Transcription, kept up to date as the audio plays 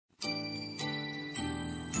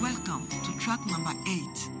Welcome to track number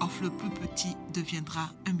 8 of Le plus petit deviendra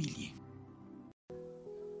un millier.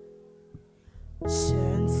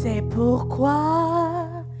 Je ne sais pourquoi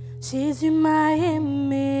Jésus m'a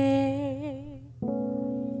aimé.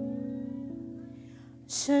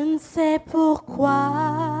 Je ne sais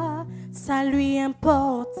pourquoi ça lui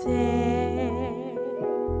importait.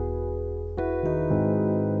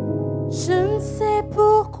 Je ne sais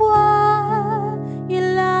pourquoi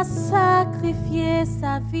il a sacrifié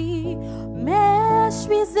sa vie, mais je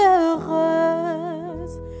suis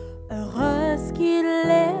heureuse, heureuse qu'il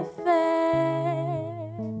l'ait fait.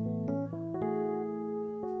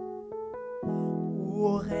 Où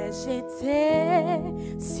aurais-je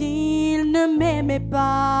été s'il ne m'aimait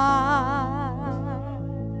pas?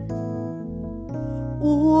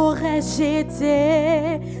 Où aurais-je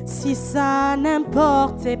été si ça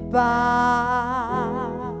n'importait pas?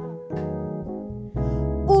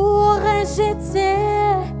 Où aurais-je été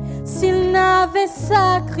s'il n'avait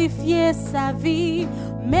sacrifié sa vie?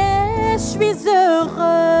 Mais je suis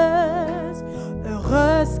heureuse,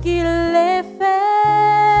 heureuse qu'il l'ait fait.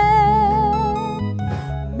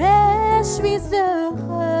 Mais je suis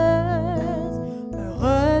heureuse,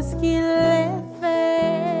 heureuse qu'il l'ait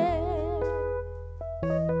fait.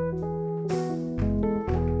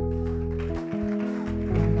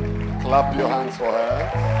 Clap your hands for her.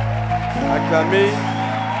 Acclamez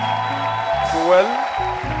pour elle.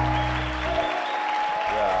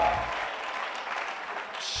 Yeah.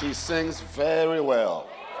 She sings very well.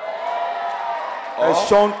 Elle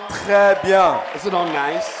chante très bien. Is it not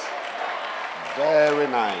nice? Very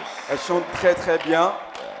nice. Elle chante très très bien.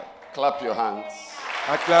 Clap your hands.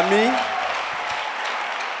 Acclamez.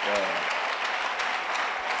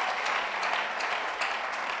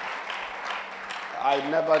 I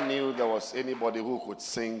never knew there was anybody who could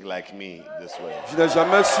sing like me this way. Je n'ai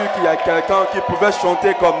jamais su qu'il y a quelqu'un qui pouvait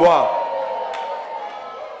chanter comme moi.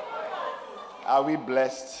 Are we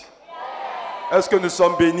blessed? Est-ce que nous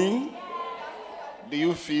sommes bénis? Do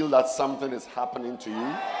you feel that something is happening to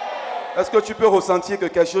you? Est-ce que tu peux ressentir que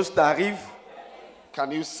quelque chose t'arrive?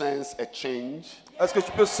 Can you sense a change? Est-ce que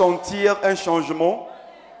tu peux sentir un changement?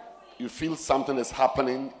 You feel something is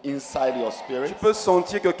happening inside your Tu spirit? peux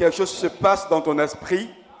sentir que quelque chose se passe dans ton esprit?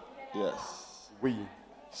 Yes. Oui.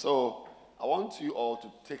 So, I want you all to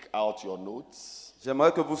take out your notes.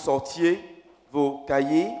 J'aimerais que vous sortiez vos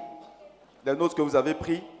cahiers, les notes que vous avez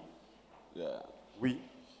pris. Yeah. Oui.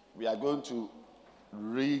 We are going to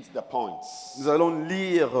read the points. Nous allons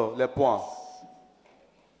lire les points.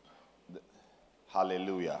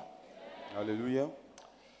 Hallelujah. Alléluia.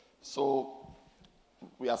 So,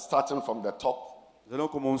 we are starting from the top. Nous allons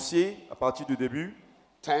commencer à partir du début.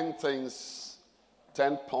 10 things,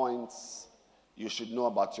 10 points you should know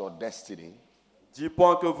about your destiny. 10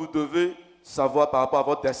 points que vous devez savoir par rapport à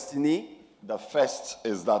votre destinée. The first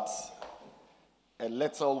is that a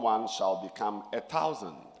little one shall become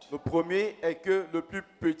 1,000. Le premier est que le plus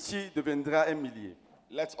petit deviendra un millier.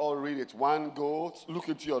 Let's all read it. One go. Look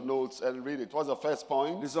into your notes and read it. What's the first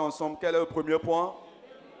point? Lisons ensemble. Quel est le premier point?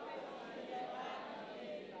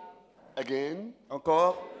 Again.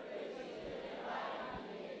 Encore?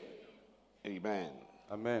 Amen.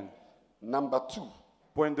 Amen. Number 2.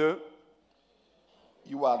 Point 2.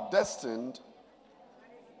 You are destined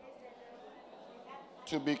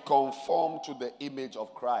to be conformed to the image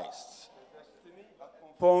of Christ.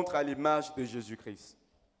 Fondre à l'image de Jésus-Christ.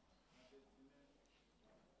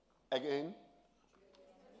 Again.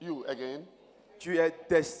 You again. Tu es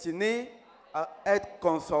destiné à être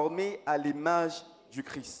conformé à l'image du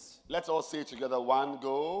Christ. Let's all say it together. One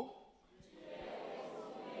go.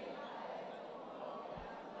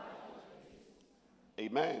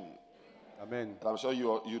 Amen. Amen. And I'm sure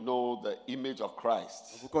you know the image of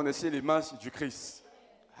Christ. Vous connaissez l'image du Christ.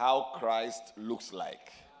 How Christ looks like.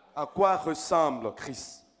 À quoi ressemble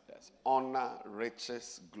Christ? Yes. Honor,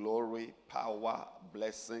 riches, glory, power,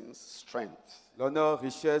 blessings, strength. L'honneur,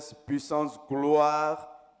 richesse, puissance, gloire,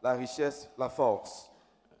 la richesse, la force.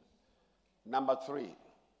 Number 3.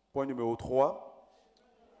 Point numéro 3.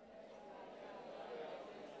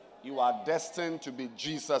 You are destined to be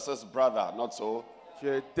Jesus' brother, not so? Tu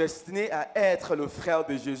es destiné à être le frère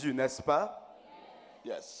de Jésus, n'est-ce pas?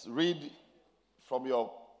 Yes. Read from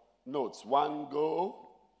your notes. One go.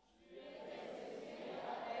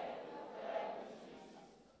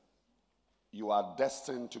 You are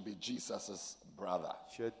destined to be Jesus' brother.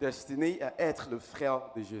 Tu es destiné à être le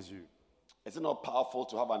frère de Jésus. Is it not powerful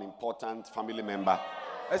to have an important family member?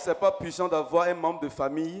 Est-ce que c'est pas puissant d'avoir un membre de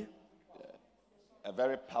famille? A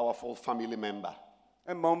very powerful family member.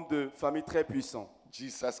 Un membre de famille très puissant.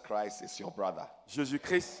 Jesus Christ is your brother.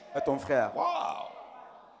 Jésus-Christ est ton frère. Wow.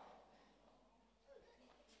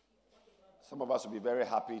 Some of us will be very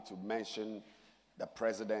happy to mention the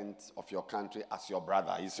president of your country as your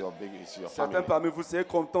brother. He's your Certains family. parmi vous serez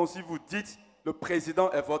contents si vous dites le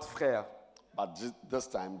président est votre frère. But this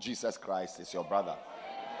time, Jesus Christ is your brother.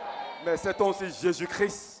 Mais c'est aussi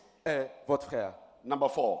Jésus-Christ est votre frère. Number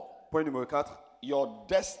 4. Point numéro 4. Your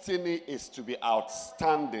destiny is to be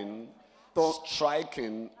outstanding,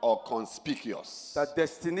 striking, or conspicuous. Ta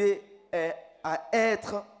destinée est à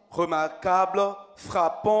être remarquable,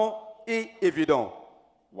 frappant et évident.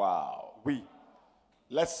 Wow. Oui.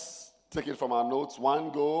 Let's take it from our notes. 1,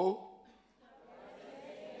 go.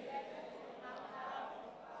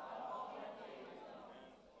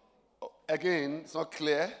 Again, it's not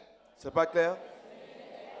clear. C'est pas clair?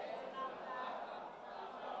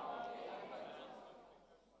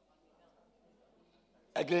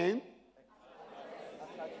 Again.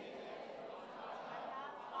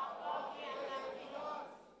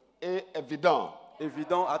 Et évident.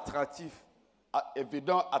 Évident, attractif.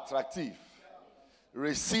 Évident, attractif.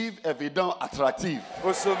 Receive évident, attractif.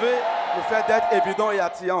 Recevez le fait d'être évident et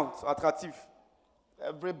attirant, attractif.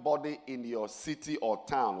 Everybody in your city or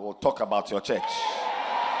town will talk about your church.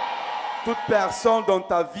 Toute personne dans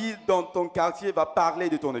ta ville, dans ton quartier va parler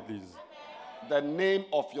de ton église. The name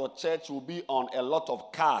of your church will be on a lot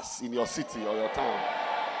of cars in your city or your town.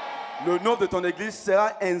 Le nom de ton église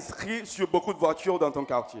sera inscrit sur beaucoup de voitures dans ton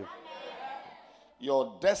quartier.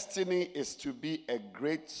 Your destiny is to be a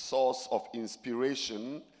great source of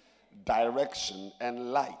inspiration, direction,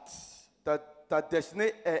 and light. Ta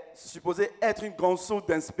destinée est supposée être une grande source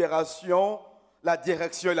d'inspiration, la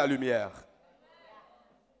direction et la lumière.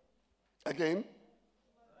 Again.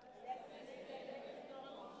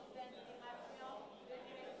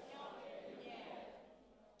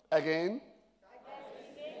 Again.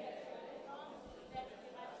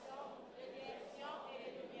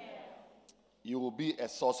 You will be a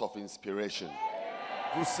source of inspiration.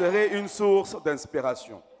 Vous serez une source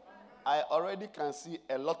d'inspiration. I already can see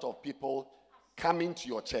a lot of people coming to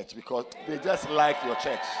your church because they just like your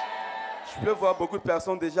church. Je peux voir beaucoup de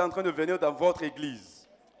personnes déjà en train de venir dans votre église.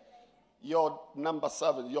 Your number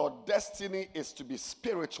 7, your destiny is to be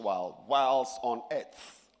spiritual whilst on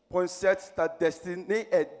earth. Point 7, ta destinée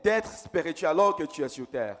est d'être spirituel alors que tu es sur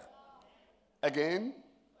terre. Again.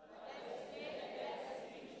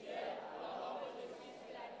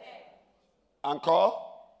 Encore.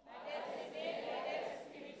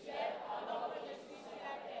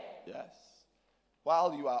 Yes.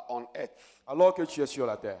 While you are on earth, Alors que tu es sur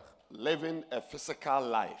la terre. living a physical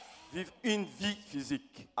life Vivre une vie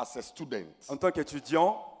physique. as a student, En tant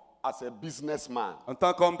qu'étudiant, as a businessman, en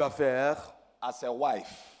tant qu'homme d'affaires, as a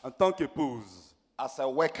wife, en tant qu'épouse, as a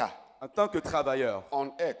worker en tant que travailleur.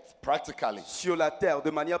 on earth, practically, Sur la terre,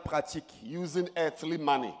 de manière pratique. using earthly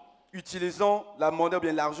money, Utilisons la monnaie ou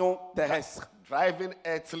bien l'argent terrestre. driving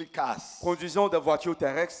earthly cars, Conduisons des voitures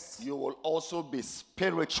terrestres. you will also be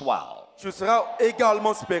spiritual. Tu seras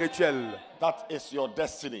également spirituel. That is your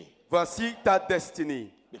destiny. Voici ta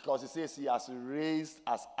destinée. Because it says he has raised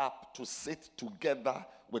us up to sit together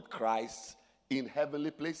with Christ in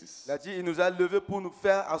heavenly places. Il a dit, il nous a levés pour nous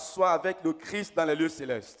faire asseoir avec le Christ dans les lieux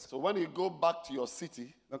célestes. So when you go back to your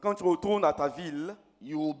city, Donc quand tu retournes à ta ville,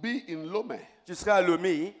 you will be in Lomé, tu seras à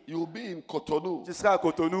Lomé, you will be in Cotonou, tu seras à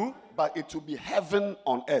Cotonou, but it will be heaven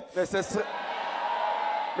on earth.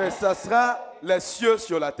 mais ça sera les cieux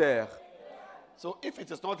sur la terre. So if it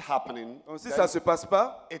is not happening, Donc si then ça ne se passe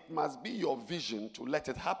pas, it must be your vision to let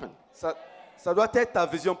it happen. ça doit être ta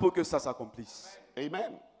vision pour que ça s'accomplisse.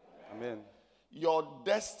 Amen. Amen. Your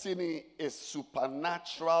destiny is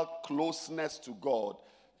supernatural closeness to God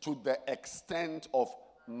to the extent of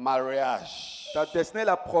marriage. Ta destinée est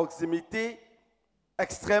la proximité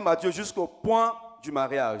extrême à Dieu jusqu'au point du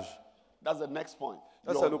mariage. That's the next point.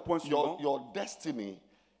 Ça, c'est le point suivant. Your destiny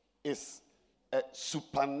is a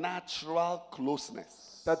supernatural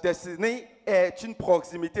closeness Ta destinée est une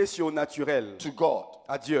proximité surnaturelle to God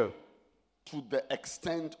à Dieu, to the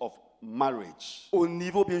extent of marriage. au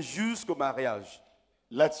niveau bien jusqu'au mariage.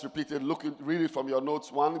 Let's repeat it. Read it from your notes.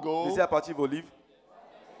 1, go. Lisez à partir de vos livres.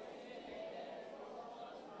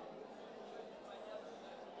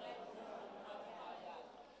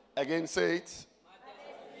 Again, say it.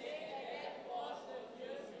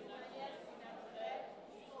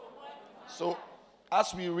 So,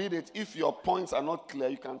 as we read it, if your points are not clear,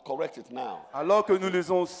 you can correct it now. Alors que nous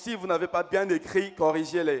lisons, si vous n'avez pas bien écrit,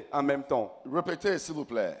 corrigez-les en même temps. Répétez, s'il vous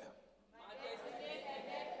plaît.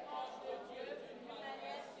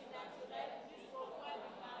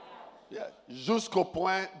 Yeah. Jusqu'au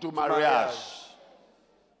point du mariage.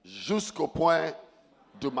 Jusqu'au point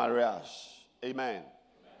du mariage. Amen.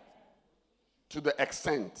 To the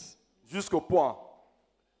extent. jusqu'au point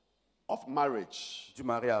of marriage. du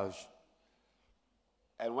mariage.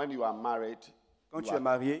 And when you are married, Quand tu es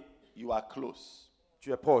marié, you are close.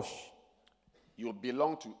 tu es proche. You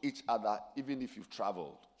belong to each other even if you've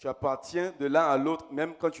traveled. Tu appartiens de l'un à l'autre,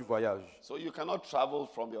 même quand tu voyages. So you cannot travel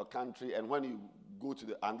from your country and when you go to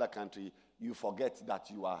the other country, you forget that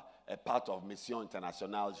you are a part of Mission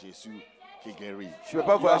Internationale Jésus qui guérit. Tu ne peux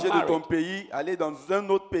pas You are voyager de ton married. pays, aller dans un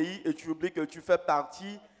autre pays et tu oublies que tu fais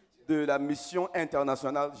partie de la mission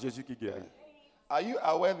internationale Jésus qui guérit. Are you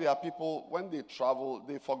aware there are people, when they travel,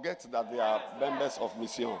 they forget that they are members of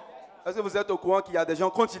Mission? Est-ce que vous êtes au courant qu'il y a des gens,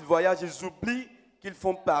 quand ils voyagent, ils oublient qu'ils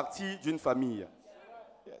font partie d'une famille?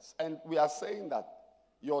 Yes. And we are saying that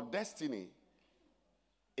your destiny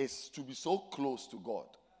is to be so close to God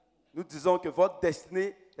Nous disons que votre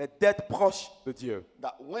destinée est d'être proche de Dieu.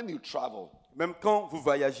 that when you travel, Même quand vous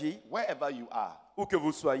voyagez, wherever you are, où que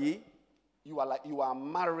vous soyez, you are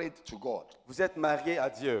married to God. vous êtes marié à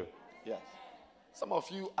Dieu. Yes. Some of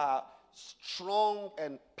you are strong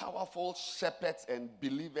and powerful shepherds and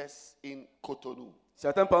believers in Cotonou.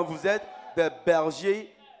 Certains parmi vous êtes des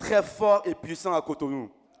bergers très forts et puissants à Cotonou.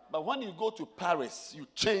 But when you go to Paris, you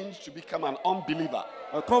change to become an unbeliever.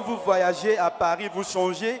 Quand vous voyagez à Paris, vous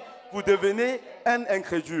changez, vous devenez un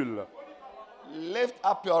incrédule. Lift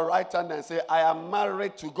up your right hand and say, I am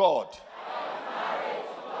married to God.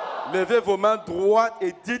 Levez vos mains droites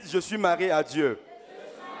et dites, je suis marié à Dieu.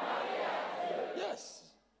 Yes.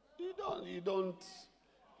 You don't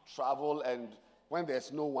travel and when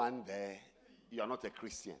there's no one there, you are not a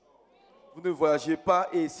Christian. Vous ne voyagez pas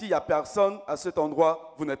et s'il n'y a personne à cet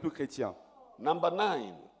endroit, vous n'êtes plus chrétien. Number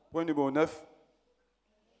 9. Point numéro 9.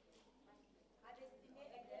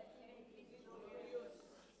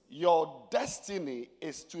 Your destiny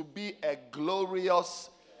is to be a glorious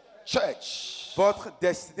church. Votre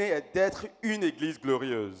destinée est d'être une église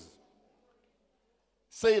glorieuse.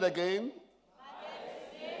 Say it again.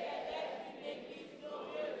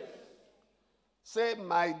 Say,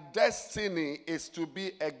 my destiny is to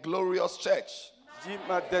be a glorious church. Dis,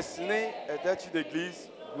 ma destinée est d'être une église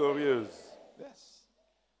glorieuse. Yes.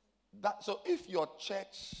 So if your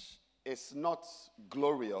church is not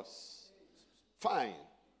glorious, fine.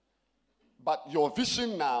 But your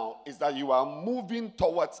vision now is that you are moving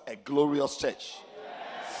towards a glorious church.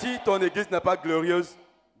 Si ton église n'est pas glorieuse,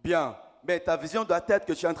 bien. Mais ta vision doit être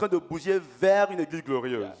que tu es en train de bouger vers une église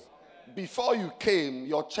glorieuse. Before you came,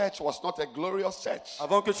 your church was not a glorious church.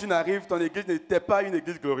 Avant que tu n'arrives, ton église n'était pas une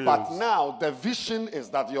église glorieuse. But now the vision is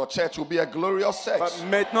that your church will be a glorious church.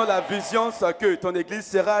 Maintenant, la vision, c'est que ton église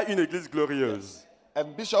sera une église glorieuse.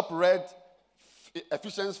 And Bishop read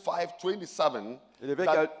Ephesians 5:27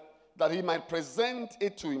 that he might present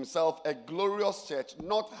it to himself a glorious church,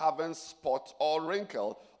 not having spot or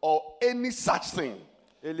wrinkle or any such thing,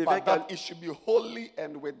 but that it should be holy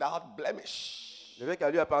and without blemish. L'évêque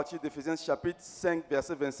a lu à partir d'Éphésiens chapitre 5,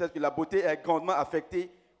 verset 27, que la beauté est grandement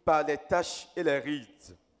affectée par les taches et les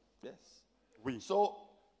rides. Yes. Oui. So,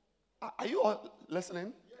 are you all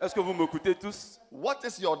listening? Est-ce que vous m'écoutez tous? What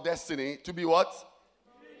is your destiny to be what?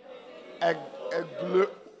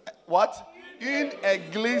 What? Une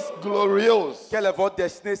église glorieuse. Quelle est votre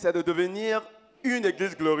destinée? C'est de devenir une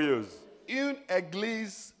église glorieuse. Une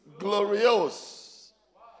église glorieuse.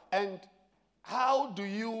 And how do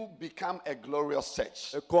you become a glorious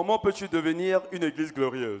church? Et comment peux-tu devenir une église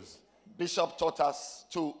glorieuse? Bishop taught us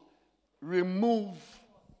to remove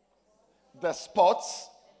the spots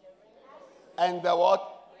and the what?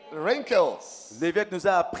 Wrinkles. L'évêque nous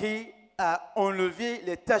a appris à enlever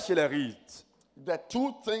les taches et les rides. The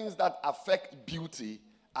two things that affect beauty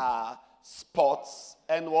are spots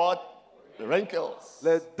and what? Wrinkles.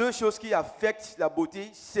 Les deux choses qui affectent la beauté,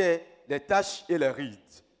 c'est les taches et les rides.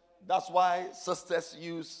 That's why sisters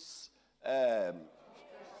use,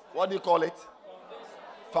 what do you call it?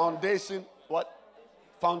 Foundation. What?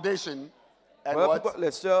 Foundation. And Voilà what? pourquoi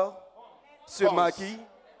les sœurs se Pons. maquillent,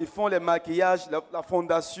 ils font les maquillages, la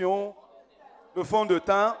fondation, le fond de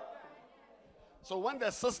teint. So when the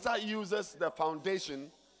sister uses the foundation,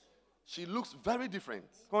 she looks very different.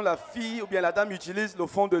 Quand la fille ou bien la dame utilise le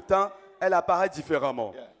fond de teint, elle apparaît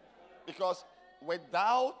différemment. Yeah. Because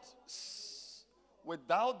without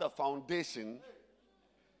the foundation,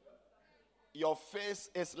 your face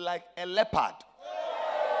is like a leopard.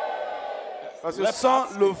 Parce que sans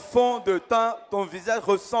le fond de teint, ton visage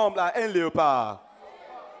ressemble à un léopard.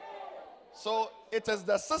 So it is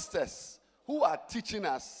the sisters who are teaching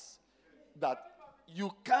us that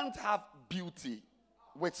you can't have beauty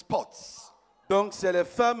with spots. Donc c'est les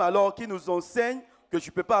femmes alors qui nous enseignent que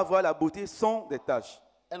tu ne peux pas avoir la beauté sans des taches.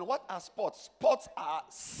 And what are spots? Spots are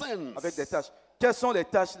sins. Avec des taches. Quelles sont les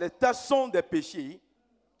tâches? Les tâches sont des péchés.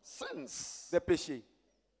 Sins. Des péchés.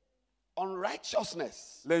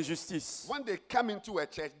 Unrighteousness. L'injustice. When they come into a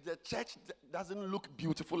church, the church doesn't look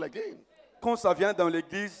beautiful again. Quand ça vient dans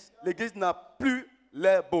l'église, l'église n'a plus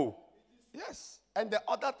l'air beau. Yes. And the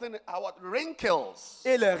other thing are what? Wrinkles.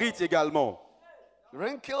 Et les rites également.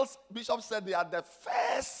 Wrinkles, Bishop said, they are the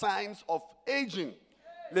first signs of aging.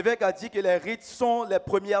 L'évêque a dit que les rites sont les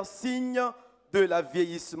premiers signes de la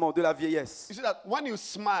vieillissement, de la vieillesse. You see that when you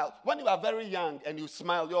smile, when you are very young and you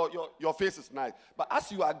smile, your face is nice. But as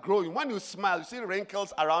you are growing, when you smile, you see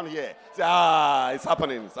wrinkles around here. You say, it's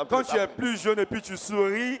happening. Quand tu es plus jeune et puis tu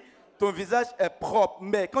souris, ton visage est propre.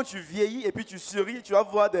 Mais quand tu vieillis et puis tu souris, tu vas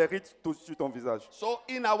voir des rides sur ton visage. So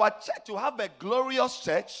in our church, to have a glorious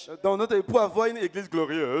church, pour avoir une église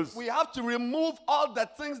glorieuse, we have to remove all the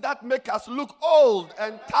things that make us look old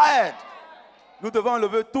and tired. Nous devons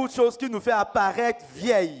enlever toute chose qui nous fait apparaître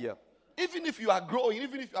vieille. Even if you are growing,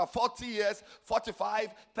 even if you are 40 years, 45,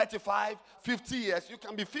 35, 50 years, you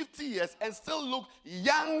can be 50 years and still look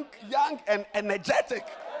young and energetic.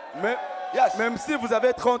 Mais, yes. Même si vous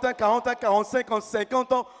avez 30 ans, 40 ans, 45 ans,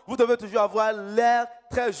 50 ans, vous devez toujours avoir l'air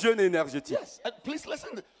très jeune et énergétique. Yes, and please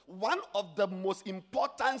listen. One of the most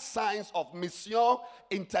important signs of Mission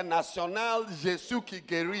Internationale Jésus qui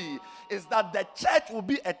guérit is that the church will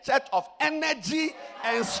be a church of energy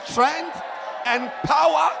and strength and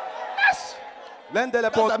power. Yes. L'un des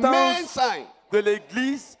importances de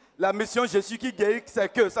l'église, la mission Jésus qui guérit,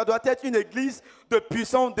 c'est que ça doit être une église de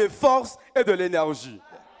puissance, de force et de l'énergie.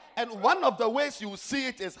 And one of the ways you see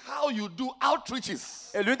it is how you do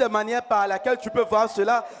outreaches. Et l'une des manières par laquelle tu peux voir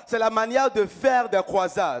cela, c'est la manière de faire des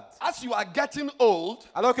croisades. As you are getting old,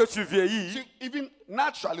 alors que tu vieillis, even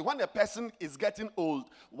naturally, when a person is getting old,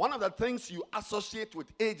 one of the things you associate with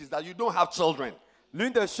age is that you don't have children.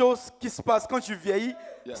 L'une des choses qui se passe quand tu vieillis,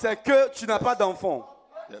 c'est que tu n'as pas d'enfants.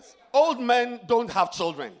 Yes. Old men don't have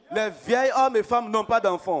children. Les vieils hommes et femmes n'ont pas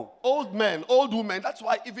d'enfants. Old men, old women. That's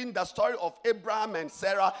why even the story of Abraham and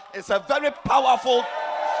Sarah is a very powerful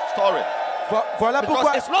story. Voilà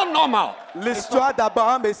pourquoi it's not normal. L'histoire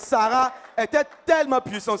d'Abraham et Sarah était tellement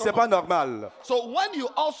puissante, c'est pas normal. So when you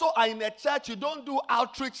also are in a church, you don't do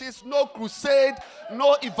outreaches, no crusade,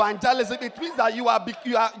 no evangelism. It means that you are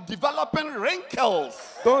developing wrinkles.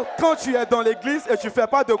 Donc quand tu es dans l'église et tu fais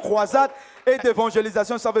pas de croisade et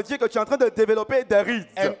d'évangélisation, ça veut dire que tu es en train de développer des rides.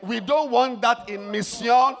 And we don't want that in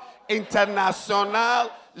Mission Internationale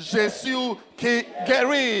Jésus qui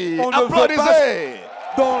guérit. Applaudissez.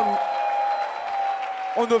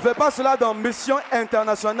 On ne fait pas cela dans Mission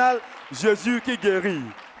Internationale Jésus qui guérit.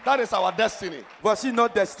 That is our destiny. Voici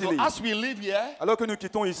notre destinée. So as we live here, alors que nous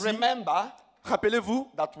quittons ici, remember, rappelez-vous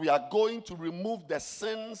that we are going to remove the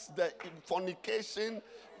sins, the fornication.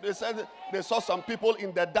 They said they saw some people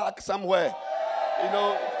in the dark somewhere. You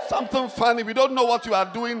know, something funny. We don't know what you are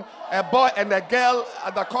doing. A boy and a girl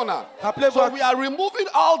at the corner. So we are removing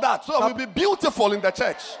all that so it will be beautiful in the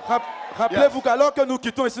church. Rappelez-vous qu'alors que nous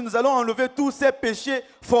quittons ici, nous allons enlever tous ces péchés,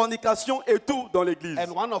 fornication et tout dans l'église.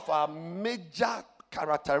 And one of our major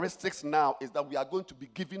characteristics now is that we are going to be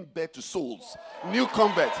giving birth to souls. New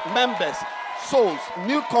converts, members, souls,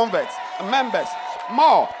 new converts, members.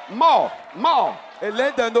 More. Et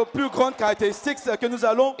l'une de nos plus grandes caractéristiques, c'est que nous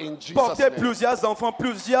allons porter plusieurs enfants,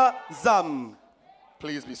 plusieurs âmes.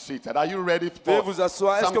 Please be seated. Are you ready for Veuillez vous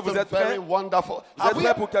asseoir. Est-ce que vous êtes prêts? Vous êtes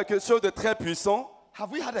prêts pour quelque chose de très puissant? Have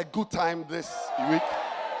we had a good time this week?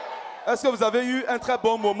 Est-ce que vous avez eu un très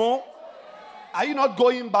bon moment? Are you not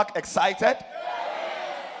going back excited?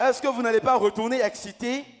 Est-ce que vous n'allez pas retourner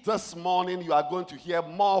excité? This morning you are going to hear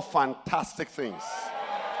more fantastic things.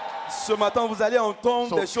 Ce matin, vous allez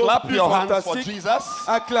entendre des choses plus fantastiques.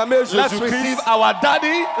 Acclamez Jésus-Christ. Let's receive our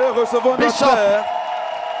daddy, et recevons notre Père.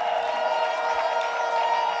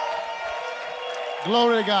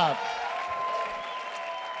 Glory to God.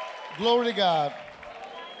 Glory to God.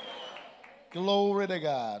 Glory to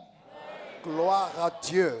God. Gloire à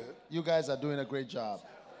Dieu. You guys are doing a great job.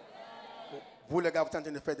 Vous les gars, vous êtes en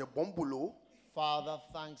train de faire de bon boulot. Father,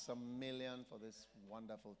 thanks a million for this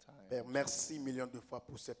wonderful time. Père, merci millions de fois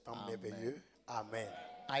pour ce temps merveilleux. Amen.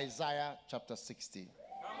 Isaiah chapter 60.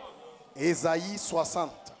 Ésaïe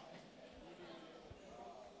 60.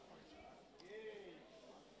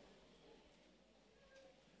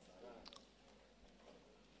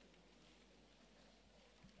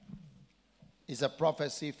 It's a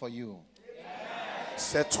prophecy for you.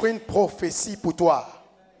 C'est une prophétie pour toi.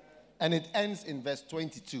 And it ends in verse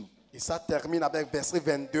 22. Et ça termine avec verset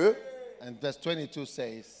 22. And verse 22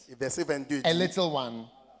 says, et verset 22 dit, a little one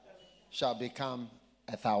shall become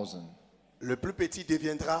 1,000. Le plus petit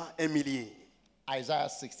deviendra 1 millier. Isaiah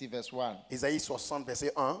 60 verse 1. Isaïe 60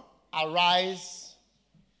 verset 1. Arise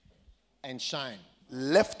and shine,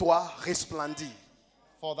 Lève-toi, resplendis,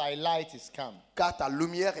 for thy light is come, car ta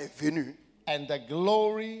lumière est venue, and the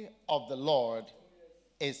glory of the Lord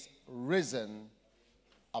is risen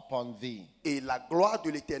upon thee. et la gloire de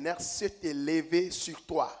l'Éternel s'est élevée sur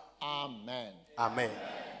toi. Amen. Amen.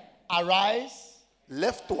 Arise,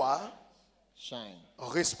 Lève-toi, shine.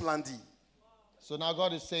 resplendis. So now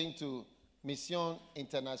God is saying to Mission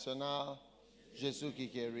Internationale Jésus qui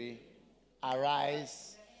guérit,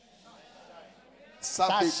 arise, Ça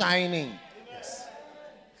start veut dire- shining.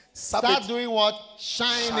 ça Start veut- doing what?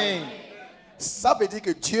 Shining. Ça veut dire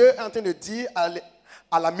que Dieu est en train de dire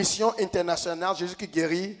à la mission internationale Jésus qui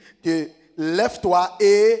guérit que lève-toi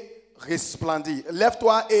et resplendis.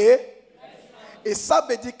 Lève-toi et ça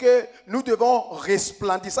veut dire que nous devons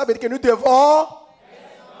resplendir. Ça veut dire que nous devons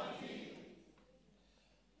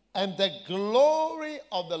And the glory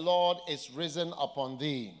of the Lord is risen upon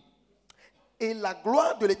thee. et la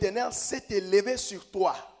gloire de l'Éternel s'est élevée sur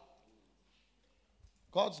toi.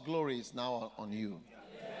 God's glory is now on you.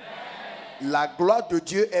 La gloire de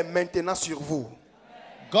Dieu est maintenant sur vous.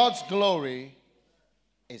 God's glory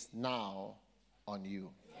is now on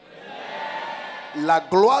you. La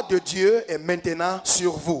gloire de Dieu est maintenant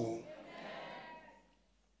sur vous.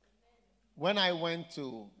 When I went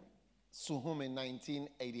to Suhum in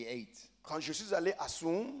 1988 Quand je suis allé à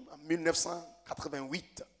Soum en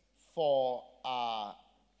 1988 for a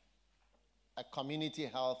community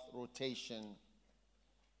health rotation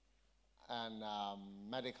and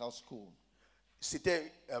medical school,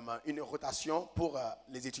 c'était une rotation pour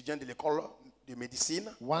les étudiants de l'école de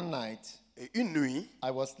médecine. one night Et une nuit, I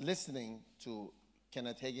was listening to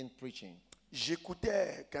Kenneth Hagin preaching,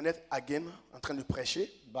 j'écoutais Kenneth Hagin en train de prêcher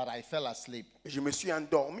but I fell asleep et je me suis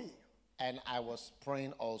endormi and I was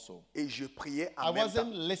praying also. et je priais I en même temps.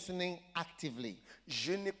 wasn't listening actively.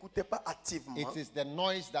 Je n'écoutais pas activement. It is the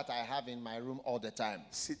noise that I have in my room all the time.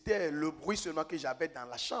 C'était le bruit seulement que j'avais dans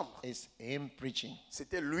la chambre. It's him preaching.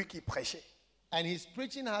 C'était lui qui prêchait. And his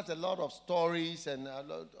preaching has a lot of stories and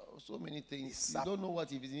so many things. You Sa- don't know what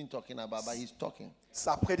he's even talking about, but he's talking.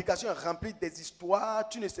 Sa prédication est remplie des histoires.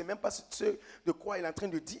 Tu ne sais même pas ce de quoi il est en train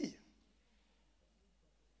de dire.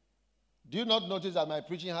 Do you not notice that my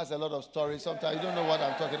preaching has a lot of stories? Sometimes you don't know what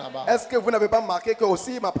I'm talking about. Est-ce que vous n'avez pas remarqué que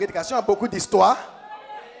aussi ma prédication a beaucoup d'histoires?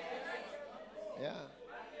 Yeah.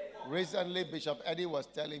 Recently, Bishop Eddie was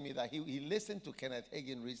telling me that he listened to Kenneth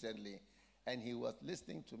Hagin recently, and he was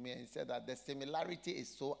listening to me and he said that the similarity is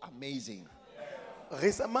so amazing.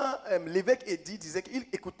 Récemment, l'évêque Eddie disait qu'il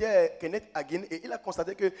écoutait Kenneth Hagin et il a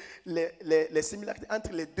constaté que les similarités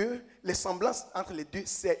entre les deux, les semblances entre les deux,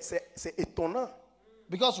 c'est étonnant.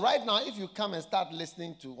 Because right now, if you come and start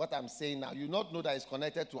listening to what I'm saying now, you not know that it's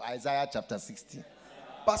connected to Isaiah chapter 60.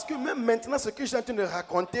 Parce que même maintenant, ce que je suis en train de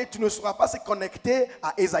raconter, tu ne sauras pas se connecter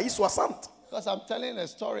à Ésaïe 60. Because I'm telling a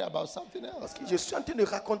story about something else. Parce que je suis en train de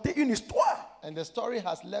raconter une histoire. And the story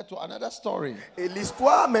has led to another story. Et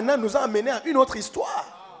l'histoire, maintenant, nous a amené à une autre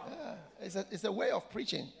histoire. Yeah. It's a way of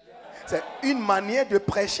preaching. C'est une manière de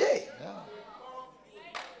prêcher.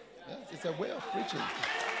 Yes, it's a way of preaching.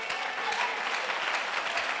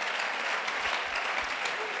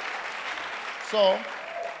 So,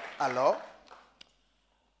 Alors,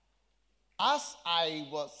 as I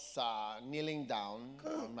was kneeling down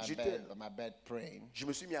on j'étais- my bed praying, je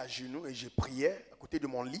me suis mis à genoux et je priais à côté de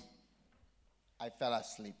mon lit. I fell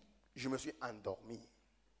asleep. Je me suis endormi.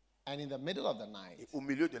 And in the middle of the night, Et au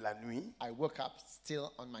milieu de la nuit, I woke up still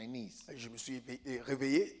on my knees. je me suis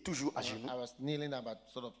réveillé toujours à genoux. I was kneeling down, but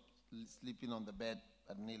sort of sleeping on the bed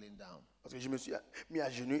and kneeling down. Parce que je me suis mis à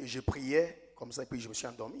genoux et je priais comme ça, et puis je me suis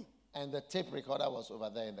endormi. And the tape recorder was over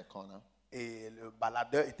there in the corner. Et le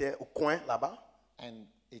baladeur était au coin là-bas. And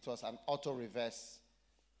it was an auto-reverse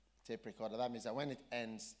tape recorder. That means that when it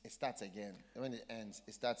ends, it starts again. And when it ends,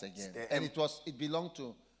 it starts again. C'était And un- it belonged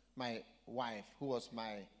to my wife, who was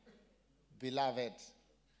my beloved.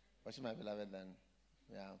 Was she my beloved then?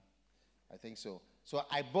 Yeah, I think so. So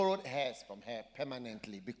I borrowed hers from her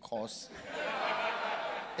permanently because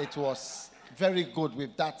it was very good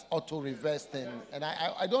with that auto-reverse thing. And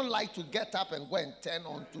I don't like to get up and go and turn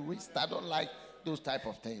on to restart. I don't like those type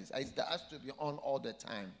of things. It has to be on all the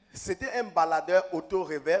time. C'était un baladeur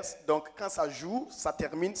auto-reverse. Donc, quand ça joue, ça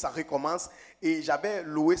termine, ça recommence. Et j'avais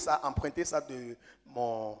loué ça, emprunté ça de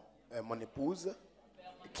mon épouse,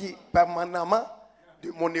 qui permanemment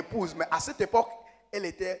de mon épouse. Mais à cette époque, elle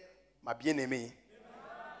était ma bien-aimée.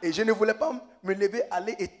 Et je ne voulais pas me lever,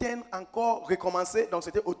 aller éteindre encore, recommencer. Donc,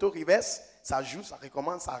 c'était auto-reverse. Ça joue, ça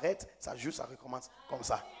recommence, ça arrête. Ça joue, ça recommence. Comme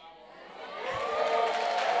ça.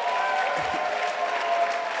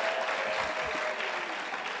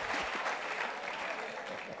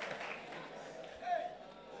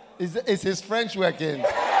 Is his French working?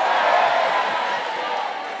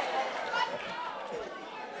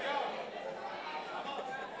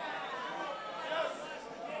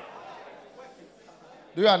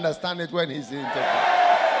 Do you understand it when he's interpreting?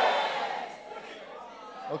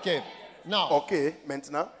 Okay, now. Ok,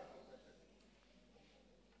 maintenant.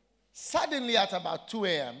 Suddenly at about 2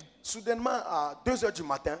 a.m., Soudainement, à 2 heures du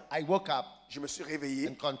matin, I woke up je me suis réveillé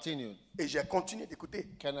and continued. et j'ai continué d'écouter.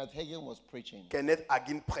 Kenneth Hagin was preaching. Kenneth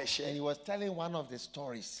Hagin And prêchait. he was telling one of the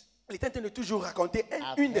stories. Il était en train de toujours raconter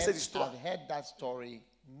I've une de ces histoires. heard that story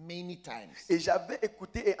many times. Et j'avais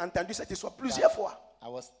écouté et entendu cette histoire plusieurs fois. I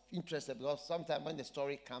was interested because sometimes when the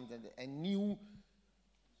story comes and a new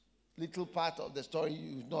little part of the story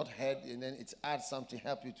you've not heard, and then it adds something,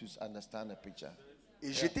 help you to understand the picture.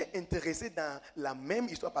 Et j'étais intéressé dans la même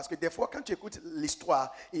histoire parce que des fois, quand tu écoutes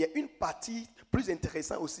l'histoire, il y a une partie plus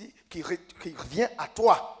intéressante aussi qui revient à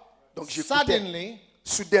toi. Donc, Suddenly,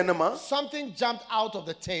 soudainement, something jumped out of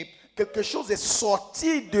the tape quelque chose est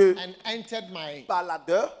sorti de and entered my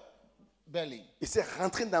baladeur belly. et c'est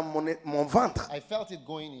rentré dans mon ventre. I felt it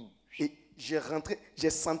going in. Et j'ai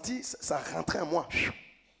senti ça rentrer en moi.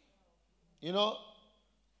 You know,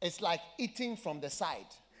 it's like eating from the side.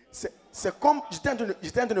 C'est comme j'étais en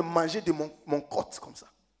train de manger de mon côte comme ça.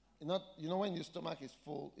 You know when your stomach is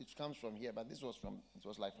full, it comes from here, but it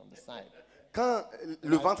was like from the side. Quand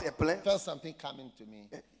le ventre est plein, I felt something coming to me,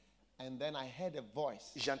 and then I heard a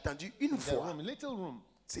voice j'ai entendu une in the voix. room, a little room,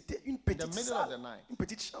 C'était une in the petite middle of the salle, night, une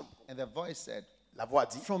petite chambre. and the voice said, La voix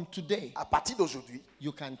dit, "From today, à partir d'aujourd'hui,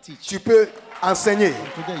 you can teach. tu peux enseigner.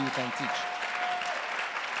 From today, you can teach."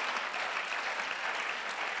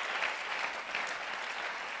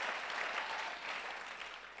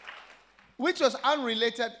 Which was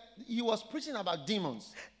unrelated. He was preaching about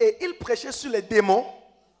demons. Et il prêchait sur les démons.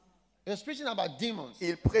 He was preaching about demons.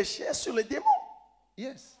 Il prêchait sur les démons.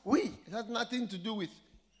 Yes. Oui. It had nothing to do with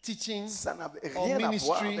teaching Ça n'avait or rien à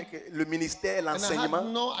voir ministry. avec le ministère, And I had l'enseignement.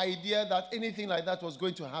 no idea that anything like that was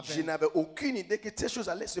going to Je happen. n'avais aucune idée que ces choses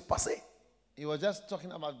allaient se passer. He was just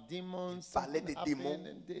talking about demons. parlait Something des happened démons.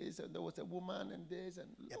 and this, and there was a woman and this, and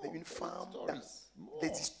Il y avait une femme, stories. des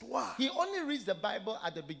histoires. He only reads the Bible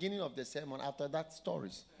at the beginning of the sermon. After that,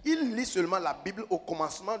 stories. Il lit seulement la Bible au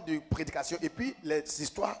commencement de prédication et puis les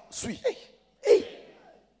histoires suivent.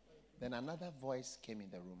 Then another voice came in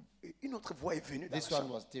the room. Et une autre voix est venue dans This la one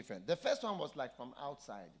chambre. was different. The first one was like from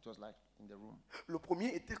outside. It was like in the room. Le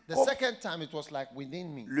premier était The comme second time, it was like within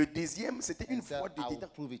me. le deuxième, c'était une He said, voix de I will dedans.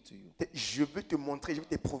 prove it to you. Je veux te montrer, je veux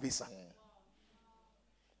te prouver ça.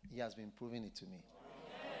 He has been proving it to me.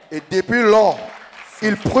 Et depuis lors,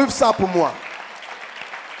 il prouve ça pour moi.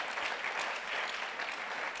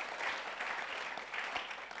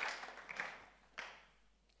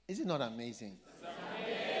 Is it not amazing?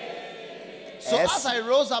 So as I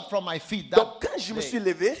rose up from my feet, that Donc quand je me day, suis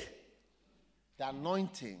levé, the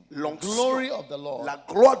anointing, the l'onction, glory of the Lord la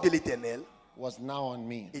gloire de l'Éternel was now on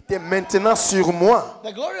me. était maintenant sur moi.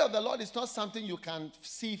 The glory of the Lord is not something you can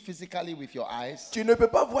see physically with your eyes. Tu ne peux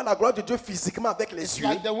pas voir la gloire de Dieu physiquement avec les It's yeux.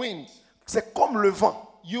 like the wind. C'est comme le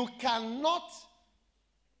vent. You cannot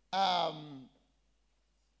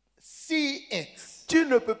see it, Tu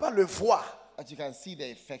ne peux pas le voir, but you can see the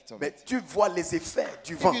effect of mais it. tu vois les effets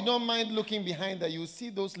du If vent. you don't mind looking behind that, you see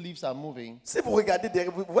those leaves are moving. Si vous regardez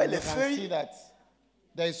derrière, vous voyez You les can see feuilles. that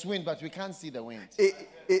there is wind, but we can't see the wind.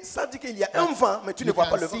 Et ça dit qu'il y a un vent, mais tu ne You vois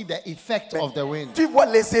pas can le see vent. the effect of the wind. Tu vois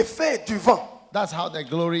les effets du vent. That's how the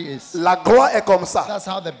glory is. La gloire est comme ça. That's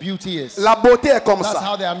how the beauty is. La beauté est comme That's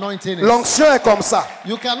how ça. the anointing is. L'onction est comme ça.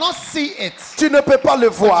 You cannot see it, Tu ne peux pas le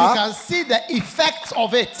but you voir. can see the effects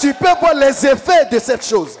of it. Tu peux voir les effets de cette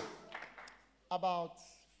chose. About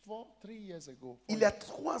 3 years ago, Il y a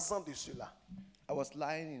 3 ans de cela, I was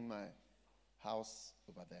lying in my house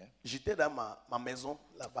over there. j'étais dans ma maison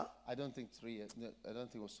là-bas. I don't think 3 years. No, I don't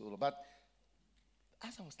think it was so long. But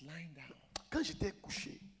as I was lying down, Quand j'étais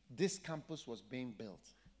couché, this campus was being built.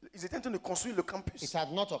 ils étaient en train de construire le It campus.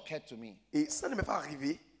 had not occurred to me. Et ça ne m'est pas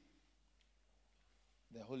arrivé.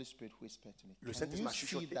 The Holy Spirit whispered to me. Le Can Saint-Esprit you m'a see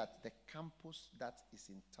chuchoté. that the campus that is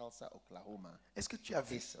in Tulsa, Oklahoma, Est-ce que tu as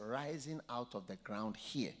vu? is rising out of the ground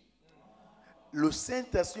here? Le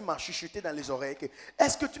Saint-Esprit m'a chuchoté dans les oreilles que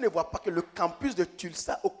est-ce que tu ne vois pas que le campus de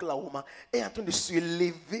Tulsa, Oklahoma, est en train de se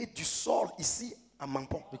lever du sol ici à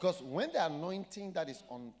Mampon? Because when the anointing that is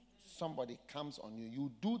on somebody comes on you,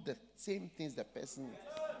 you do the same things the person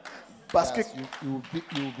Parce que, does. You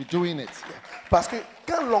will be doing it. parce que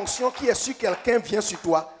quand l'onction qui est sur quelqu'un vient sur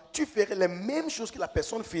toi, tu ferais les mêmes choses que la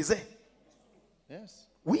personne faisait. Yes.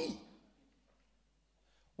 Oui.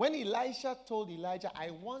 When Elisha told Elijah, I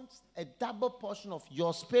want a double portion of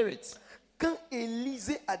your spirit, Quand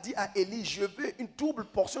Élisée a dit à Élie, je veux une double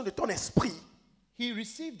portion de ton esprit, he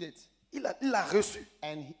received it. Il l'a reçu.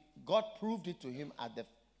 And God proved it to him at the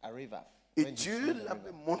river. Et Dieu l'a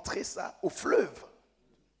montré ça au fleuve.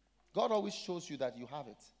 God always shows you that you have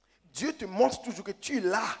it. Dieu te montre toujours que tu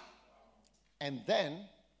l'as. And then,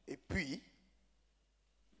 et puis,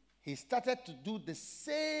 he started to do the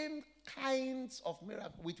same kinds of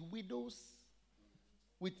miracles with widows,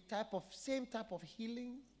 with same type of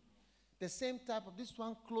healing, the same type of this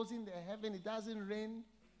one closing the heaven, it doesn't rain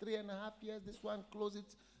 3.5 years. This one close it,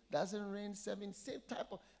 doesn't rain 7. Same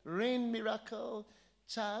type of rain miracle,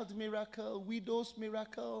 child miracle, widow's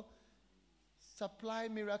miracle, supply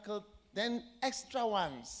miracle, then extra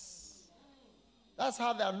ones. That's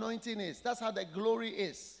how the anointing is. That's how the glory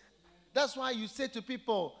is. That's why you say to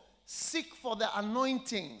people, seek for the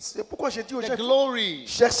anointing. C'est pourquoi j'ai dit aux gens, glory.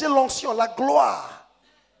 Cherchez l'onction, la gloire.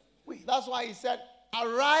 Oui. That's why he said,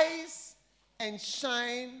 arise and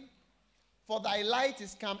shine, for thy light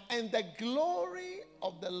is come, and the glory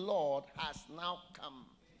of the Lord has now come.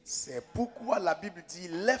 C'est pourquoi la Bible dit,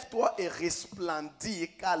 lève-toi et resplendis,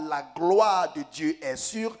 car la gloire de Dieu est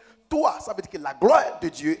sur toi. Ça veut dire que la gloire de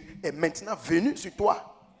Dieu est maintenant venue sur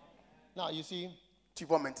toi. Now you see, tu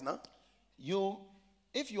vois maintenant,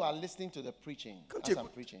 if you are listening to the preaching, quand tu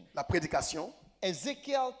écoutes la prédication,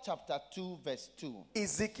 Ezekiel chapter 2 verse 2.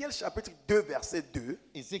 Ézéchiel chapitre 2 verset 2.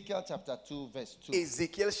 Ezekiel chapter 2 verse 2.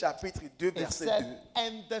 Ézéchiel chapitre 2 verset 2.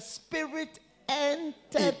 And the Spirit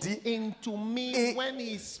entered into me when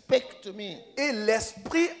he spake to me. Et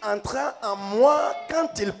l'esprit entra en moi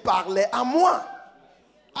quand il parlait à moi.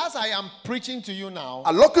 As I am preaching to you now,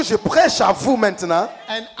 alors que je prêche à vous maintenant,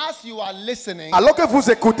 and as you are listening, alors que vous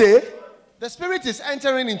écoutez, the Spirit is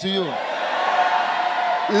entering into you.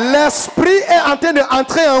 L'esprit est en train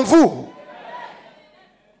d'entrer en vous.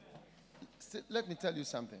 Let me tell you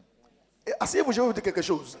something. Asseyez-vous, je vais vous dire quelque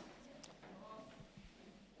chose.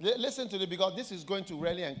 Listen to me, because this is going to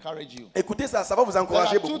really encourage you. Écoutez ça, ça va vous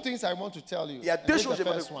encourager beaucoup. There are two things I want to tell you. Il y a deux choses que je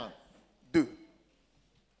veux vous dire. Deux.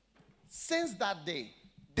 Since that day,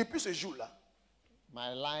 depuis ce jour-là,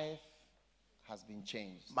 my life has been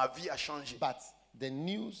changed. Ma vie a changé. But the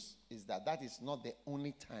news is that that is not the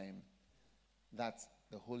only time that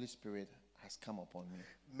the Holy Spirit has come upon me.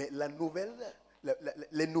 Mais la nouvelle,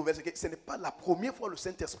 les nouvelles, c'est que ce n'est pas la première fois que le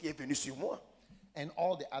Saint-Esprit est venu sur moi. And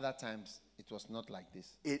all the other times, it was not like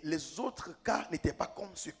this. Et les autres cas n'étaient pas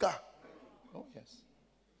comme ce cas. Oh yes.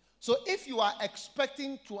 So if you are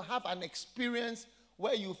expecting to have an experience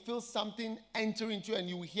where you feel something enter into you and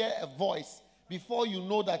you hear a voice before you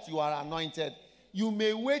know that you are anointed, you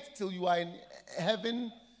may wait till you are in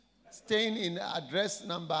heaven, staying in address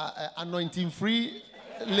number anointing free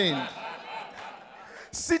lane.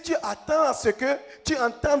 Si tu attends à ce que tu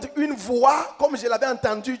entendes une voix, comme je l'avais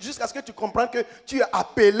entendu, jusqu'à ce que tu comprennes que tu es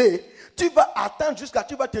appelé, tu vas attendre jusqu'à ce que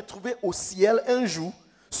tu vas te trouver au ciel un jour,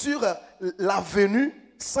 sur la venue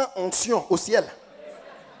sans onction au ciel.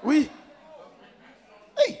 Oui.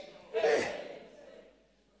 Hey. Hey.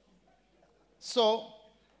 So,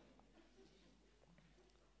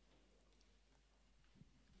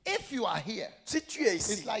 if you are here, si tu es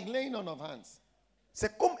ici, it's like laying on of hands.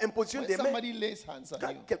 C'est comme imposition des mains.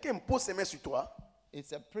 Quand quelqu'un impose ses mains sur toi,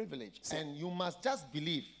 it's a privilege, and you must just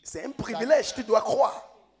believe. C'est un privilège, tu dois croire.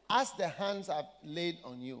 As the hands are laid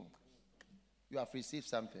on you, you have received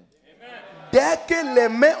something. Dès que les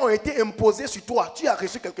mains ont été imposées sur toi, tu as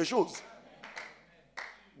reçu quelque chose.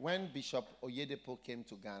 When Bishop Oyedepo came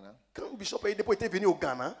to Ghana, quand Bishop Oyedepo était venu au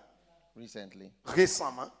Ghana,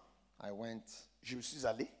 récemment, je suis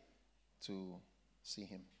allé to see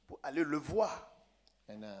him. Pour aller le voir.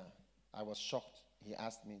 And I was shocked. He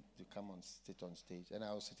asked me to come and sit on stage, and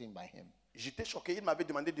I was sitting by him. J'étais choqué. Il m'avait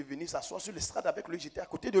demandé de venir s'asseoir sur l'estrade avec lui. J'étais à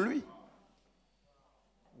côté de lui.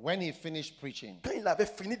 When he finished preaching, quand il avait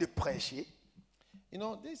fini de prêcher, you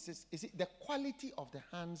know, this is it the quality of the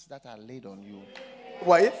hands that are laid on you.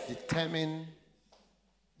 Voyez? Determine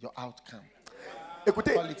your outcome.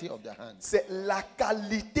 Écoutez, quality of the hands. C'est la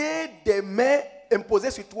qualité des mains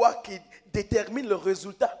imposées sur toi qui détermine le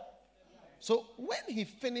résultat. So when he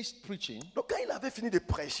finished preaching, donc quand il avait fini de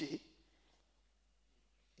prêcher,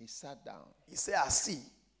 he sat down. Il s'est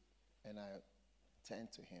assis. And I turned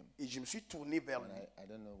to him. Et je me suis tourné vers lui. I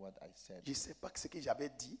don't know what I said. Je ne sais pas ce que j'avais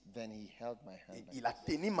dit. Then he held my hand. Et il a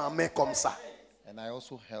tenu ma main comme ça. And I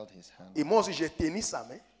also held his hand. Et moi aussi j'ai tenu sa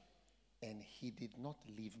main. And he did not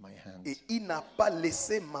leave my hand. Et il n'a pas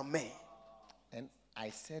laissé ma main. And I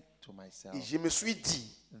said to myself, et je me suis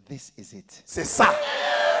dit, this is it. C'est ça.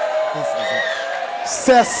 This is it.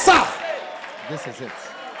 C'est ça. This is it.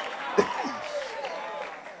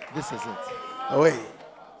 This is it. Oui.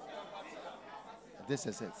 This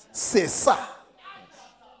is it. C'est ça.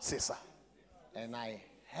 C'est ça. And I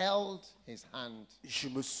held his hand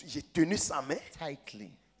J'ai tenu sa main tightly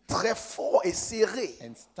très fort et serré.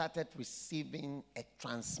 and started receiving a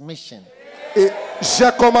transmission Et j'ai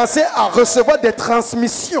commencé à recevoir des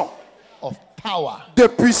transmissions of power de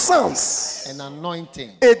puissance and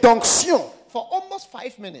anointing. et d'onction. For almost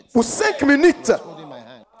 5 minutes, Pour 5 minutes, holding my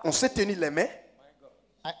hand. on s'est tenu les mains.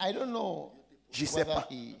 I don't know Je sais whether pas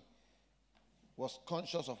he was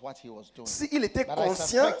conscious of what he was doing. s'il était But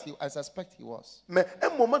conscient, I suspect he was. mais à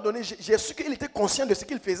un moment donné, j'ai su qu'il était conscient de ce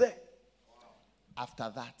qu'il faisait. After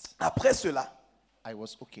that, Après cela, I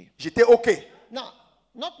was okay. j'étais OK. Now,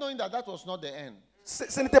 not knowing that that was not the end,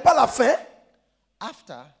 Ce n'était pas la fin.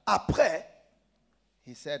 after Après,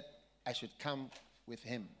 he said I should come with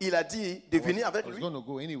him. il a dit de venir avec I was lui. going to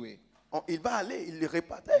go anyway. Il va aller, il le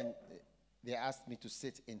répétait. And they asked me to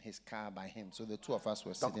sit in his car by him. So the two of us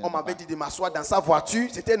were Donc, sitting on in the m'avait back. dit de m'asseoir dans sa voiture.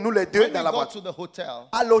 C'était nous les deux When dans we la got voiture. to the hotel,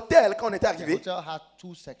 À l'hôtel, quand on était the arrivé, hotel had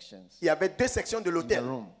 2 sections. il y avait 2 sections de l'hôtel. In the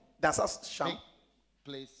room. Dans sa Big chambre.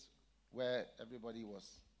 place where everybody was,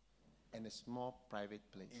 and a small private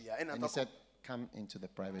place. Il y a un And he endroit- said, come into the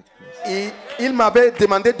private place. Et il m'avait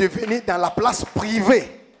demandé de venir dans la place privée.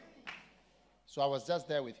 So I was just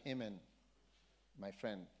there with him and my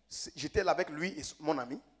friend, J'étais là avec lui et mon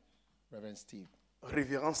ami, Reverend Steve.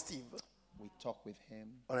 révérend Steve. We talked with him.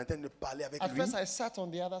 On était en train de parler avec At lui. first, I sat on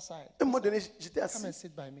the other side. À un moment donné, j'étais Come assis. and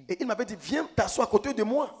sit by me. Et il m'avait dit, viens t'asseoir à côté de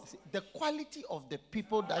moi. See, the quality of the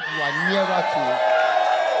people that you are nearer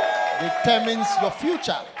to determines your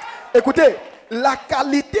future. Écoutez, la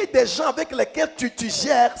qualité des gens avec lesquels tu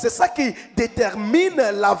gères, c'est ça qui détermine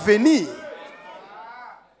l'avenir.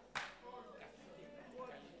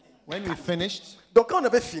 When we finished, Donc quand on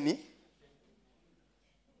avait fini,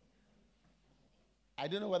 I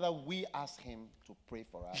don't know whether we asked him to pray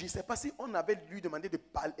for us. je ne sais pas si on avait lui demandé de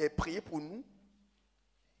prier pour nous.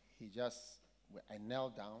 I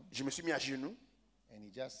knelt down Je me suis mis à genoux. and he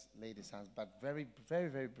just laid his hands, but very, very,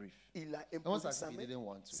 very brief. Il a Almost imposé as sa if he main. didn't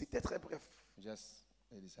want to. C'était très bref. He just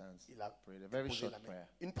laid his hands, Il a prayed a very imposé short la main. prayer.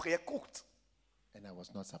 Une prière courte. And I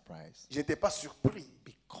was not surprised Je n'étais pas surpris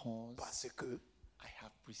because parce que I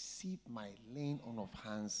have received my laying on of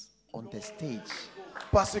hands on the stage.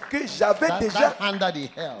 j'avais déjà That hand that he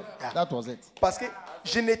held, that was it. parce que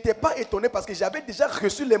je n'étais pas étonné parce que j'avais déjà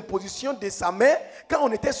reçu l'imposition de sa main quand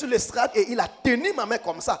on était sur l'estrade et il a tenu ma main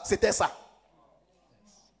comme ça. C'était ça.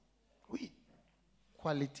 Oui.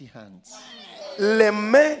 Quality hands. Les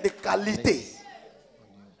mains de qualité.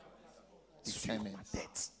 Sur Determines. ma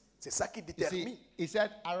tête. C'est ça qui You détermine. see, he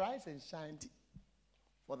said, arise and shine,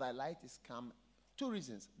 for thy light is come. 2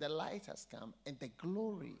 reasons. The light has come and the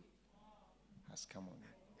glory has come on you.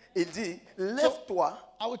 Il dit, lève-toi.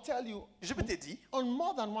 I will tell you, Je vais te dire, on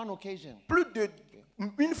more than one occasion, plus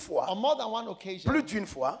d'une fois, plus d'une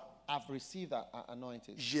fois, I've received that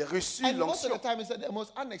anointing. j'ai reçu And most of l'onction. the time, it's the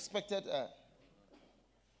most unexpected.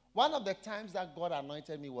 One of the times that God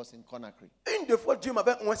anointed me was in Conakry. Une des fois, Dieu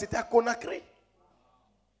m'avait oint, c'était à Conakry.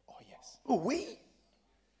 Oh, yes. Oh, oui.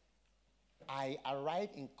 I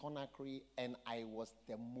arrived in Conakry and I was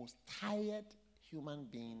the most tired human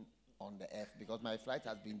being on the earth because my flight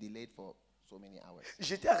has been delayed for so many hours.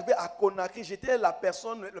 J'étais arrivé à Conakry, j'étais la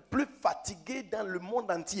personne la plus fatiguée dans le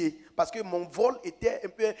monde entier parce que mon vol était un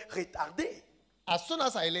peu retardé. As soon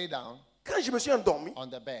as I lay down Quand je me suis endormi on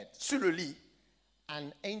the bed, sur le lit,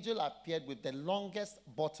 an angel appeared with the longest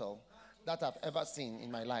bottle that I've ever seen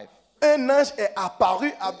in my life. un ange est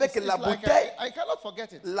apparu avec It's la like bouteille, I cannot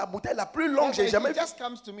forget it. la bouteille la plus longue que j'ai It jamais vue. just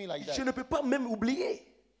comes to me like Je that. ne peux pas même oublier.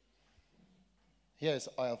 Here is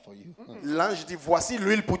oil for you. L'ange dit, voici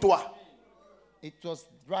l'huile pour toi. It was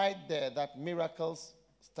right there that miracles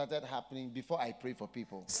started happening before I prayed for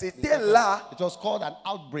people. C'était là, It was called an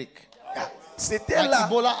outbreak. c'était Like là,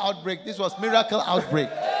 Ebola outbreak. This was miracle outbreak.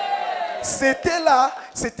 c'était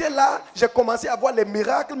là, j'ai commencé à voir les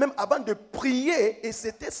miracles même avant de prier et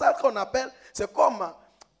c'était ça qu'on appelle, c'est comme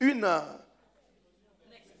une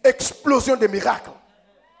explosion de miracles.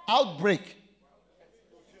 Outbreak.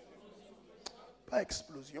 Pas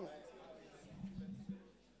explosion.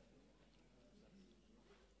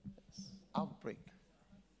 Outbreak.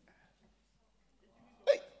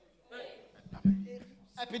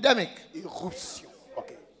 Epidemic. Éruption.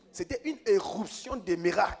 Ok. C'était une éruption de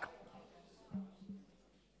miracles.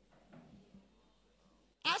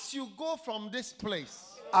 As you go from this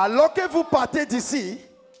place, Alors que vous partez d'ici,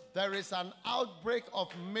 there is an outbreak of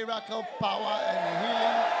miracle power and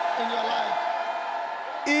healing in your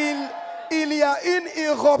life. il y a une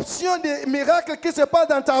éruption de miracles qui se passe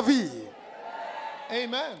dans ta vie.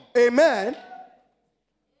 Amen. Amen.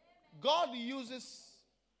 God uses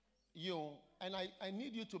you, and I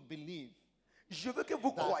need you to believe. Je veux que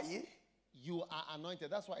vous croyiez. You are anointed.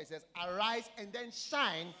 That's why it says, arise and then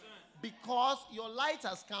shine, because your light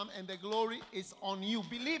has come and the glory is on you.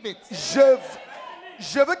 Believe it.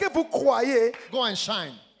 Je veux que vous croyiez. Go and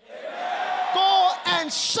shine. Go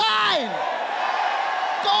and shine.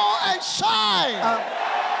 Go and shine.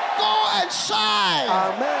 Go and shine.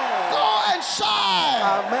 Amen. Go and shine.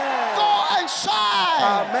 Amen. Go and shine.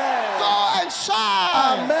 Amen. Go and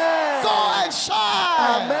shine. Amen. Go and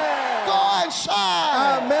shine. Amen. Go and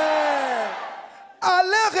shine. Amen.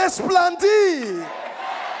 Allez resplendir.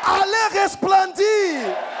 Allez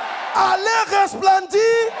resplendir. Allez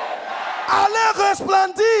resplendir. Allez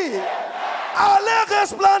resplendir. Allez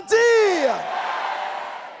resplendir.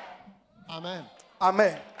 Amen.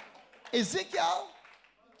 Amen. Ezekiel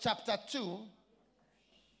chapter 2,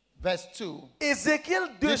 verse 2. Ézéchiel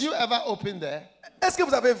 2. Did you ever open there? Est-ce que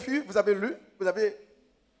vous avez vu, vous avez lu,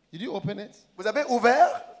 Did you open it? vous avez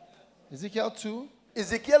ouvert Ezekiel 2,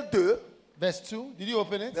 Ézéchiel 2, verse 2. Did you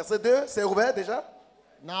open it? verset 2, c'est ouvert déjà.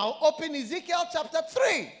 Now open Ezekiel chapter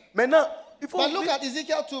 3. Maintenant, il faut But look ouvrir. at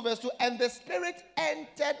Ezekiel 2, verse 2. And the Spirit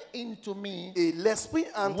entered into me Et l'Esprit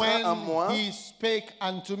entra en moi when he spake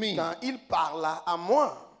unto me quand il parla à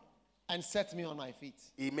moi. and set me on my feet.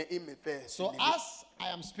 Il me fait se So lever. as I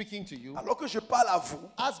am speaking to you, Alors que je parle à vous,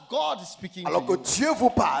 as God is speaking alors que to you, Dieu vous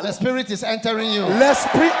parle, the Spirit is entering you.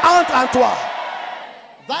 l'Esprit entre en toi.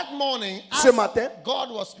 That morning, as Ce matin,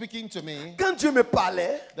 God was speaking to me, quand Dieu me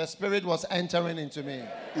parlait, the Spirit was entering into me.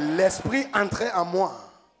 l'Esprit entrait en moi.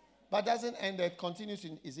 But doesn't end there. It continues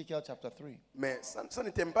in Ezekiel chapter 3. Mais ça ne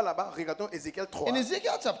termine pas là-bas. Regardons Ézéchiel 3. In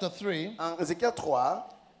Ezekiel chapter 3, En Ézéchiel 3,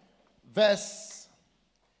 verse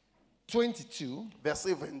 22,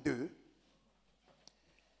 verset 22.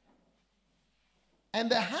 and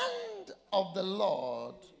the hand of the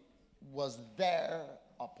Lord was there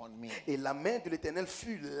upon me. Et la main de l'Éternel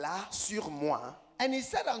fut là sur moi. And he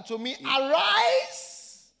said unto me,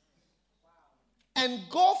 arise and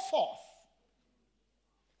go forth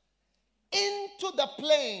into the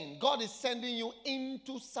plain. God is sending you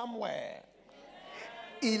into somewhere.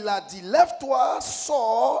 Il a dit, lève-toi,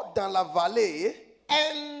 sors dans la vallée.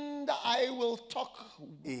 And I will talk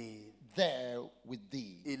Et, there with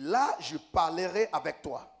thee. et là, je parlerai avec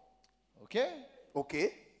toi. Okay? Ok?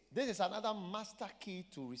 This is another master key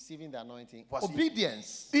to receiving the anointing. Voici.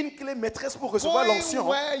 Obedience. Une clé maîtresse pour recevoir Going l'onction.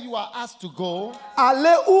 where you are asked to go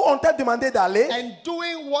Aller où on t'a demandé d'aller and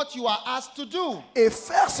doing what you are asked to do. et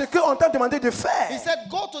faire ce qu'on t'a demandé de He faire. said,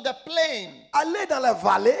 go to the plain, Aller dans la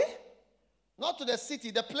vallée, not to the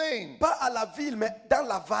city, the plain. pas à la ville, mais dans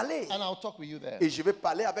la vallée. And I'll talk with you there. Et je vais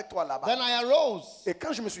parler avec toi là-bas. Then I arose Et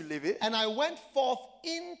quand je me suis levé, and I went forth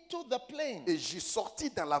into the plain. et j'ai sorti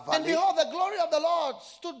dans la And vallée, behold, the glory of the Lord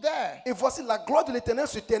stood there. et voici la gloire de l'Éternel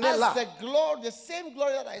se tenait là. As the same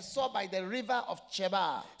glory that I saw by the river of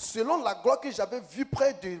Chebar. Selon la gloire que j'avais vue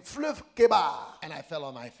près du fleuve Kébar. And I fell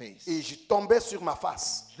on my face. Et je tombais sur ma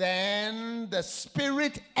face. Then the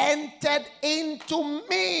Spirit entered into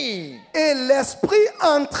me. Et l'Esprit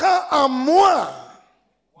entra en moi.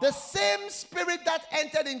 The same Spirit that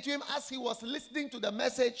entered into him as he was listening to the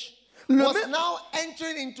message Le was même- now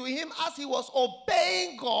entering into him as he was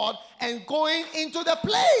obeying God and going into the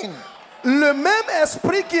plain. Le même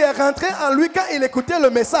esprit qui est rentré en lui quand il écoutait le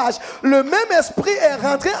message, le même esprit est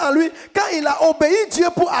rentré en lui quand il a obéi Dieu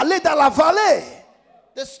pour aller dans la vallée.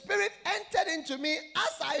 The Spirit entered into me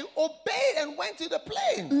as I obeyed and went to the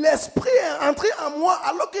plain. L'esprit est entré en moi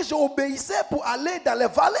alors que j'obéissais pour aller dans les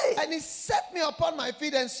vallées. And he set me upon my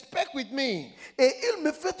feet and spake with me Et il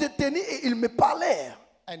me fait te tenir et il me parlait.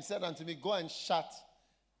 and said unto me, go and shut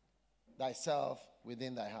thyself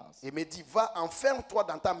within thy house. Et me dit, va, enferme-toi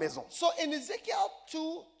dans ta maison. So in Ezekiel 2,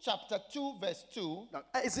 chapter 2, verse 2,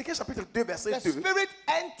 Dans Ézéchiel chapitre 2, verset the 2. Spirit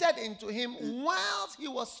entered into him whilst he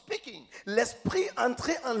was speaking. L'esprit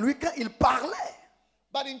entrait en lui quand il parlait.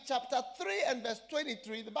 But in chapter 3 and verse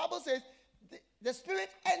 23, the Bible says the Spirit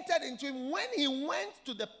entered into him when he went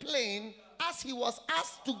to the plain as he was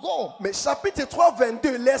asked to go. Mais chapitre 3,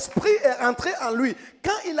 22, l'esprit est entré en lui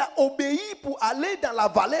quand il a obéi pour aller dans la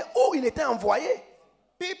vallée où il était envoyé.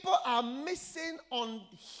 People are missing on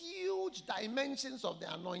huge dimensions of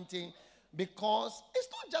the anointing because it's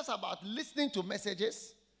not just about listening to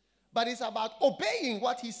messages, but it's about obeying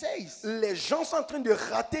what he says. Les gens sont en train de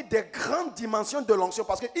rater des grandes dimensions de l'onction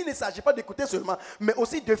parce qu'il ne s'agit pas d'écouter seulement, mais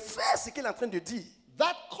aussi de faire ce qu'il est en train de dire.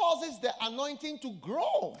 That causes the anointing to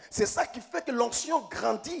grow. C'est ça qui fait que l'onction And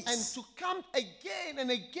grandisse. to come again and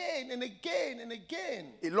again and again and again.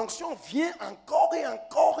 Et l'onction vient encore et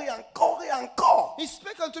encore et encore et encore. He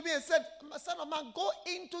spoke unto me and said, son of man, go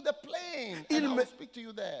into the plain. And I will speak to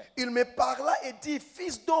you there. Il me parla et dit,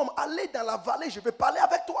 fils d'homme, allez dans la vallée, je vais parler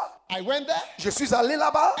avec toi. I went there. Je suis allé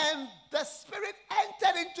là-bas. And the Spirit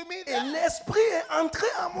entered into me Et there. l'esprit est entré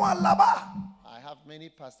en moi là-bas. I have many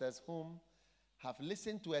pastors whom have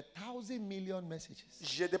listened to 1,000 million messages.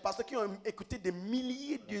 J'ai des pasteurs qui ont écouté des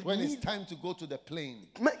milliers de When it's milliers. time to go to the plain,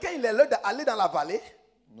 Mais quand il est l'heure d'aller dans la vallée,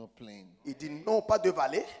 no plain, il dit non, pas de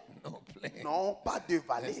vallée. no plain. Non, pas de There's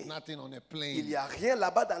vallée. nothing on a Il plain. n'y a rien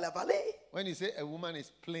là-bas dans la vallée. When you say a woman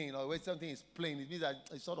is plain or when something is plain, it means that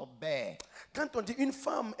it's sort of bare. Quand on dit une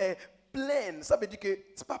femme est pleine, ça veut dire que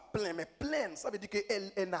c'est pas plein, mais pleine, ça veut dire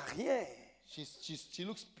qu'elle elle n'a rien. She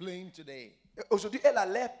looks plain today. Aujourd'hui, elle a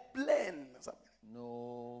l'air pleine.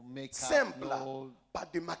 No makeup, Simple. no Pas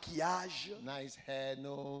de maquillage. nice hair,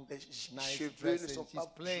 no Les nice cheveux ne dressing. sont She's pas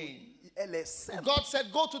plain. jolis. Elle est simple. God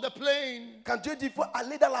said, go to the plain. Quand Dieu dit il faut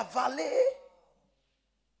aller dans la vallée,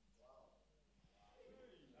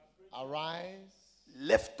 Arise,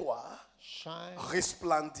 lève-toi, shine.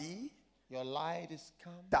 resplendis. Your light is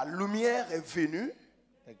come. Ta lumière est venue.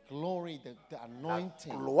 The glory, the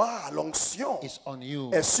anointing Gloire, l'onction is on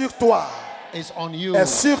you. est sur toi. Is on you. Est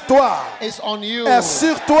sur toi. Is on you. Est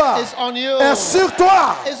sur toi. Is on you. Est sur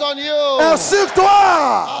toi. Is on you. Est sur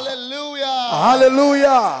toi. Hallelujah.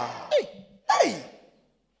 Alléluia. Hey.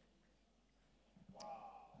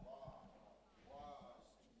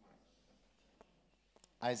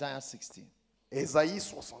 Isaiah 60. Ésaïe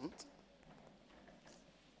 60.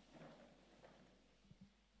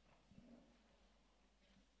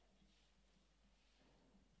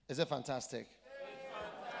 Is it fantastic?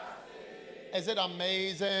 Is it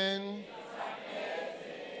amazing?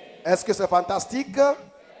 Est-ce que c'est fantastique?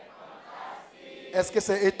 Est-ce que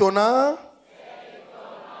c'est étonnant?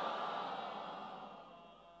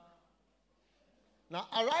 Now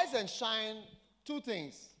arise and shine. Two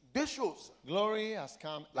things. Deux choses. Glory has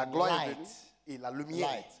come. La and gloire est light. venue et la lumière.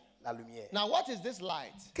 Light. La lumière. Now what is this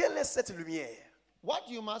light? Quelle est cette lumière? What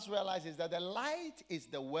you must realize is that the light is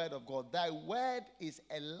the word of God. Thy word is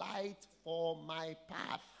a light for my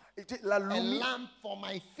path. La A lumière, lamp for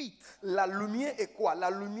my feet. la lumière est quoi? La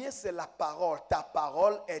lumière, c'est la parole. Ta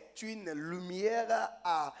parole est une lumière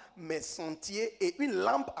à mes sentiers et une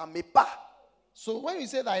lampe à mes pas. So when you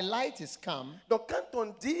say thy light is come, Donc, quand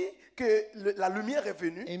on dit que la lumière est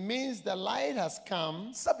venue, it means the light has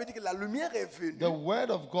come. ça veut dire que la lumière est venue. The word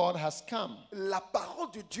of God has come. La parole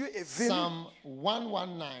de Dieu est venue. Psalm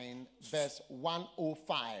 119, verse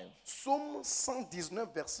 105. Psaume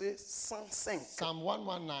 119, verset 105. Psalm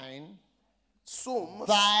 119. Psaume,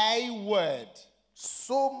 Thy word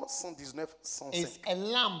Psaume 119, 105. is a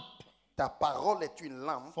lamp Ta parole est une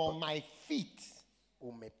lampe for my feet,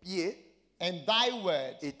 pour mes pieds and thy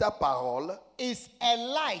word et ta parole is a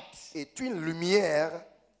light est une lumière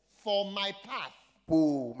for my path.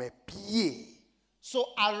 pour mes pieds. So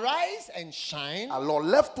arise and shine, Alors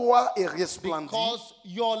lève-toi et resplendis because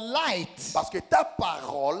your light parce que ta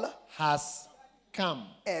parole has come.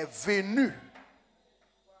 est venue.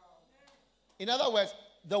 In other words,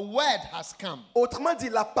 the word has come. Autrement dit,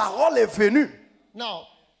 la parole est venue. Now,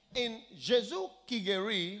 in Jésus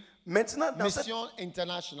Kigeri Maintenant, Mission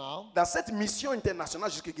International, dans cette mission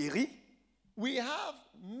internationale jusqu'à guéri, we have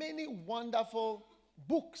many wonderful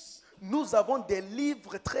books. nous avons des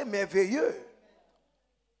livres très merveilleux.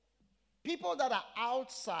 People that are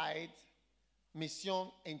outside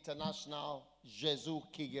Mission International Jésus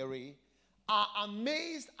Kigeri are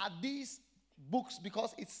amazed at these books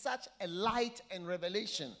because it's such a light and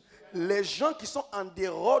revelation. Les gens qui sont en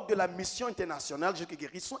dehors de la mission internationale jusqu'à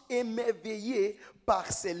guéri sont émerveillés par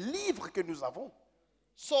ces livres que nous avons.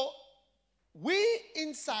 So, we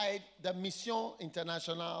inside the Mission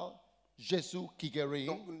International Jésus Kigeri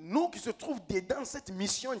Donc, nous qui se trouvons dedans cette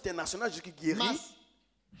mission internationale jusqu'à guéri, must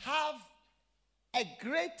have a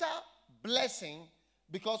greater blessing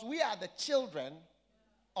because we are the children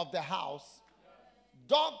of the house.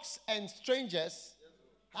 Dogs and strangers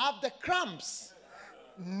have the crumbs.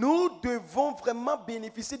 nous devons vraiment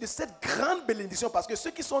bénéficier de cette grande bénédiction parce que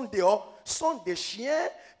ceux qui sont dehors sont des chiens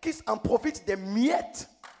qui en profitent des miettes.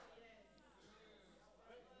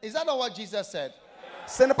 Is that not what Jesus said?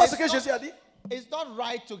 Ce n'est pas ce It's que not- Jésus a dit. It's not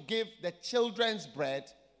right to give the children's bread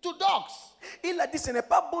to dogs. Il a dit ce n'est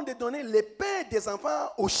pas bon de donner les pains des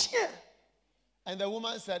enfants aux chiens. And the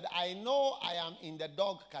woman said, I know I am in the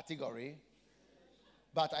dog category,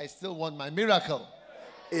 but I still want my miracle.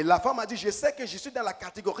 Et la femme a dit, je sais que je suis dans la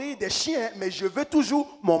catégorie des chiens, mais je veux toujours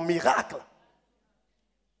mon miracle.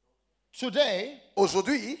 Today,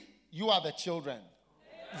 aujourd'hui, you are the children.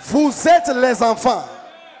 Vous êtes les enfants.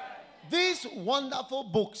 These wonderful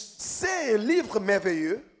books, ces livres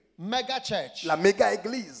merveilleux, mega church, la méga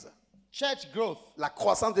église, church growth, la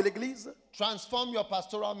croissance de l'église, transform your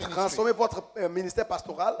pastoral ministry. Transformer votre ministère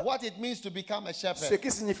pastoral. What it means to become a shepherd. Ce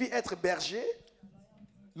qui signifie être berger.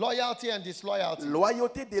 Loyalty and disloyalty.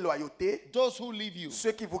 Loyauté, déloyauté. Those who leave you.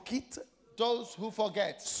 Ceux qui vous quittent. Those who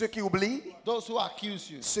forget. Ceux qui oublient. Those who accuse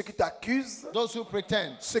you. Ceux qui t'accusent. Those who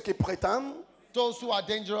pretend. Ceux qui prétendent. Those who are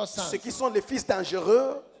dangerous sons. Ceux qui sont les fils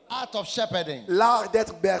dangereux. Art of shepherding. L'art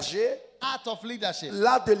d'être berger. Art of leadership.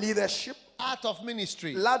 L'art de leadership. Art of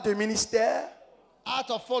ministry. L'art de ministère. Art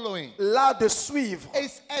of following. L'art de suivre.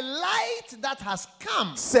 It's a light that has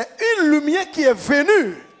come. C'est une lumière qui est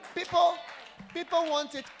venue. People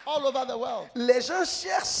want it all over the world. Les gens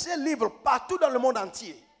cherchent ces livres partout dans le monde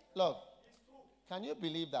entier. Look, can you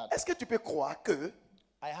believe that? Est-ce que tu peux croire que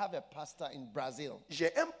I have a pastor in Brazil.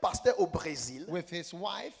 J'ai un pasteur au Brésil. With his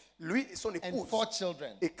wife. Lui et son épouse. And 4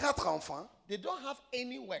 children. Et 4 enfants. They don't have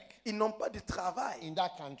any work. Ils n'ont pas de travail. In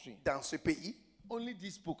that country. Dans ce pays. Only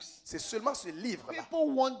these books. C'est seulement ce livre-là.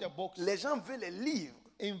 People want the books. Les gens veulent les livres.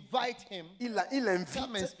 Invite him. Il invite.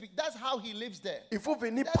 Come and speak. That's how he lives there. Il faut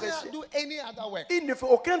venir prêcher. Do any other work. Il ne fait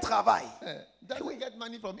aucun travail. Doesn't get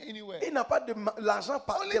money from anywhere. Il n'a pas de l'argent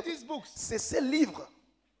par. Only these books. C'est ces livres.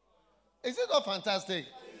 Is it not fantastic?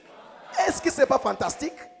 Est-ce que c'est pas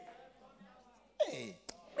fantastique? Hey.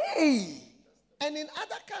 Hey. And in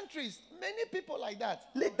other countries, many people like that.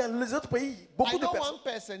 Dans les autres pays, beaucoup de personnes. I know one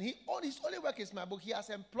person, his only work is my book. He has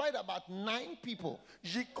employed about 9 people.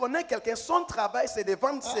 Je connais quelqu'un, son travail c'est de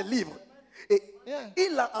vendre ses livres. Et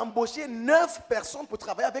il a embauché 9 personnes pour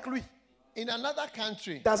travailler avec lui. In another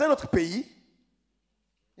country. Dans un autre pays.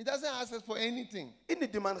 He doesn't ask us for anything. Il ne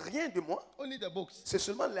demande rien de moi. Only the books. C'est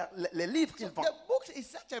seulement les livres qu'il vend. The books is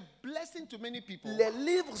such a blessing to many people. Les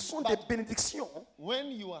livres sont des bénédictions. When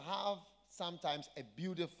you have sometimes a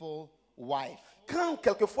beautiful wife. Quand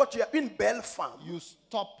quelquefois tu as une belle femme, you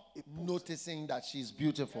stop noticing that she's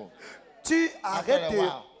beautiful. Tu arrêtes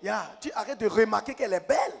de remarquer qu'elle est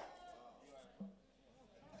belle.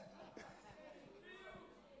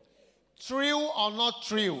 True or not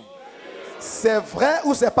true? C'est vrai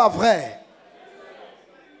ou c'est pas vrai?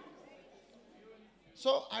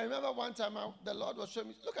 So I remember one time the Lord was showing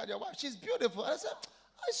me, look at your wife, she's beautiful. I said,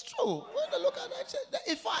 oh, it's true. When I look at her, I said,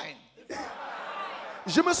 it's fine.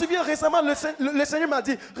 Je me souviens récemment, le Seigneur m'a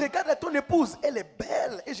dit, regarde ton épouse, elle est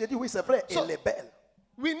belle. Et j'ai dit, oui, c'est vrai, elle est belle.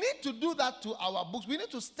 We need to do that to our books. We need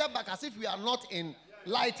to step back as if we are not in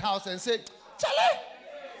Lighthouse and say, Charlie,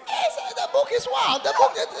 the book is wow. The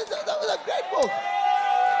book is a great book.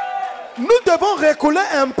 Nous devons reculer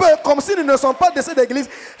un peu comme si nous ne sommes pas de cette église.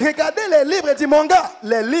 Regardez les livres et dis, mon gars,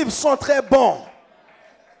 les livres sont très bons.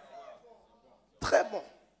 Très bons.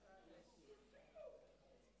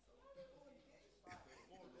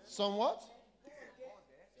 Some what?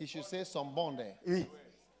 He should say some bons there. Oui.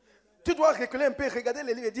 Tu dois reculer un peu, regarder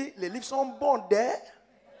les livres et dire, les livres sont bons there.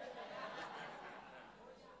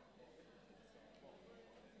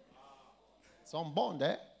 Some bons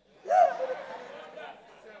there.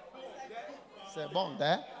 C'est bon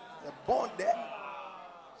there. C'est bon there.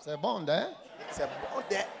 C'est bon there. C'est bon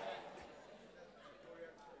there.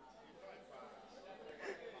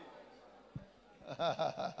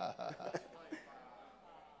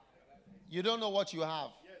 You don't know what you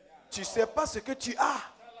have. Tu sais pas ce que tu as.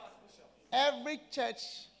 Every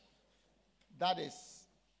church that is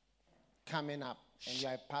coming up and you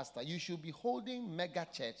are a pastor, you should be holding mega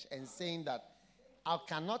church and saying that I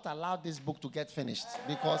cannot allow this book to get finished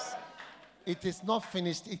because it is not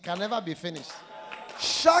finished. It can never be finished.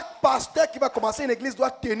 Chaque pasteur qui va commencer une église doit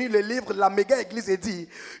tenir le livre, la méga église, et dire,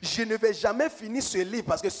 je ne vais jamais finir ce livre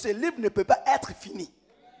parce que ce livre ne peut pas être fini.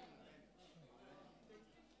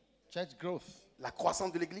 Church growth. La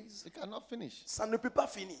croissance de l'église. It cannot finish. Ça ne peut pas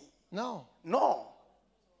finir. No. Non.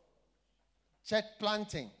 Church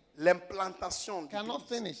planting. L'implantation cannot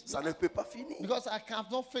finish. Ça ne peut pas finir. Because I have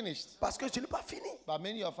not finished. Parce que je n'ai pas fini. But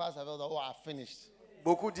many of us have thought, oh, I've finished.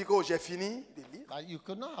 Beaucoup disent que j'ai fini de lire. But you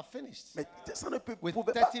could not have finished. Mais ça ne peut With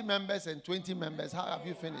pas. 30 members and 20 members, how have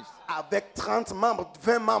you finished? Avec 30 membres,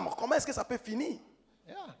 20 membres, comment est-ce que ça peut finir?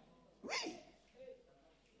 Yeah. Oui.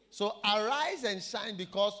 So arise and shine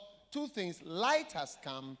because 2 things, light has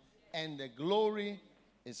come and the glory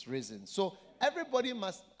is risen. So everybody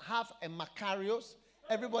must have a Macarius.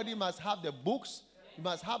 Everybody must have the books. You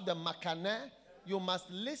must have the Macané. You must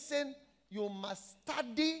listen. You must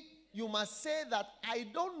study. You must say that I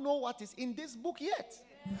don't know what is in this book yet.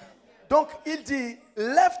 Donc il dit,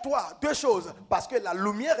 lève-toi, deux choses, parce que la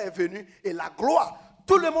lumière est venue et la gloire.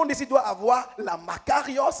 Tout le monde ici doit avoir la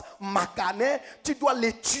Makarios, Makané. Tu dois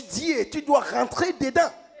l'étudier, tu dois rentrer dedans,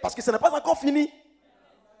 parce que ce n'est pas encore fini.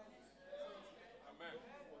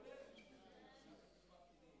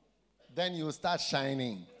 Then you start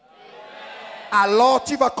shining. Alors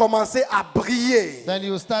tu vas commencer à briller. Then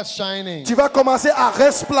you start shining. Tu vas commencer à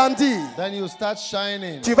resplendir. Then you start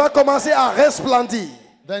shining. Tu vas commencer à resplendir.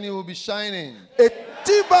 Then you will be shining. Et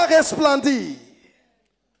tu vas resplendir.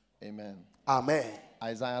 Amen. Amen.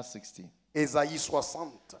 Isaiah 60. Ésaïe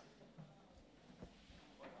 60.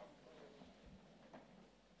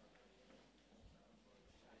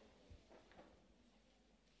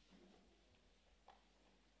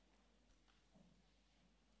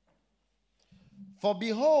 For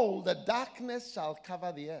behold, the darkness shall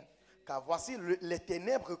cover the earth, Car voici, les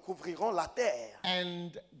ténèbres couvriront la terre.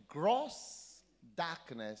 and gross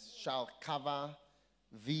darkness shall cover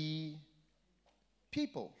the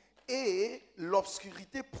people. Et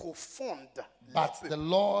l'obscurité profonde. But the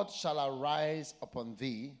Lord shall arise upon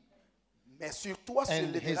thee, Mais sur toi se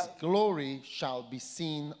and his lèvera, glory shall be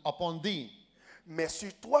seen upon thee. mais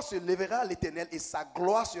sur toi se lèvera l'Éternel et sa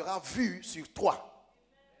gloire sera vue sur toi.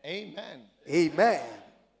 Amen. Amen.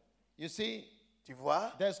 You see, Tu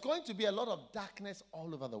vois, there's going to be a lot of darkness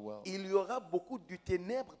all over the world, il y aura beaucoup de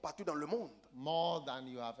ténèbres partout dans le monde. more than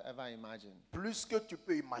you have ever imagined. Plus que tu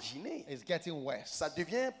peux imaginer. It's getting worse. Ça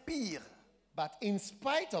devient pire. But in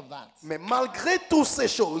spite of that, Mais malgré toutes ces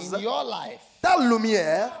choses, in your life, ta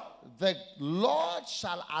lumière, the Lord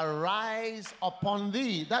shall arise upon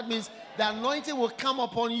thee. That means the anointing will come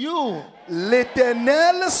upon you,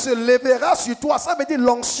 l'Éternel se lèvera sur toi. Ça veut dire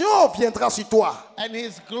l'onction viendra sur toi. and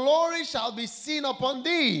his glory shall be seen upon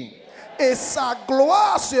thee. Et sa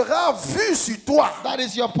gloire sera vue sur toi. That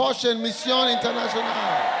is your portion, Mission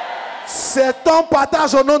International. C'est ton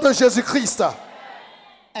partage au nom de Jésus-Christ.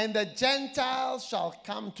 And the Gentiles shall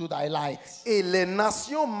come to thy light, Et les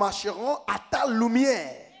nations marcheront à ta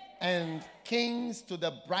lumière. and kings to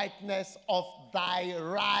the brightness of thy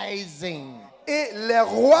rising. Et les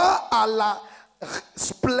rois à la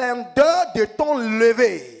splendeur de ton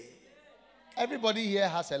lever. Everybody here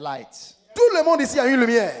has a light. Tout le monde ici a une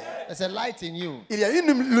lumière. There's a light in you. Il y a une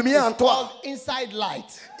lumière en It's toi. called inside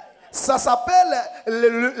light. Ça s'appelle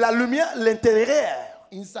la lumière l'intérieur.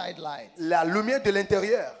 Inside light. La lumière de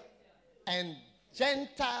l'intérieur. And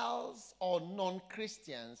Gentiles or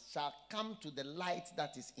non-Christians shall come to the light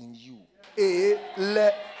that is in you. Et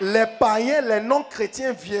les païens, les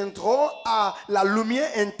non-chrétiens viendront à la lumière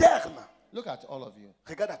interne. Look at all of you.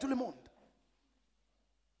 Regarde à tout le monde.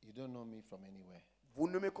 You don't know me from anywhere. Vous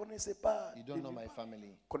ne me connaissez pas. You don't know my family.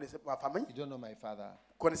 Vous connaissez ma famille? You don't know my father.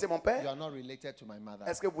 Vous connaissez mon You père? are not related to my mother.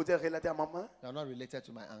 Est-ce que vous êtes relaté à maman? You are not related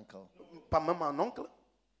to my uncle. Pas même mon oncle?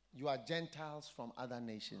 You are Gentiles from other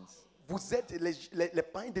nations. Vous êtes les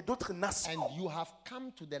païens de d'autres nations. And you have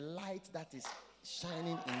come to the light that is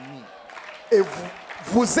shining in me. Et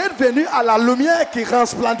vous êtes venus à la lumière qui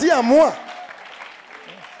resplendit en moi.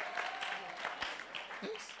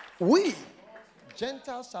 Yes. Oui.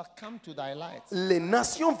 Gentiles shall come to thy light. Les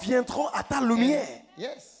nations viendront à ta lumière.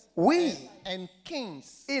 Yes. Oui. And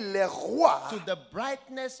kings Et les rois to the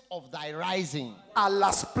brightness of thy rising. à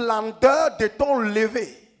la splendeur de ton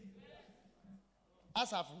lever.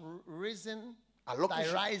 As I've risen, Alors thy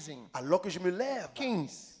rising, que je me lève,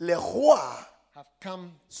 kings les rois have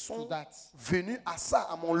come to sont that. venus à ça,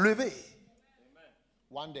 à mon lever.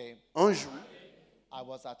 One day, Un jour, I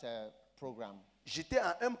was at a program j'étais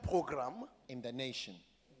à un programme in the nation,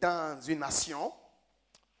 dans une nation.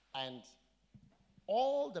 and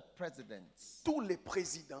all the presidents Tous les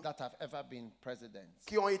présidents that have ever been presidents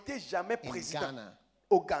qui ont été jamais in présidents Ghana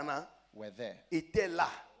au Ghana were there. étaient là.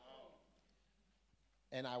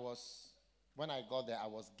 And when I got there, I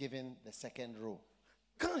was given the second row.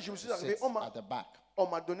 Quand je me suis to arrivé, sit on at the back.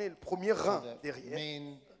 m'a donné le premier rang The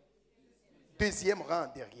derrière, deuxième rang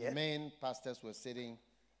derrière. main pastors were sitting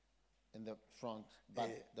in the front, but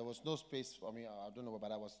there was no space for me. I don't know,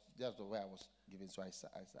 but I was just the way I was given, so I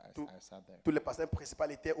sat there. Tous les pasteurs principaux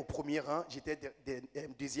étaient au premier rang, j'étais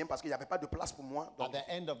deuxième parce qu'il n'y avait pas de place pour moi. At Donc, the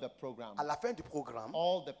end of the program, à la fin du programme,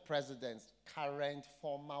 all the presidents, current,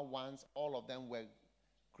 former ones, all of them were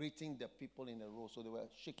greeting the people in a row. So they were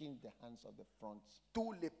shaking the hands of the front.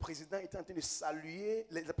 tous les présidents étaient en train de saluer,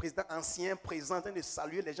 les présidents anciens présents en train de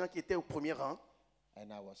saluer les gens qui étaient au premier rang. And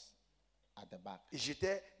I was at the back. Et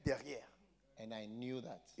j'étais derrière. And I knew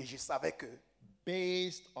that Et je savais que,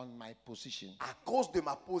 based on my position, à cause de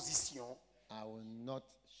ma position, I will not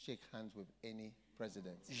shake hands with any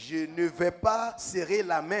president. Je ne vais pas serrer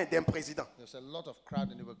la main d'un président. There's a lot of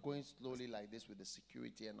crowd and they were going slowly like this with the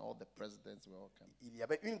security and all the presidents were all coming. Il y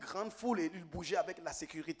avait une grande foule et ils bougeaient avec la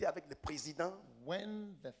sécurité, avec le président.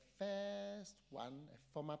 When the first one, a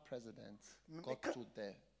former president, got to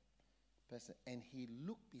the person and he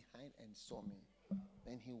looked behind and saw me,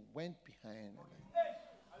 then he went behind.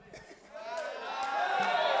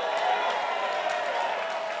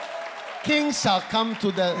 Kings shall come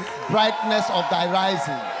to the brightness of thy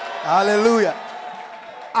rising. Alléluia.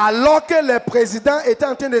 Alors que le président était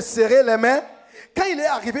en train de serrer les mains, quand il est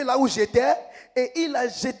arrivé là où j'étais, et il a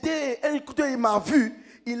jeté un coup d'œil, il m'a vu,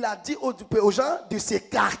 il a dit aux gens de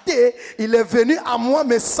s'écarter, il est venu à moi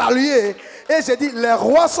me saluer, et j'ai dit, les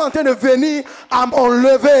rois sont en train de venir à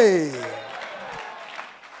m'enlever.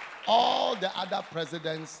 All the other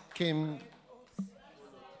presidents came.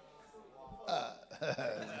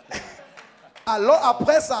 Alors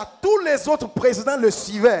après ça, tous les autres présidents le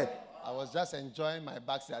suivaient. I was just enjoying my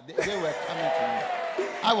backside. They were coming to me.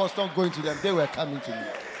 I was not going to them. They were coming to me.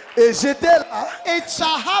 Et j'étais là. It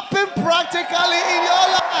shall happen practically in your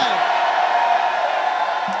life.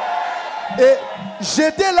 Et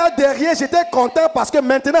j'étais là derrière, j'étais content parce que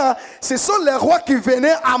maintenant, ce sont les rois qui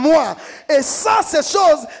venaient à moi. Et ça, ces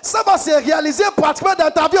choses, ça va se réaliser pratiquement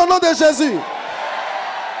dans ta vie au nom de Jésus.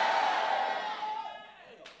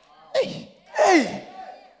 Hey!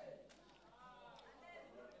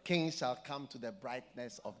 Kings shall come to the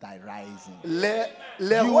brightness of thy rising. Les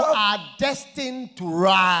You rois, are destined to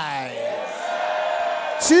rise.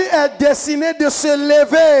 tu es destiné de se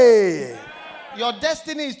lever. Your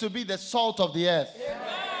destiny is to be the salt of the earth.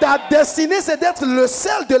 Ta destinée, c'est d'être le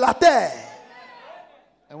sel de la terre.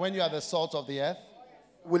 And when you are the salt of the earth,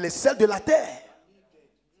 Oui, le sel de la terre.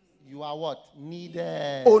 you are what?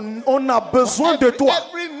 Needed. On a besoin de toi.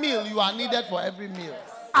 Every meal, you are needed for every meal.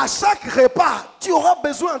 À chaque repas, tu auras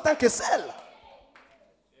besoin en tant que sel.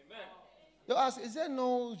 You ask, is there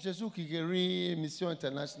no Jesus Kigeri Mission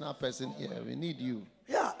International person here? We need you.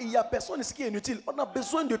 Yeah, il n'y a personne ici qui est inutile. On a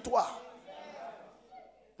besoin de toi.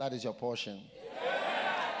 That is your portion.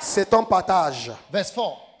 C'est ton partage. Verse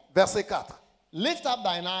 4. Verset 4. Lift up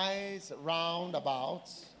thine eyes round about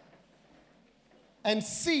and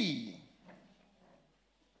see.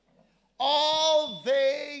 All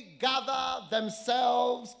they gather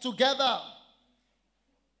themselves together.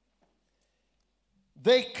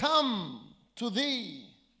 They come to thee.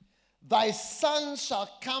 Thy sons shall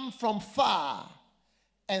come from far,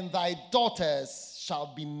 and thy daughters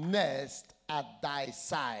shall be nursed at thy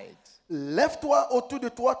side. Lève-toi autour de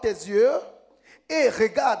toi tes yeux et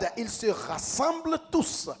regarde, ils se rassemblent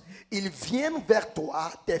tous. Ils viennent vers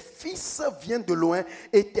toi, tes fils viennent de loin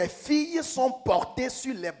et tes filles sont portées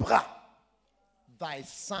sur les bras. Thy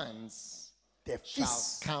sons Tes shall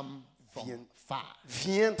fils come from far.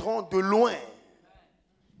 viendront de loin.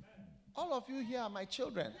 All of you here are my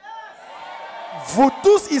children. Vous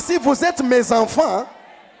tous ici, vous êtes mes enfants.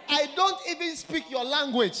 I don't even speak your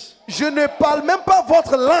language, Je ne parle même pas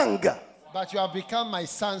votre langue. but you have become my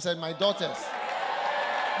sons and my daughters.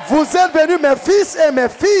 Vous êtes venus mes fils et mes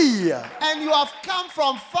filles. And you have come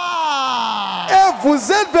from far. Et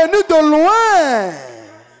vous êtes venus de loin.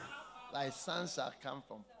 Thy sons shall come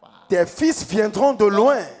from far. Tes fils viendront de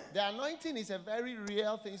loin. The anointing is a very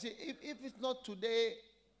real thing. See, if it's not today,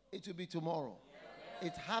 it will be tomorrow.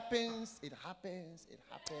 It happens, it happens, it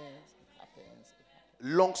happens, it happens.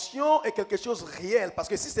 L'onction est quelque chose de réel parce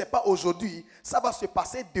que si ce n'est pas aujourd'hui, ça va se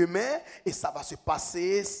passer demain et ça va se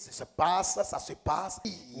passer, ça se passe.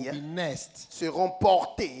 Will be nursed. Seront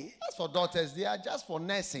portés. As for daughters, they are just for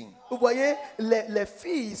nursing. Vous voyez, les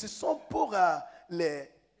filles, ce sont pour être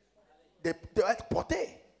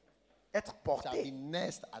portées. Être Shall be portées.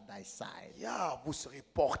 nursed at thy side. Yeah, vous serez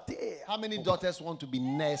portés. How many daughters want to be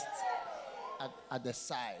nursed at the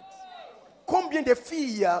side? Combien de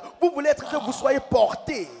filles vous voulez être que vous soyez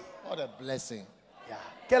portés? What a blessing. Yeah.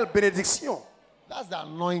 Quelle bénédiction. That's the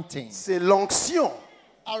anointing. C'est l'onction.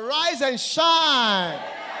 Arise and shine.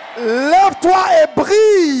 Lève-toi et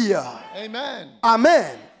brille. Amen.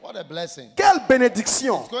 Amen. What a blessing. Quelle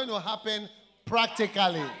bénédiction. It's going to happen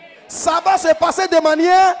practically. Ça va se passer de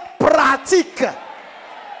manière pratique.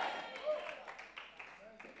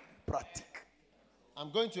 Pratique.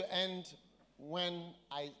 I'm going to end when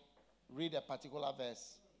I read a particular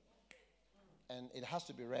verse, and it has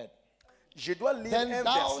to be read. Je dois lire Then un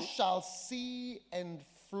thou verset. shalt see and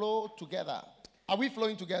flow together. Are we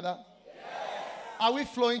flowing together? Yes. Are we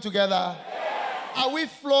flowing together? Yes. Are we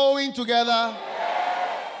flowing together? Yes.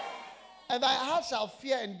 And thy heart shall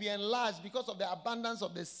fear and be enlarged because of the abundance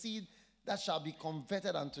of the seed that shall be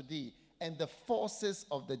converted unto thee, and the forces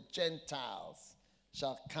of the Gentiles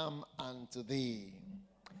shall come unto thee.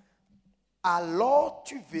 Alors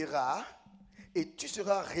tu verras et tu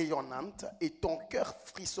seras rayonnante et ton cœur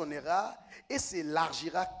frissonnera et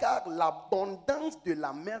s'élargira car l'abondance de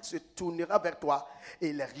la mer se tournera vers toi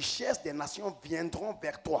et les richesses des nations viendront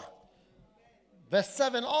vers toi. Verse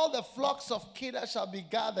 7, all the flocks of Kedar shall be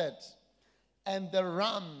gathered, and the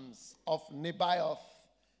rams of Nebaioth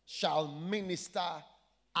shall minister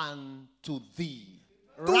unto thee.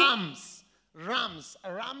 Rams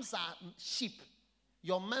are sheep.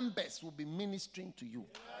 Your members will be ministering to you.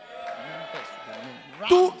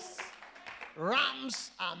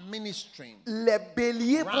 Rams are ministering. Les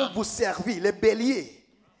béliers vont vous servir, les béliers.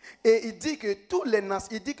 Et il dit que tous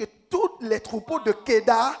les troupeaux de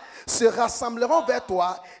Kedar se rassembleront vers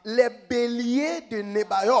toi. Les béliers de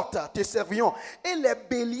Nebaioth te serviront. Et les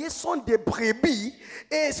béliers sont des brebis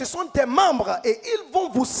et ce sont des membres et ils vont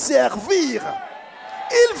vous servir.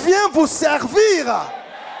 Ils viennent vous servir.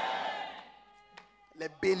 Les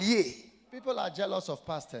béliers. People are jealous of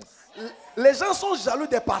pastors. Les gens sont jaloux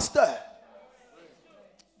des pasteurs.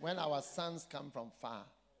 When our sons come from far.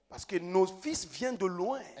 Parce que nos fils viennent de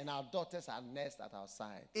loin. And our daughters are nursed at our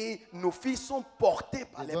side. Et nos filles sont portées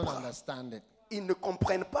par les bras. Understand it. Ils ne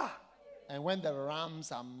comprennent pas. And when the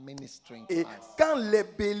rams are ministering Et to us, quand les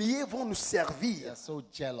béliers vont nous servir, they are so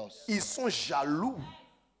jealous. Ils sont jaloux.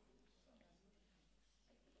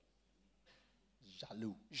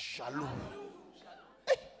 Jaloux.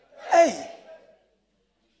 Hey.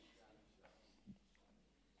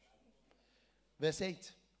 Verse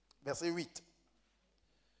 8. Verset 8.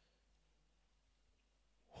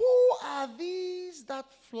 Who are these that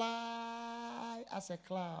fly as a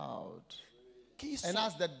cloud and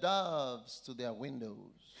as the doves to their windows?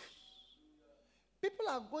 People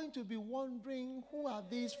are going to be wondering, who are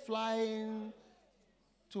these flying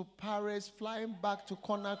to Paris, flying back to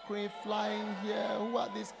Conakry, flying here? Who are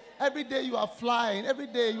these? Every day you are flying. Every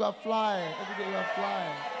day you are flying. Every day you are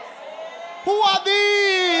flying. Who are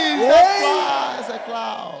these that fly as a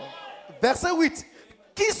cloud? Verset 8.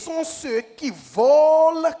 Qui sont ceux qui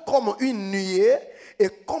volent comme une nuée et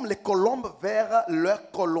comme les colombes vers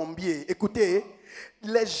leur colombier? Écoutez,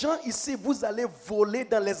 les gens ici, vous allez voler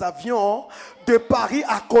dans les avions de Paris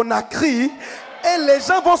à Conakry. Et les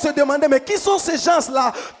gens vont se demander, mais qui sont ces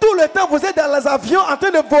gens-là? Tout le temps, vous êtes dans les avions en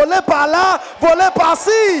train de voler par là, voler par-ci.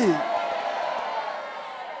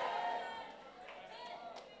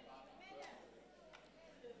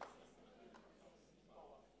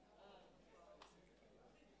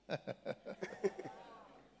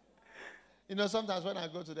 You know, sometimes when I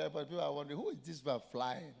go to the airport, people are wondering, who is this man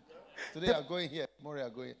flying? Today you are going here, tomorrow you are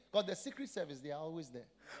going here. Because the Secret Service, they are always there.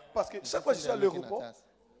 Parce que chaque fois que je suis à l'aéroport,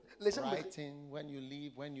 les gens writing when you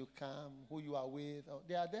leave, when you come, who you are with.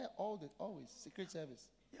 They are there always. Secret Service,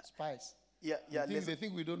 spies. They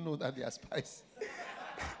think we don't know that they are spies.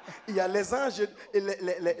 Il y a les anges,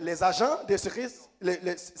 les agents des services,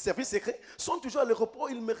 les services secrets sont toujours à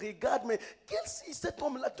l'aéroport. Ils me regardent, mais cet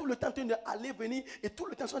homme-là, tout le temps en train d'aller, venir, et tout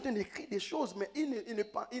le temps sont en train d'écrire des choses, mais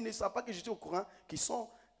ils ne savent pas que je suis au courant qu'ils sont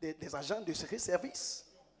des agents de service.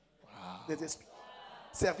 Wow. Des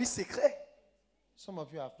services secrets. Some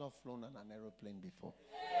of you have not flown on an aeroplane before.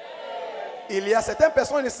 Il y a certaines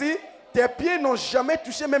personnes ici, tes pieds n'ont jamais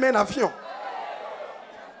touché même un avion.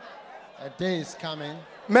 A day is coming.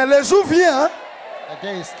 Mais le jour vient. A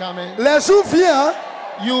day is coming. Le jour vient.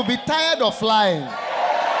 You'll be tired of flying.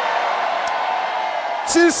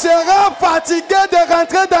 Tu seras fatigué de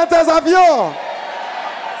rentrer dans tes avions.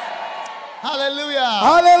 Hallelujah.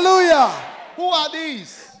 Alléluia. Who are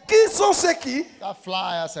these? Qui sont ceux qui? That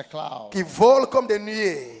fly as a cloud. Qui volent comme des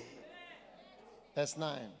nuées. Verse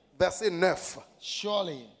 9. Verset 9.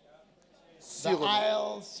 Surely the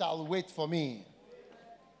isles shall wait for me,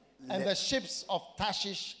 and the ships of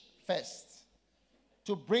Tarshish first,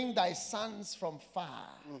 to bring thy sons from far,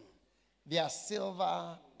 their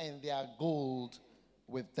silver and their gold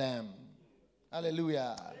with them.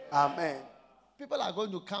 Hallelujah. Amen. People are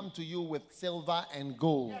going to come to you with silver and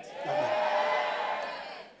gold. Amen.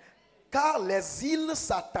 Car les îles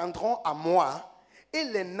s'attendront à moi, et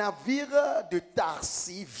les navires de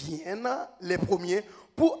Tarsis viennent les premiers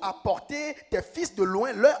pour apporter tes fils de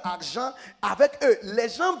loin leur argent avec eux. Les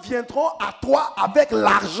gens viendront à toi avec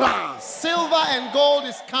l'argent. Silver and gold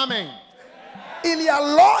is coming. Il y a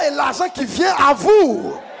l'or et l'argent qui vient à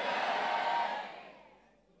vous.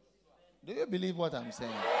 Do you believe what I'm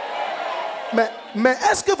saying? Mais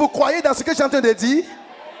est-ce que vous croyez dans ce que je suis en train de dire?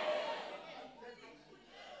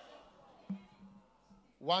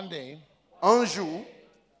 One day, un jour,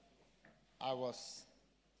 I was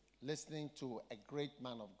listening to a great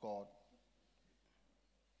man of God.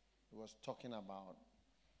 He was talking about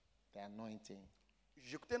the anointing.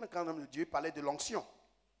 J'écoutais un grand homme de Dieu parler de l'onction.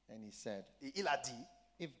 And he said, Et il a dit,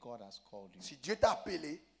 if God has called you, si Dieu t'a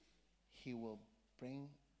appelé, he will bring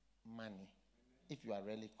money. If you are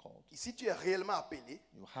really called, et si tu es réellement appelé,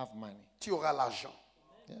 you have money. tu auras l'argent.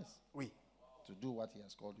 Yes. Oui. To do what he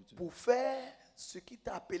has called you to do. Pour faire ce qu'il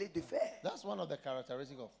t'a appelé de faire. That's one of the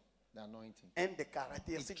characteristics of the anointing. Un des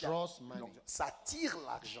caractéristiques It draws money. l'onction. Ça attire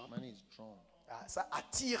l'argent. Money is drawn. Ah, ça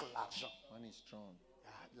attire l'argent. Money is drawn.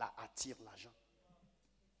 Ah, là, attire l'argent.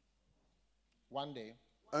 One day,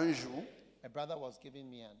 Un jour, a brother was giving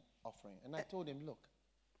me an offering. And I told him, look,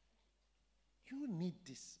 you need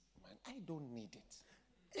this, man. I don't need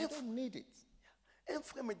it. I don't need it. un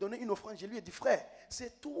frère me donnait une offrande. Je lui ai dit, frère,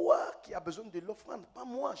 c'est toi qui as besoin de l'offrande, pas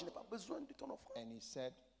moi. Je n'ai pas besoin de ton offrande. And he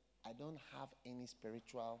said, I don't have any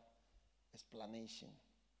spiritual explanation,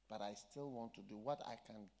 but I still want to do. What I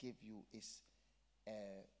can give you is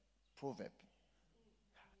a proverb.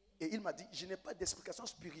 Et il m'a dit, je n'ai pas d'explication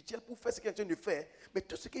spirituelle pour faire ce qu'il est en train de faire, mais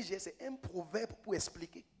tout ce que j'ai, c'est un proverbe pour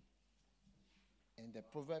expliquer. And the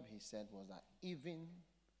proverb he said was that even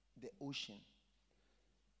the ocean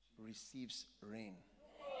receives rain.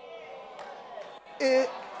 Et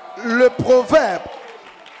le proverbe,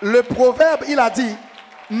 il a dit,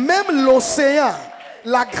 même l'océan,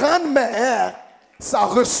 la grande mer, ça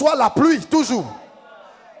reçoit la pluie toujours.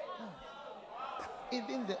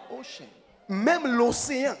 Even the ocean Même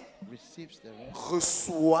l'océan receives the rain.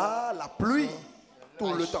 reçoit la pluie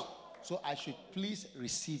tout le temps. So I should please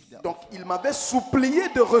receive the Donc il m'avait supplié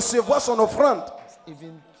de recevoir son offrande.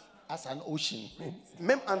 even as an ocean.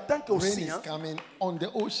 Même en tant Rain is qu'océan, coming on the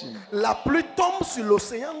ocean, la pluie tombe sur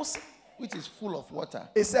l'océan aussi. which is full of water.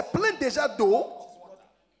 Et c'est plein déjà d'eau.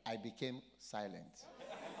 I became silent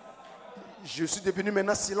Je suis devenu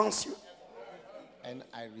maintenant silencieux. and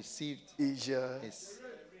I received Et j'ai his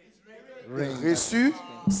rain. reçu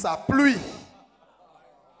sa pluie.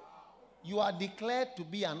 You are declared to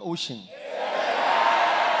be an ocean,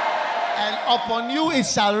 and upon you it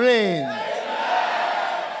shall rain.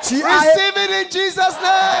 Tu as, Receive it in Jesus'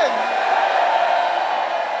 name.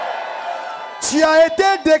 tu as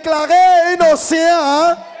été déclaré un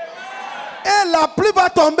océan et la pluie va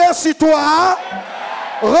tomber sur toi.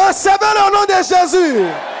 Recevez le nom de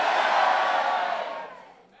Jésus.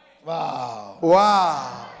 Wow.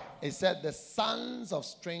 Wow. It said, the sons of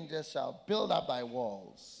strangers shall build up thy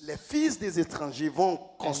walls, Les fils des étrangers vont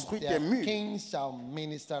and construire tes their murs kings shall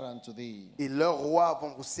minister unto thee. et leurs rois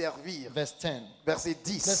vont vous servir. Verse 10. Verset The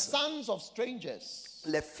 10. sons of strangers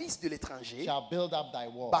Les fils de l'étranger shall build up thy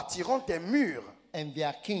walls, bâtiront tes murs and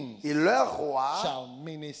their kings et leurs rois shall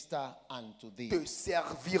minister unto thee. te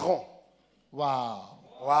serviront. Wow.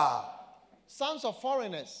 Wow. Sons of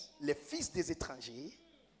foreigners, Les fils des étrangers,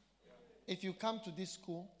 if you come to this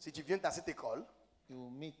school, si tu viens dans cette école, you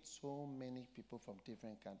will meet so many people from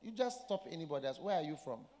different countries. You just stop anybody else. Where are you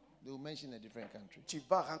from? They will mention a different country. tu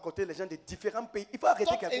vas rencontrer les gens de différents pays. Il faut arrêter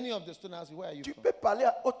Stop quelqu'un. any of the students. Where are you Tu from? peux parler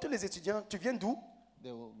à tous les étudiants. Tu viens d'où?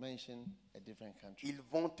 They will mention a different country. Ils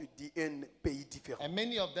vont te dire un pays différent. And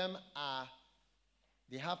many of them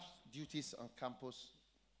they have duties on campus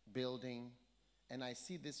building. And I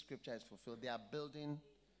see this scripture is fulfilled. They are building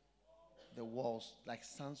the walls like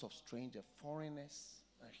sons of strangers. Foreigners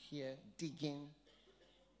are here digging.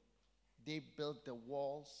 They built the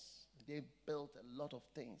walls. They built a lot of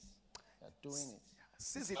things. They're doing it.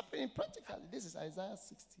 It's happening practically. This is Isaiah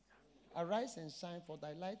 60. Arise and shine, for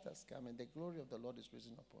thy light has come, and the glory of the Lord is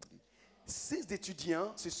risen upon thee. Ces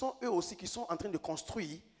étudiants, ce sont eux aussi qui sont en train de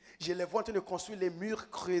construire. Je les vois en train de construire les murs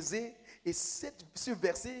creusés. Et ce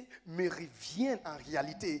verset me revient en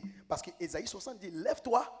réalité. Parce que Ésaïe 60 dit,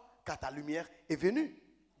 lève-toi, car ta lumière est venue.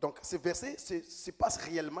 Donc ce verset se passe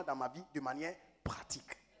réellement dans ma vie de manière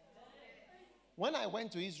pratique. When I went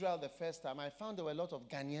to Israel the first time, I found there were a lot of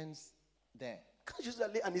Ghanaians there. Quand je suis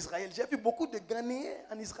allé en Israël, j'ai vu beaucoup de Ghanéens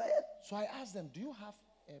en Israël. So I asked them, do you have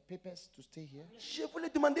papers to stay here? Je voulais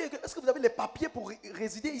demander, est-ce que vous avez les papiers pour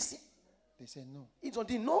résider ici? They said no. Ils ont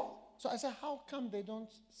dit non. So I said, how come they don't,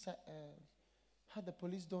 how the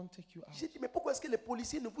police don't take you out? J'ai dit, mais pourquoi est-ce que les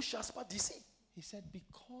policiers ne vous chassent pas d'ici? He said,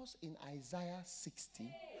 because in Isaiah 60,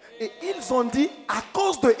 Et ils ont dit, à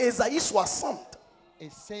cause de Ésaïe 60,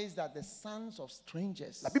 it says that the sons of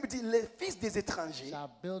strangers la Bible dit, les fils des étrangers, shall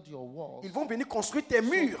build your walls. ils vont venir construire tes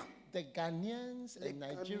murs. The Ghanaians Les and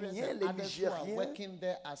Nigerians Ghanéens, and les others who are Nigériens, working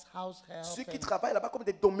there as house help Ceux qui and travaillent là-bas comme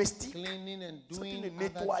des domestiques, cleaning and sont en train doing de other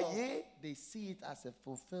nettoyer. jobs, they see it as a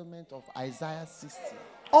fulfillment of Isaiah 60.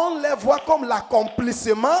 On les voit comme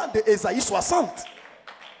l'accomplissement de Ésaïe 60.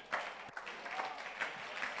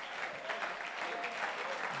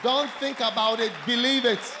 Don't think about it, believe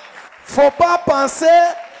it. Faut pas penser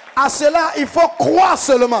à cela, il faut croire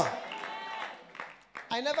seulement.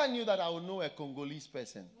 I never knew that I would know a Congolese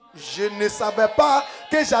person. Je ne savais pas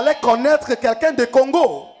que j'allais connaître quelqu'un de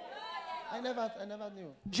Congo. I never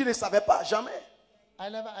knew. Je ne savais pas, jamais. I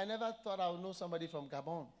never thought I would know somebody from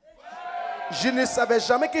Gabon. Je ne savais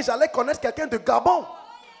jamais que j'allais connaître quelqu'un de Gabon.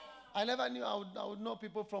 I never knew I would know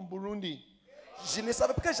people from Burundi. Je ne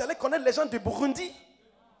savais pas que j'allais connaître les gens de Burundi.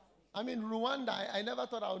 I mean, Rwanda, I never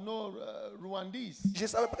thought I would know Rwandese. Je ne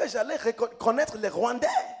savais pas que j'allais connaître les Rwandais.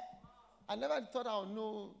 I never thought I would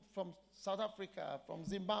know from South Africa, from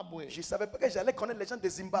Zimbabwe. Je ne savais pas que j'allais connaître les gens de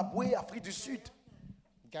Zimbabwe, Afrique du Sud.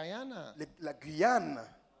 Guyana. La Guyane.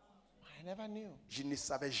 I never knew. Je ne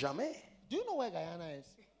savais jamais. Do you know where Guyana is?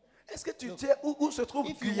 Est-ce que tu sais où se trouve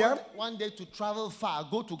If you Guyane? want one day to travel far,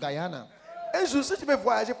 go to Guyana. Un jour, si tu veux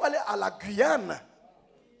voyager, il faut aller à la Guyane.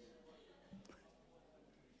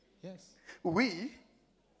 Yes. Oui.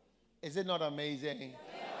 Is it not amazing?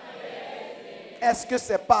 Est-ce que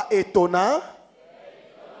c'est pas étonnant?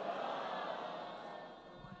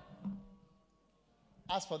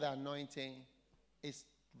 As for the anointing, it's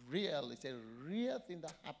real. It's a real thing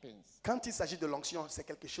that happens. Quand il s'agit de l'onction, c'est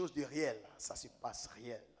quelque chose de réel. Ça se passe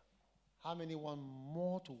réel. How many want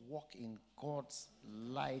more to walk in God's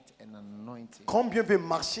light and anointing? Combien veut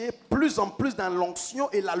marcher plus en plus dans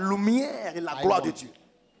l'onction et la lumière et la gloire de Dieu?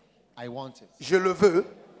 I want it. Je le veux.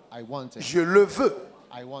 I want it. Je le veux.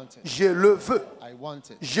 I want it. Je le veux. I want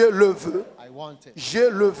it. Je le veux. I want it. Je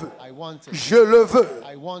le veux. I want it. Je le veux.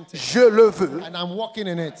 I want it. Je le veux. And I'm walking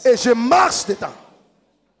in it. Et je marche dedans.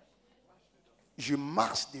 Je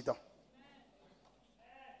marche dedans.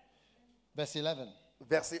 Verse 11.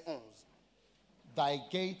 Verset 11. Thy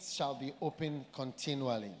gates shall be open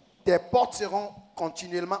continually. Tes portes seront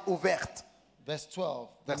continuellement ouvertes. Verse 12.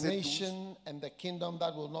 The Verset 12. nation and the kingdom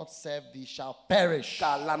that will not serve thee shall perish.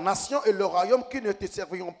 Car la nation et le royaume qui ne te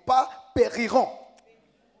serviront pas périront.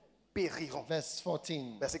 Périront. Verse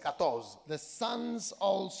 14. Verset 14. The sons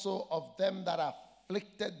also of them that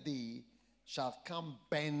afflicted thee shall come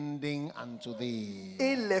bending unto thee.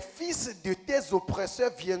 Et les fils de tes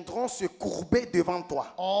oppresseurs viendront se courber devant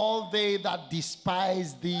toi. All they that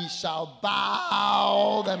despise thee shall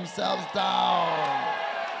bow themselves down.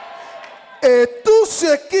 Et tous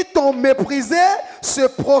ceux qui t'ont méprisé se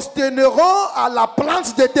prosterneront à la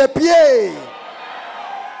plante de tes pieds.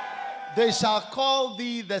 They shall call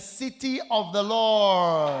thee the city of the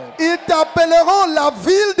Lord. Ils t'appelleront la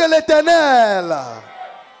ville de l'Éternel.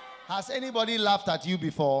 Has anybody laughed at you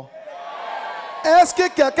before? Est-ce que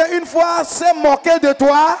quelqu'un une fois s'est moqué de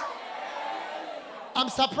toi? I'm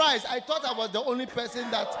surprised. I thought I was the only person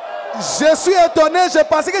that... Je suis étonné, je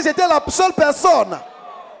pensais que j'étais la seule personne.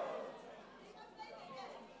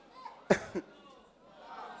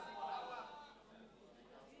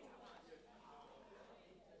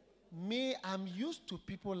 Me, I'm used to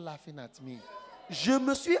people laughing at me. Je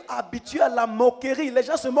me suis habitué à la moquerie. Les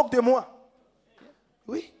gens se moquent de moi.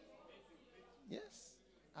 Oui. Yes.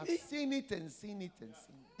 I've seen it and seen it and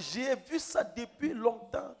seen it. J'ai vu ça depuis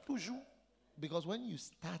longtemps, toujours. Because when you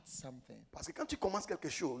start something, Parce que quand tu commences quelque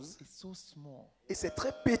chose, it's so small. et c'est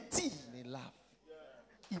très petit, They laugh.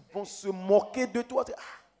 ils vont se moquer de toi. Ah,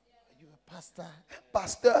 Are you a pastor?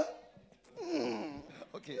 pasteur,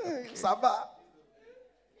 Okay. ça va.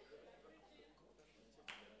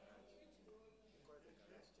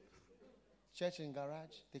 Church in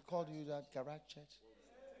garage. They called you that garage church.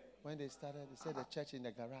 When they started, they said the church in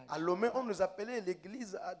the garage. À Lomé, on nous appelait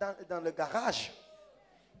l'église dans le garage.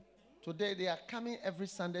 Today they are coming every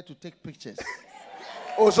Sunday to take pictures.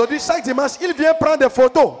 Aujourd'hui, chaque dimanche, il vient prendre des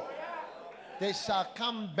photos. They shall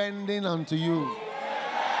come bending unto you.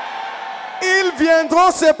 Ils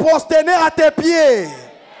viendront se prosterner à tes pieds.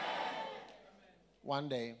 One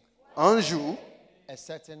day, Un jour, a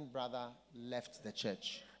certain brother left the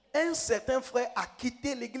church. un certain frère a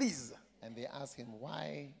quitté l'église. And they asked him,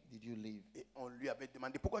 why did you leave? Et on lui avait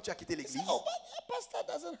demandé, pourquoi tu as quitté He said, l'église? oh, but the pastor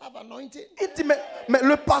doesn't have anointing. Il dit, mais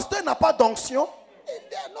le pasteur n'a pas d'onction.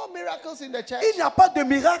 There are no miracles in the church. Il n'y a pas de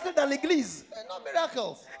miracle dans l'église. There are no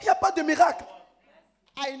miracles. Il n'y a pas de miracle.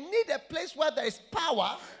 I need a place where there is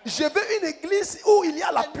power. Je veux une église où il y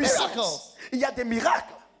a la And puissance. miracles. Il y a des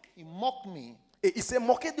miracles. He mocked me Et il s'est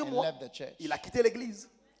moqué de and moi. left the church. Il a quitté l'église.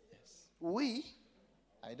 Oui.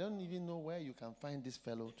 I don't even know where you can find this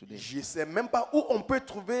fellow today. Je ne sais même pas où on peut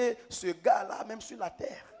trouver ce gars-là, même sur la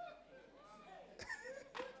terre.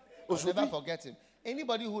 Never Aujourd'hui, forget him.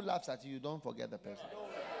 Anybody who laughs at you, don't forget the person.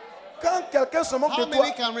 quand quelqu'un se moque How de toi,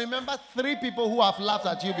 many can remember 3 people who have laughed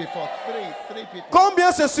at you before? Three people.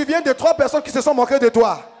 combien se souviennent de 3 personnes qui se sont moquées de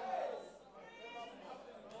toi?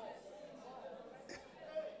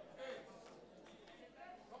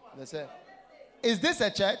 They said, is this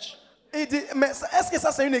a church? Il dit, mais est-ce que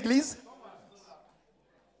ça c'est une église?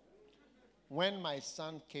 When my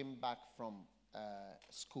son came back from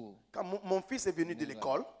school, Quand mon fils est venu de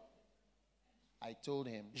l'école, I told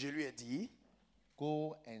him, je lui ai dit,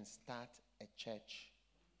 go and start a church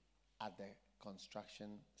at the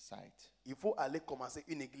construction site. il faut aller commencer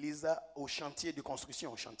une église au chantier de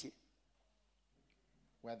construction, au chantier,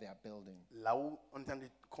 Where they are building. là où on est en train de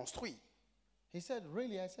construire. He said,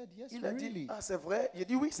 really? I said, yes, Il a dit, really. ah c'est vrai? J'ai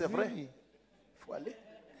dit oui, c'est vrai. Really? Il faut aller.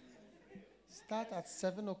 Start at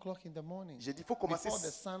 7 o'clock in the morning. J'ai dit, il faut commencer. Before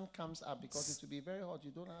the sun comes up, because it will be very hot.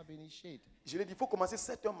 You don't have any shade. Je lui ai dit, il faut commencer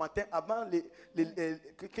 7 heures matin avant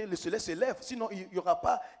que le soleil se lève. Sinon, il n'y aura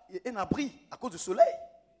pas un abri à cause du soleil.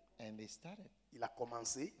 And they started. Il a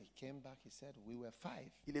commencé. He came back, he said, we were 5.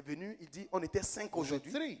 Il est venu, il dit, on était 5 We were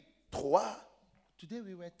aujourd'hui. 3. 3. Today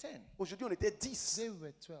we were 10. Aujourd'hui, on était 10. Today we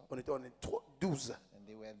were 12. On était 12. And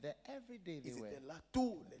they were there every day. Ils étaient là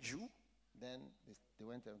tous les jours. Then they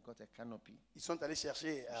went and got a canopy. Ils sont allés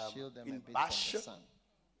chercher Shield them a une bit bâche from the sun.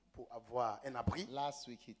 pour avoir un abri. Last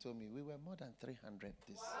week he told me we were more than 300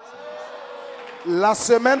 this La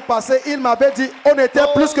semaine passée, il m'avait dit, on était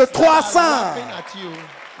plus que Those that 300. are laughing at you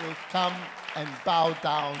will come and bow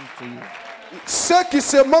down to you. Ceux qui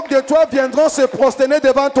se moquent de toi viendront se prosterner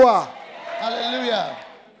devant toi. Hallelujah.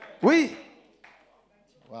 Oui.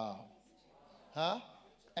 Wow. Huh?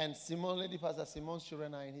 And Simon, Lady Pastor Simon's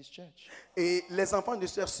children are in his church. Et les enfants de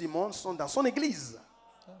sœur Simone sont dans son église.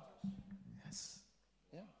 Yes.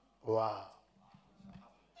 Yeah. Wow.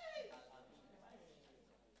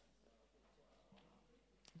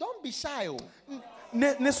 Don't be shy. Oh.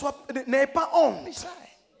 N'aie pas Be honte. shy.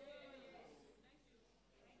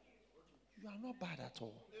 You are not bad at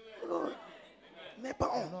all. N'aie pas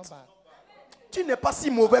You are not honte. bad. Tu n'es pas si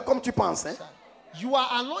mauvais comme tu penses. Hein? You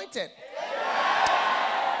are anointed.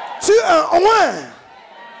 Tu es loin.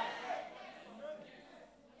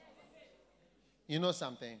 You know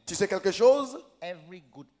something? Tu sais quelque chose? Every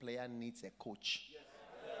good player needs a coach.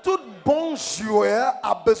 Tout bon joueur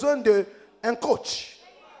a besoin d'un coach,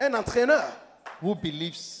 un entraîneur Who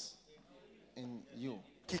believes in you.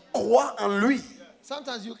 qui croit en lui.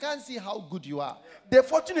 Sometimes you can't see how good you are. Des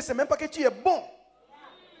fois, tu ne sais même pas que tu es bon.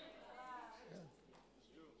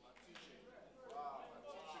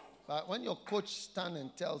 But when your coach stands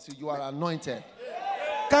and tells you you are anointed,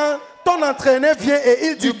 Quand ton entraîneur vient et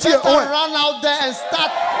il dit you tu es better loin. run out there and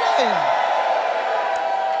start praying.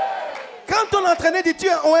 Quand ton entraîneur dit tu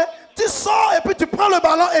es loin, tu sors et puis tu prends le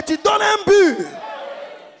ballon et tu donnes un but.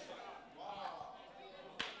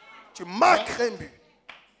 Tu marques un but.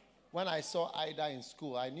 When I saw Ida in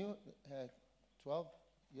school, I knew her 12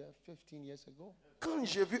 years, 15 years ago. Quand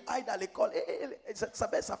j'ai vu Aïda à l'école,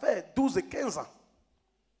 ça fait 12 et 15 ans.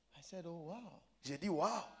 I said, oh, wow. J'ai dit, waouh,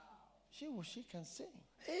 She can sing.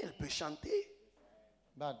 elle peut chanter.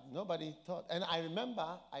 But nobody thought. And I remember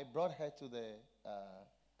I brought her to the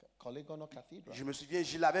Collegono Cathedral. Je me souviens,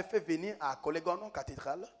 je l'avais fait venir à Collegono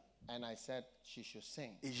cathédrale And I said she should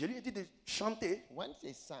sing. et je lui ai dit de chanter. When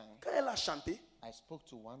they sang, Quand elle a chanté, I spoke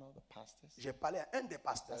to one of the pastors. j'ai parlé à un des I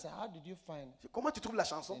pasteurs. said, how did you find? Comment tu trouves la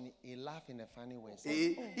chanson? And he laughed in a funny way.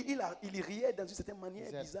 Et Said, il riait dans une certaine he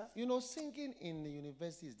manière said, bizarre. you know, singing in the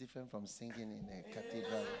university is different from singing in a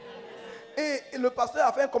cathedral. Et le pasteur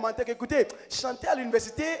a fait un commentaire écoutez, chanter à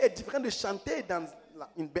l'université est différent de chanter dans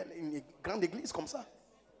une grande église comme ça.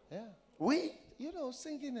 Yeah. Oui. You know,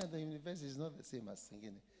 singing at the university is not the same as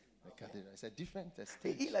singing in the cathedral. It's a different Et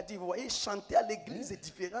stage. il a dit, vous voyez, chanter à l'église est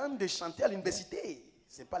différent de chanter à l'université.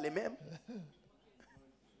 Ce n'est pas les mêmes.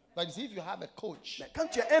 But you see, if you have a coach Mais quand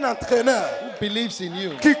tu as un entraîneur who believes in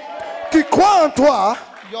you, qui croit en toi,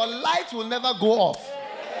 your light will never go off.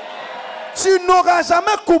 tu n'auras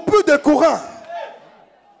jamais coupure de courant.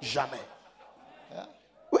 Jamais. Yeah.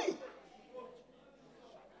 Oui.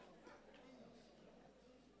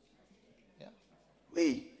 Yeah.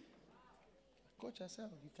 Oui. Coach yourself,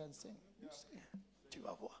 you can sing. You sing. Tu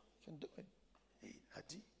vas voir. You can do it. Et il a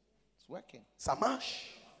dit, It's working. ça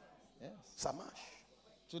marche. Yes. Ça marche.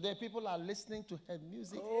 Today, people are listening to her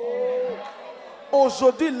music.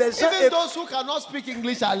 Aujourd'hui, les gens, Even those who cannot speak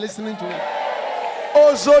English are listening to it.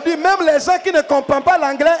 aujourd'hui, même les gens qui ne comprennent pas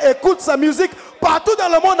l'anglais écoutent sa musique partout dans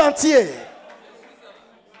le monde entier.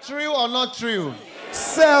 True or not true?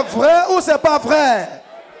 C'est vrai ou c'est pas vrai?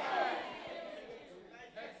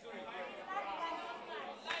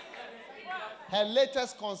 Her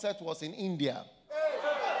latest concert was in India.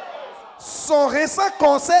 Son récent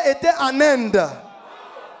concert était en Inde.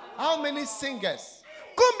 How many singers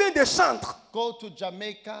Combien de chantres go to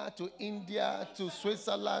Jamaica, to India, to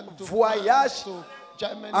Switzerland, to voyagent France, to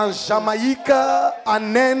Germany, en Jamaïque,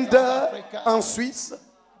 en Inde, en Suisse.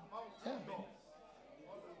 Yeah.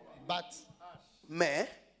 But Mais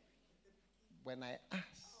when I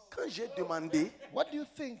asked, quand j'ai demandé what do you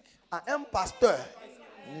think? à un pasteur,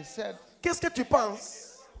 And he said, qu'est-ce que tu penses?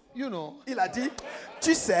 you know, Il a dit,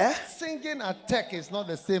 tu sais, singing at tech is not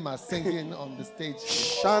the same as singing on the stage.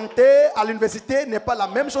 chanter à l'université n'est pas la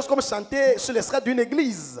même chose comme chanter sur les estrades d'une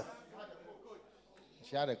église.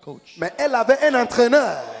 She had a coach. Mais elle avait un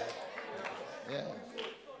entraîneur. Yeah.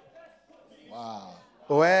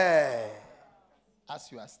 Wow. Ouais.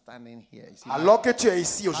 As you are standing here, you see, Alors que tu es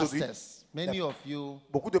ici aujourd'hui, pastors, many of you,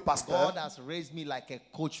 beaucoup de pasteurs, God has raised me like a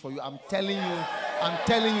coach for you. I'm telling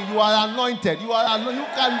you, you are anointed. You are anointed.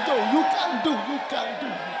 You can do.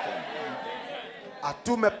 à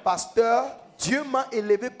tous mes pasteurs, Dieu m'a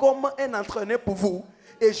élevé comme un entraîneur pour vous.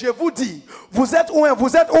 Et je vous dis, vous êtes loin,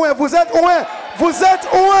 vous êtes loin, vous êtes loin, vous êtes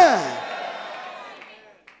loin.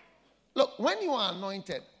 Look, when you are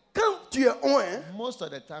anointed, Quand tu es loin, most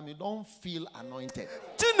of the time you don't feel anointed.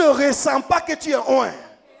 tu ne ressens pas que tu es loin.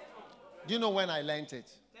 Do you know when I learned it?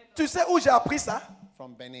 Tu sais où j'ai appris ça?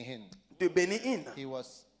 From Benny Hinn. De Benny Hinn. He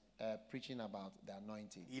was preaching about the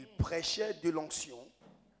anointing. Il prêchait de l'onction.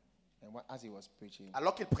 And as he was preaching,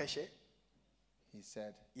 Alors qu'il prêchait, he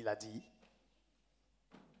said, il a dit,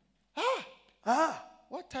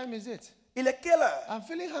 what time is it? il est quelle heure? I'm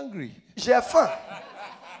feeling hungry. J'ai faim.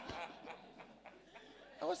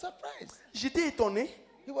 I was surprised. J'étais étonné.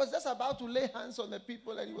 He was just about to lay hands on the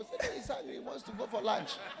people and he was saying, he's hungry, he wants to go for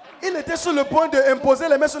lunch. Il était sur le point d'imposer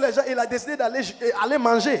les mains sur les gens. Il a décidé d'aller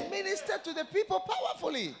manger. Ministered to the people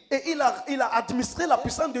powerfully. Et il a administré la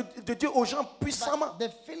puissance de Dieu aux gens puissamment.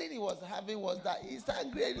 But the feeling he was having was that he's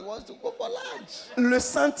hungry and he wants to go for lunch. Le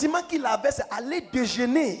sentiment qu'il avait, c'est aller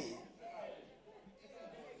déjeuner.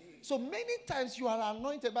 So many times you are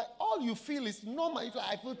anointed, but all you feel is normal. It's like,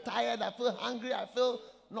 I feel tired, I feel hungry, I feel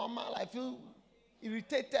normal, I feel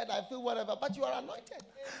irritated, I feel whatever, but you are anointed.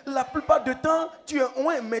 La plupart du temps, tu es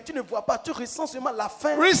loin, mais tu ne vois pas. Tu ressens seulement la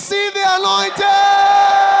faim. Receive the anointing.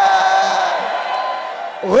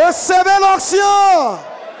 Recevez l'onction.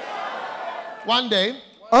 One day,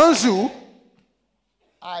 Un jour,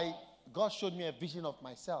 God showed me a vision of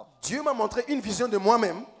myself. Dieu m'a montré une vision de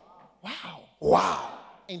moi-même. Wow. Wow.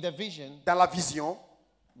 In the vision, Dans la vision,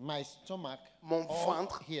 my stomach, mon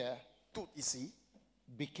ventre, here, tout ici,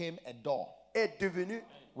 became a door. est devenu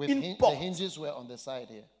With une the porte hinges were on the side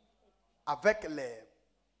here. avec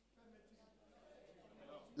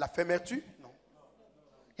la fermeture. Non.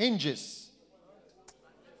 Hinges.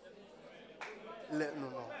 Non.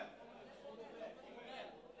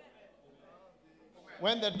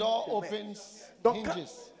 When the door opens, Donc, hinges.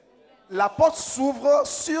 la porte s'ouvre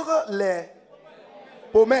sur les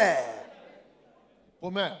pommeres.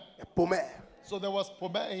 Pommeres. So there was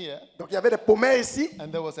pomer here, Donc il y avait des pommeres ici and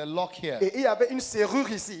there was a lock here. et il y avait une serrure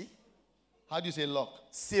ici. How do you say lock?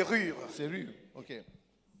 Serrure. Serrure. Okay.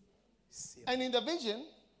 And in the vision,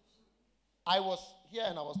 I was here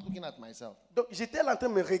and I was looking at myself. Donc j'étais là en train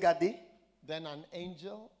de me regarder. Then an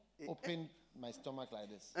angel opened my stomach like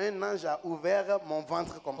this. Un ange a ouvert mon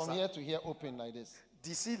ventre comme From ça. here to here, open like this.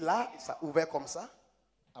 D'ici là, ça a ouvert comme ça.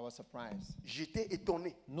 I was surprised. J'étais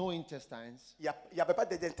étonné. No intestines, Il n'y avait pas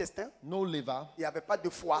d'intestin, no liver, il n'y avait pas de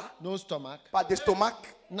foie, no stomach, pas d'estomac,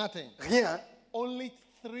 nothing. rien. Only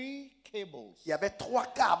 3 cables Il y avait 3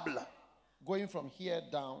 câbles going from here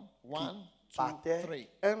down. 1, 2, partaient.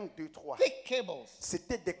 3. 1, 2, 3. Thick cables.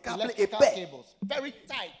 C'était des câbles Electrical épais. cables. Very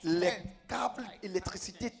tight. Les Tight. câbles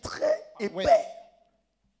d'électricité très With- épais.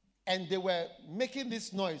 And they were making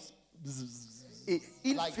this noise. Et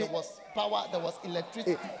il, Like fait- there was power, there was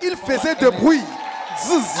electricity. et il power faisait in de it. bruit.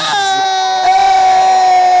 Zzzz.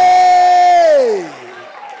 Hey!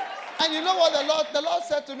 And you know what the Lord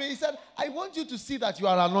said to me? He said, I want you to see that you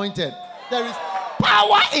are anointed. There is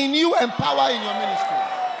power in you and power in your ministry.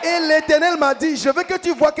 Et l'Éternel m'a dit, je veux que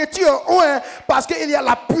tu vois que tu es loin parce qu'il y a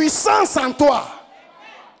la puissance en toi.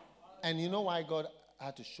 And you know why God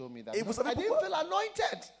had to show me that? Et vous savez I didn't pourquoi? feel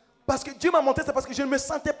anointed. Parce que Dieu m'a montré ça parce que je ne me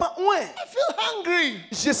sentais pas loin. I feel hungry.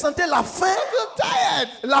 Je sentais la faim, I feel tired.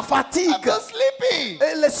 la I fatigue feel sleepy.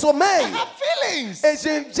 et le sommeil. I have feelings. Et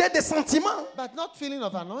j'ai des sentiments, But not feeling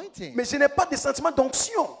of anointing. mais je n'ai pas de sentiments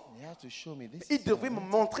d'onction. He had to show me this. Il devait me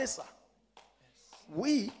montrer ça.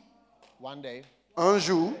 Oui, One day, un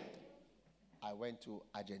jour, I went to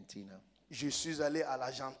Argentina. je suis allé à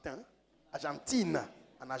Argentine,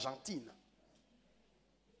 en Argentine.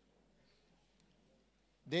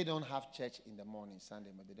 They don't have church in the morning,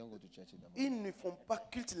 Sunday, but they don't go to church in the morning. Ils ne font pas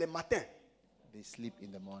culte les matins. They sleep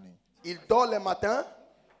in the morning, Ils dorment les matins.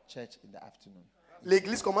 church in the afternoon.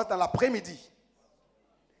 L'église commence dans l'après-midi.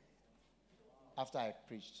 After I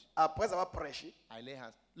preached, Après avoir prêché, I lay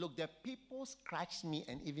hands. Look, the people scratched me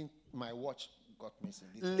and even my watch got missing.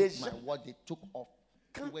 My watch, they took off.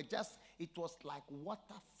 It was like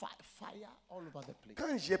water, fire all over the place.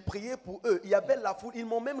 quand j'ai prié pour eux, il y avait la foule, ils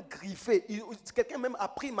m'ont même griffé. Quelqu'un même a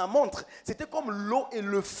pris ma montre. C'était comme l'eau et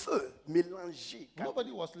le feu mélangés.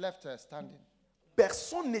 Nobody was left standing.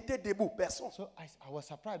 Personne n'était debout, personne. So I was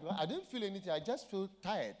surprised. I didn't feel anything. I just feel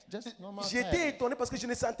tired. Just normal J'étais tired. étonné parce que je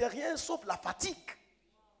ne sentais rien sauf la fatigue.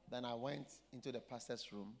 Then I went into the pastor's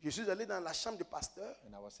room. Je suis allé dans la chambre du pasteur,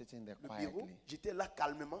 And I was sitting there le bureau. quietly. J'étais là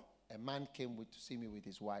calmement. A man came to see me with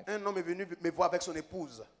his wife. Un homme est venu me voir avec son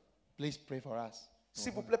épouse. Please pray for us.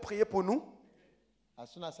 S'il vous plaît, priez pour nous. As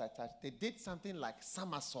soon as I touched, they did something like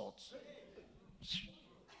somersault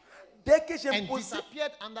Dès que j'ai and posé,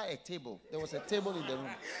 disappeared under a table. There was a table in the room.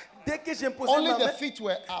 dès que j'ai posé Only ma the main, feet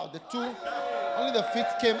were out. Only the feet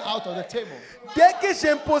came out of the table. dès que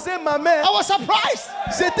j'ai posé ma main, I was surprised.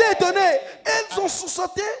 j'étais étonné. Elles ont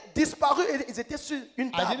sauté, disparu et ils étaient sur une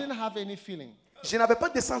I table. didn't have any feeling. Je n'avais pas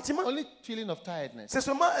de sentiment. Only feeling of tiredness. C'est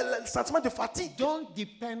seulement le sentiment de fatigue. Don't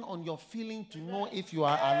depend on your feeling to know if you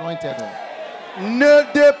are anointed.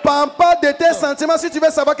 Ne dépend pas de tes sentiments si tu veux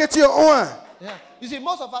savoir que tu es oint. Yeah. You see,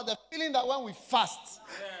 most of us, the feeling that when we fast,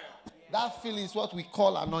 that feeling is what we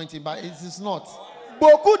call anointing, but it is not.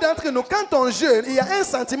 Beaucoup d'entre nous, quand on jeûne, il y a un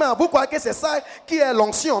sentiment. Vous croyez que c'est ça qui est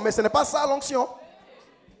l'onction, mais ce n'est pas ça l'onction.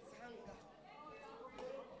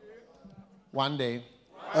 One day,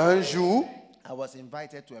 Un jour, I was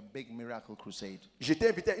invited to a big miracle crusade. j'étais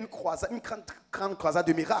invité à une croisade, une grande croisade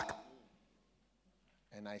de miracles.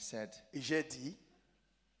 And I said, Et j'ai dit,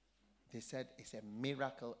 they said it's a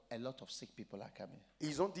miracle. A lot of sick people are coming.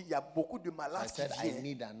 ils ont dit, il y a beaucoup de I malades qui said, I viennent.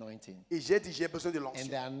 need anointing. Et j'ai dit, j'ai besoin de And l'onction.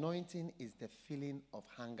 the anointing is the feeling of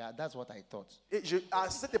hunger. That's what I thought. Et à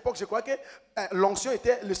cette époque, je crois que l'onction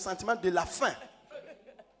était le sentiment de la faim.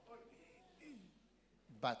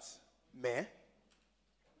 But Mais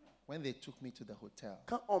when they took me to the hotel,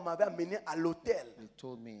 quand on m'avait amené à l'hôtel, they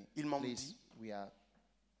told me, Ils m'ont please, dit- we are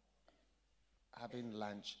having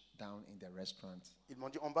lunch down in the restaurant. ils m'ont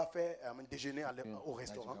dit, on va faire un déjeuner You know, au like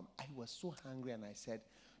to restaurant. come. I was so hungry and I said,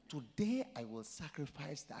 today I will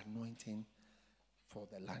sacrifice the anointing for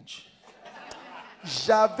the lunch.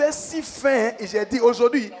 J'avais si faim et j'ai dit,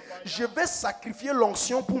 aujourd'hui, je vais sacrifier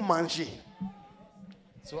l'onction pour manger.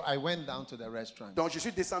 So I went down to the restaurant Donc je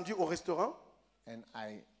suis descendu au restaurant. and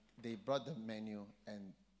they brought the menu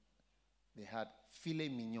and they had filet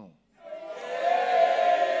mignon.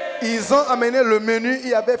 Ils ont amené le menu, il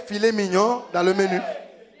y avait filet mignon dans le menu.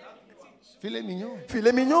 Filet mignon.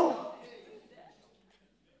 Filet mignon.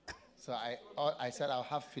 So I said I'll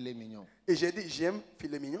have filet mignon. Et j'ai dit, j'aime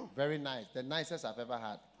filet mignon. Very nice. The nicest I've ever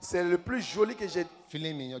had. C'est le plus joli que j'ai.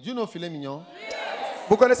 Filet mignon. Do you know filet mignon?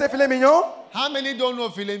 Vous connaissez filet mignon? How many don't know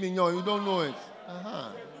filet mignon? You don't know it.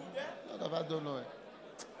 A lot of us don't know it.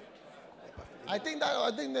 I think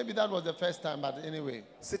maybe that was the first time, but anyway.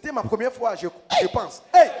 C'était ma première fois, je pense.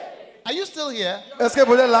 Hey! Are you still here? Est-ce que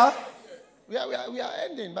vous êtes là? We are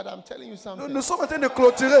ending, but I'm telling you something. Nous sommes en train de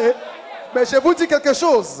clôturer, mais je vous dis quelque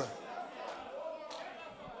chose.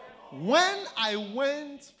 When I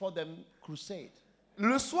went for the crusade,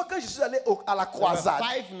 Le soir, quand je suis allé à la there were croisade,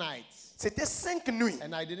 5 nights, c'était 5 nuits.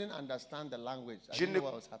 and I didn't understand the language. I Je didn't ne, know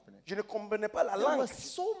what was happening. je ne comprenais pas la There were langue.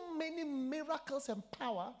 so many miracles and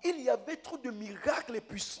power. Il y avait trop de miracles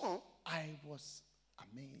puissants. I was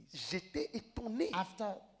amazed. J'étais étonné.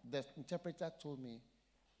 After the interpreter told me,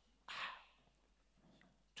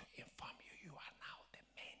 to inform you, you are now the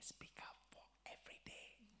main speaker for every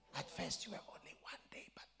day. At first you were only one day,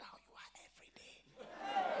 but now you are every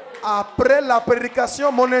day. Après la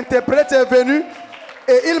prédication, mon interprète est venu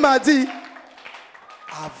et il m'a dit,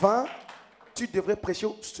 avant, tu devrais prêcher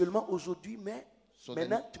seulement aujourd'hui, mais So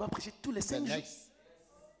maintenant, tu vas prêcher tous les The 5 jours.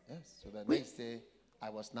 so the next day, I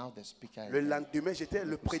was now the speaker. Le again. lendemain, j'étais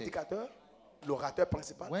le prédicateur, l'orateur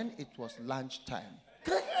principal. When it was lunchtime,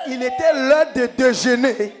 Quand il était l'heure de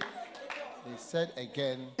déjeuner, they said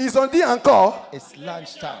again, ils ont dit encore, it's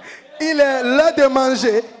lunchtime. il est l'heure de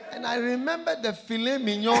manger. And I remember the filet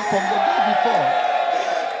mignon from the day before.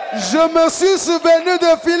 Je me suis souvenu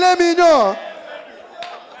de filet mignon.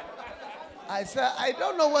 I said, I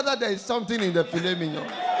don't know whether there is something in the filet mignon.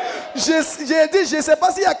 J'ai dit, je ne sais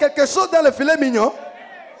pas s'il y a quelque chose dans le filet mignon.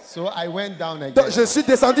 So I went down again. Donc, je suis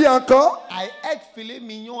descendu encore. I ate filet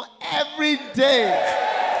mignon every day.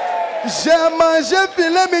 J'ai mangé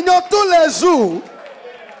filet mignon tous les jours.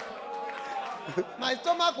 My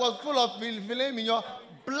stomach was full of filet mignon.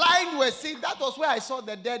 Blind were seeing. That was where I saw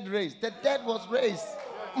the dead raised. The dead was raised.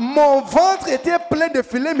 Mon ventre était plein de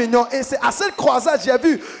filets mignons. Et c'est à cette croisade j'ai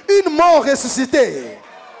vu une mort ressuscitée.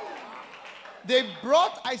 They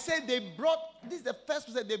brought, this is the first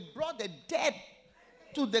crusade, they brought the dead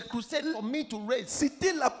to the crusade for me to raise.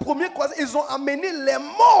 C'était la première croisade. Ils ont amené les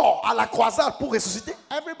morts à la croisade pour ressusciter.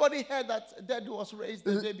 Everybody heard that dead was raised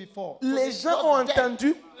the day before. So les gens ont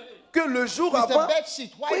entendu que le jour avant, a bed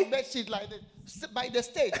sheet, white bed sheet like this, by the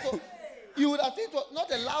stage. So you would have think it was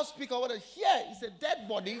not a loudspeaker. Here is a dead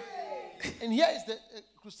body, and here is the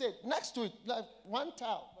crusade. Next to it, like one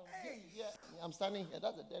towel. Here, I'm standing here.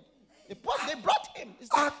 That's a dead. They brought him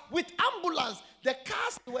with ambulance. The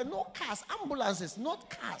cars, there were no cars, ambulances, not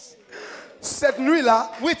cars. Cette nuit-là,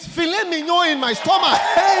 with filet mignon in my stomach.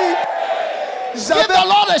 Hey, give the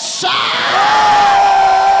Lord a shout.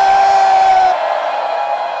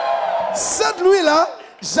 Cette nuit-là,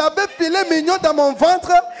 j'avais filet mignon dans mon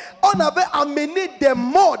ventre. On avait amené des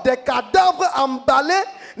morts, des cadavres emballés,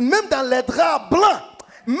 même dans les draps blancs.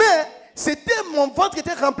 Mais c'était mon ventre qui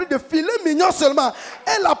était rempli de filets mignons seulement.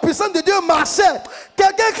 Et la puissance de Dieu marchait.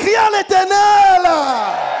 Quelqu'un criait à l'Éternel.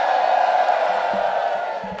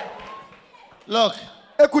 Look,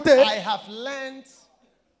 écoutez, I have learned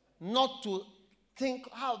not to think,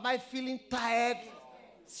 how am I feeling tired,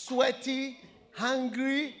 sweaty,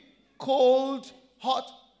 hungry, cold, hot,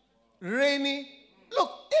 rainy.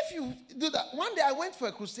 Look, if you do that, one day I went for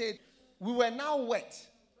a crusade. We were now wet,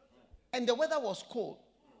 and the weather was cold.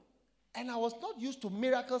 And I was not used to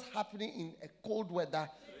miracles happening in a cold weather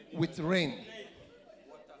with rain.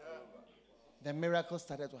 The miracles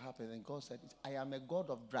started to happen, and God said, I am a God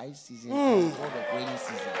of dry season, I am a God of rainy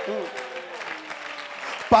season.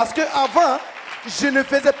 Parce que avant, je ne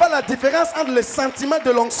faisais pas la différence entre le sentiment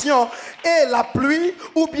de l'onction et la pluie,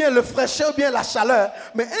 ou bien le fraîcheur, ou bien la chaleur.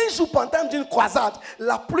 Mais un jour, pendant une croisade,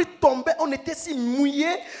 la pluie tombait, on était si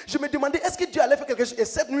mouillés. Je me demandais, est-ce que Dieu allait faire quelque chose? Et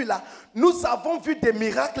cette nuit-là, nous avons vu des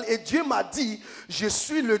miracles et Dieu m'a dit, je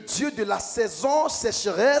suis le Dieu de la saison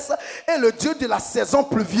sécheresse et le Dieu de la saison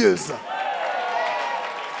pluvieuse.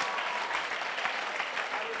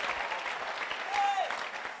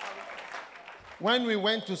 When we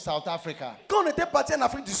went to South Africa, quand on était parti en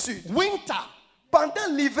Afrique du Sud, winter, pendant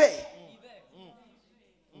l'hiver,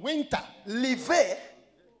 l'hiver,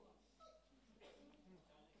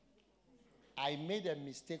 I made a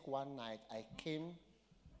mistake one night. I came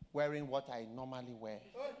wearing what I normally wear.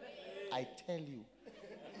 I tell you,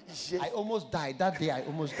 I almost died. That day, I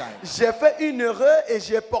almost died. J'ai fait une erreur et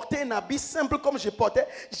j'ai porté un habit simple comme je portais.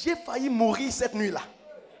 J'ai failli mourir cette nuit-là.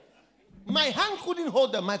 My hand couldn't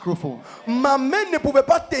hold the microphone. Ma main ne pouvait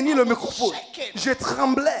pas tenir le microphone. Je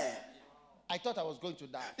tremblais. I thought I was going to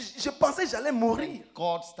die. Je pensais que j'allais mourir.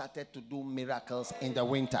 God started to do miracles in the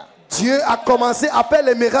winter. Dieu a commencé à faire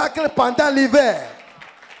les miracles pendant l'hiver.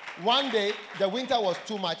 One day, the winter was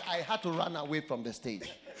too much. I had to run away from the stage.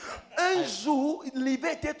 Un jour,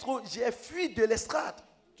 l'hiver était trop. J'ai fui de l'estrade.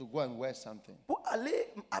 To go and wear something. Pour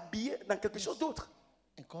aller m'habiller dans quelque chose d'autre.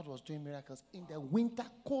 And God was doing miracles in the winter,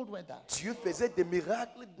 cold weather. Dieu faisait des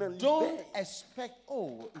miracles dans l'hiver. Don't expect,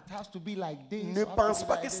 it has to be like this. Ne pense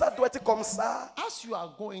pas que ça doit être comme ça. As you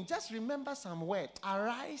are going, just remember some words.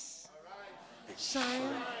 Arise,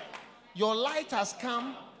 shine. Your light has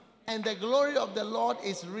come, and the glory of the Lord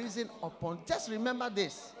is risen upon. Just remember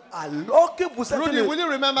this. Alors que vous êtes Rudy, will you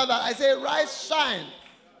remember that? I say, rise, shine.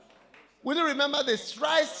 Will you remember this?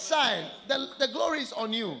 Rise, shine. The glory is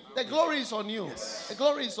on you. The glory is on you. Yes. The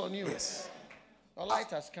glory is on you. Yes. Your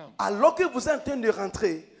light has come. Alors que vous êtes en train de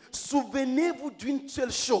rentrer, souvenez-vous d'une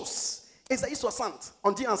seule chose. Ésaïe 60,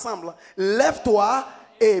 on dit ensemble, lève-toi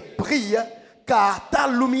et brille, car ta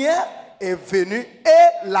lumière est venue et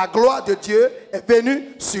la gloire de Dieu est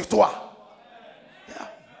venue sur toi. Yeah.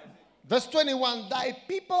 Verse 21, thy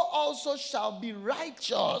people also shall be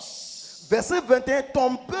righteous. Verset 21,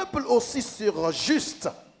 ton peuple aussi sera juste.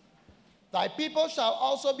 Thy people shall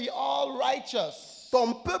also be all righteous.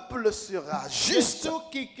 Ton peuple sera juste. The two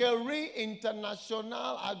Kikeri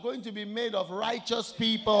International are going to be made of righteous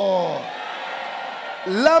people.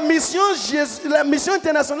 La mission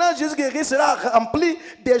internationale Jésus-Guéri sera remplie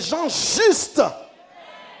des gens justes.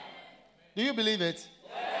 Do you believe it?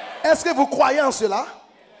 Est-ce que vous croyez en cela?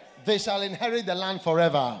 They shall inherit the land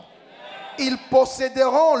forever. Ils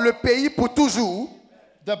posséderont le pays pour toujours.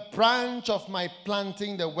 The branch of my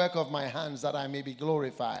planting, the work of my hands, that I may be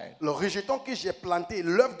glorified. Le rejeton que j'ai planté,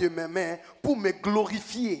 l'œuvre de mes mains, pour me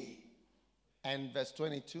glorifier. And verse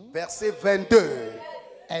 22. Verset 22.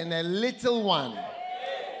 And a little one.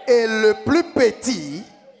 Et le plus petit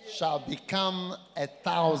shall become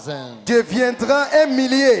 1,000. Deviendra un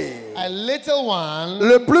millier. A little one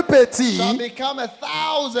Le plus petit shall become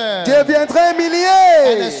 1,000. deviendra un And a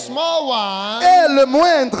millier. small one, Et le a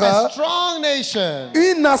moindre, strong nation.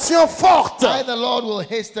 une nation forte. I, the Lord, will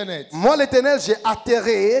hasten it Moi, l'Éternel, j'ai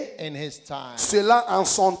atterré in his time. cela en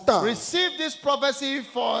son temps. Receive this prophecy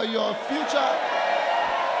for your future.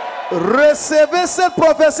 Recevez cette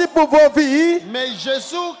prophétie pour vos vies. May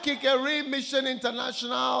Jesus Kikeri Mission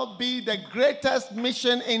International be the greatest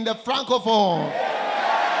mission in the Francophone.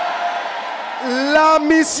 La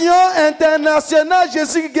mission internationale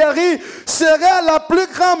Jésus qui guérit sera la plus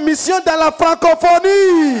grande mission dans la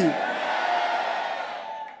francophonie.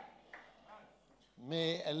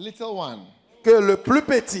 May a little one Que le plus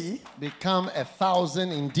petit become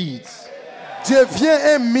 1,000 indeed.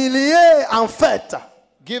 devient un millier en fait.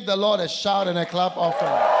 Give the Lord a shout and a clap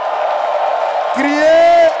offering.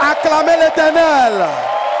 Criez, acclamez l'Éternel.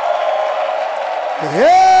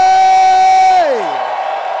 Hey!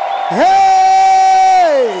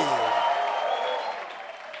 Hey!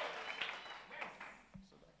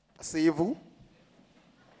 Asseyez-vous.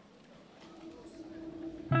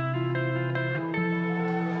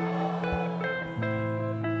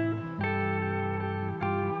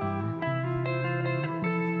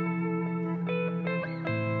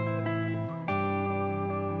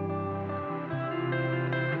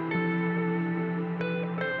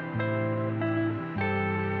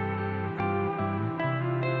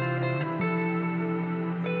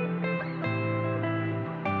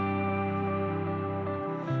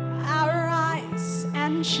 Arise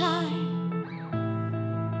and shine,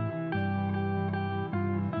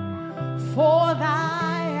 for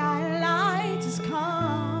thy light is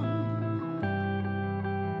come,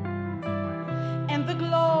 and the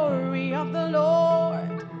glory of the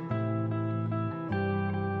Lord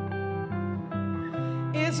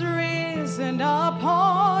is risen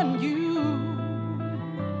upon you.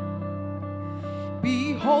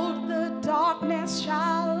 Behold, the darkness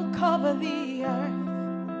shall cover the earth,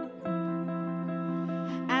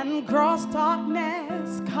 and gross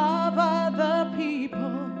darkness cover the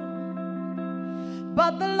people.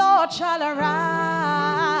 But the Lord shall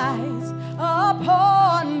arise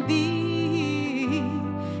upon thee,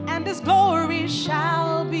 and his glory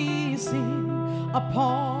shall be seen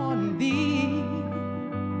upon thee.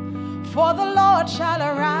 For the Lord shall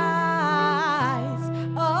arise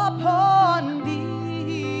upon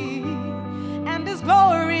thee, and his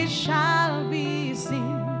glory shall be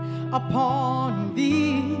seen upon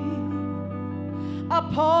thee,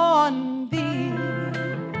 upon thee.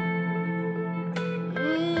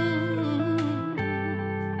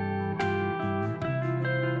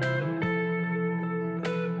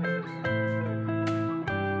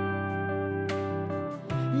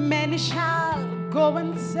 Many shall go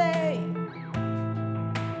and say,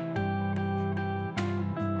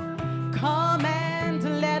 come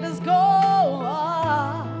and let us go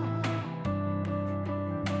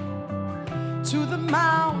to the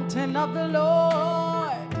mountain of the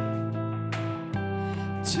Lord,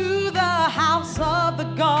 to the house of the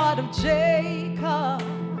God of Jacob,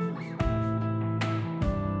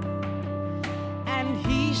 and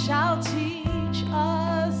he shall teach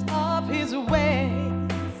us of his ways,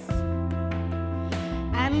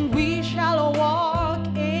 and we shall walk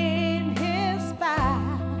in his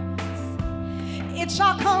paths. It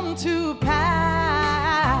shall come to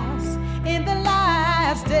pass in the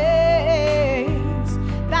last days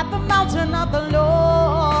that the mountain of the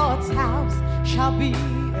Lord's house shall be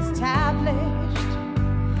established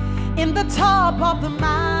in the top of the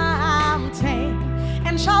mountain,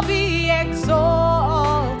 and shall be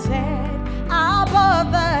exalted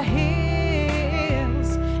above the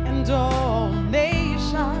hills, and all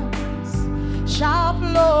nations shall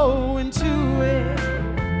flow into it.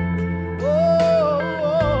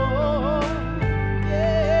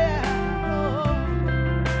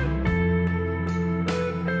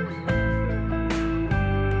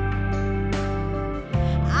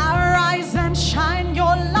 Shine,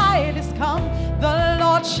 your light is come. The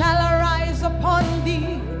Lord shall arise upon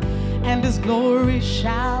thee, and his glory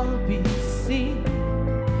shall be seen.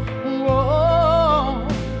 Whoa.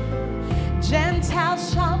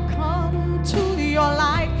 Gentiles shall come to your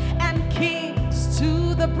light, and kings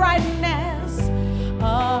to the brightness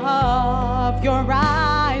of your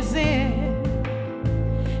rising.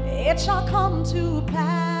 It shall come to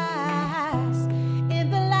pass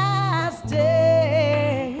in the last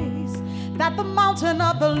days that the mountain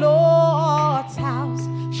of the Lord's house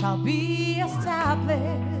shall be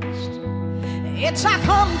established. It shall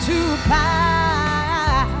come to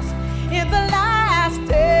pass in the last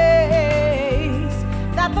days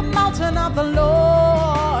that the mountain of the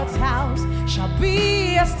Lord's house shall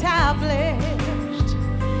be established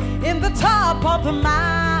in the top of the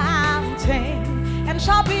mountain, and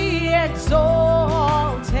shall be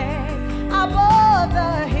exalted above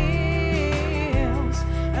the hills,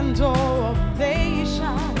 and all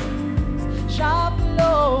nations shall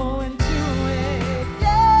flow into it.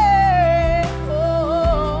 Yeah.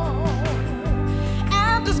 Oh.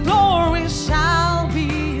 And His glory shall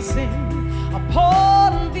be seen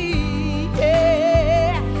upon thee.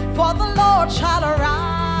 Yeah. For the Lord shall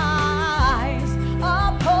arise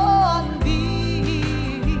upon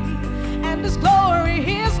thee, and His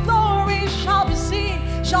glory shall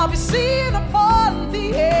be seen upon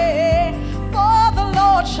thee. Yeah. For the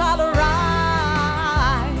Lord shall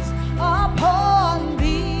arise upon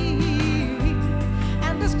thee,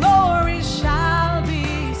 and His glory shall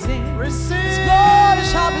be seen. Receive. His glory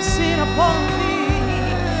shall be seen upon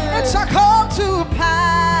thee. It shall come to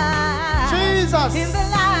pass, Jesus, in the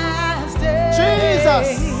last days, Jesus,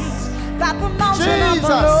 that the mountain Jesus, of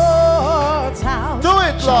the Lord's house do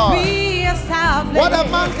it, shall Lord. be established. What a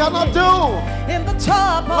man cannot do, In the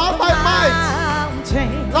top not of by the might, mountain,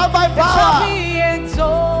 not by it shall power, be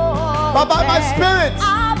exalted but by my Spirit.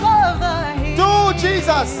 above the hills. Do,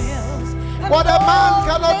 Jesus, And what a man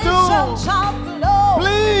cannot do. nations shall flow.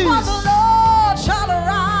 Please. For the Lord shall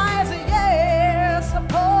arise, yes,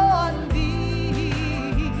 upon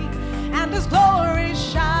thee, and His glory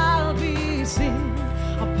shall be seen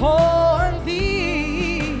upon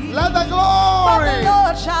thee. Let the For the glory,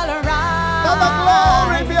 Lord shall arise. let the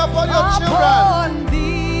glory be upon your children, Upon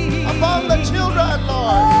thee. upon the children,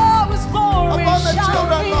 Lord. Oh, His glory Upon the shall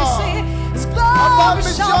children, be Lord. seen. His Upon glory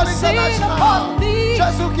Mission shall be seen International. upon thee.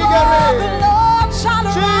 Jésus qui For guérit. the Lord shall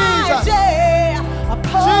Jesus. arise, yeah,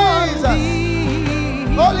 upon Jesus.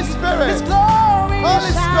 thee. Holy Spirit. His glory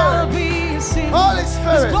Holy shall Spirit. be seen. Holy His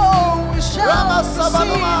Spirit. glory shall Rama be seen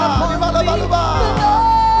Sabaluma, upon Libalabaluba. thee. The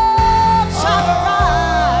Lord shall Oh.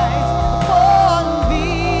 arise upon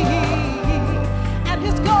thee, and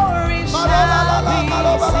His glory shall be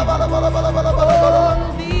seen upon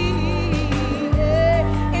thee.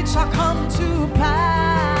 It shall come to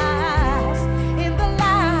pass in the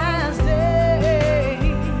last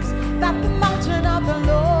days that the mountain of the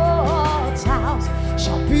Lord's house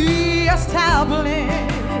shall be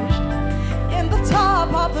established in the top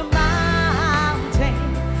of the mountain,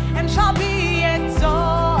 and shall be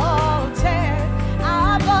exalted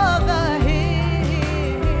above the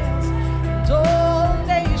hills, and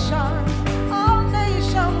all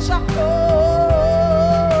nations shall go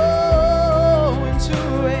into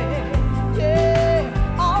it.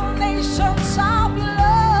 Yeah, all nations shall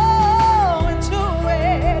flow into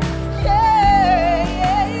it. Yeah,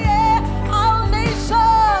 yeah, yeah. All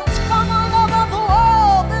nations from all over the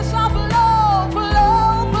world, they shall flow, flow,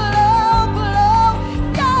 flow, flow.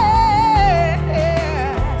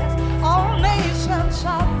 Yes, all nations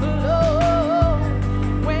shall flow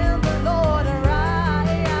when the Lord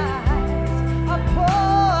arrives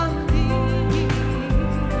upon thee.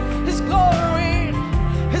 His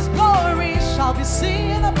glory shall be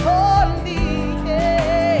seen upon thee.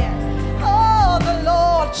 Yeah. Oh, the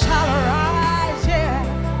Lord shall arise, yeah,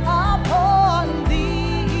 upon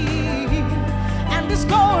thee, and His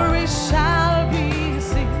glory shall be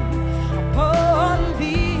seen upon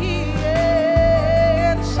thee.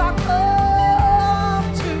 Yeah. It shall come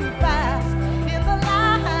to pass in the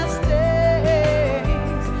last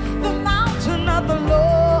days, the mountain of the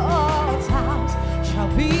Lord's house shall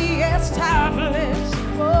be established.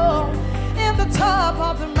 Oh, in the top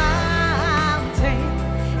of the mountain,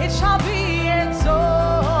 it shall be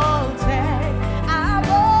exalted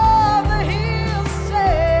above the hills.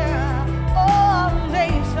 Yeah. All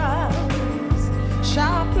nations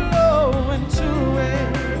shall flow into it.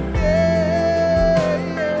 Yeah,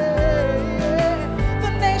 yeah, yeah.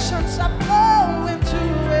 The nations shall flow into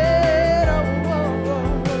it. Oh,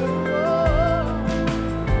 oh, oh,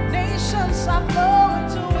 oh. Nations shall flow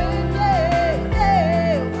into it. Yeah,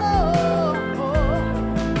 yeah. Oh,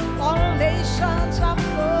 oh. All nations shall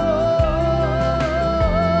flow.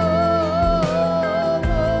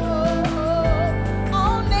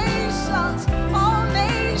 All nations, all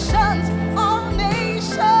nations, all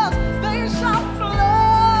nations, they shall flow.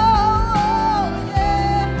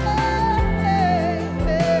 Yeah,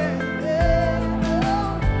 yeah, yeah.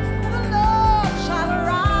 The Lord shall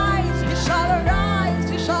arise, He shall arise,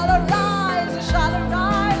 He shall arise, He shall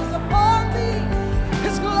arise upon thee.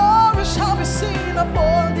 His glory shall be seen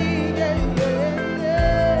upon thee. Yeah, yeah,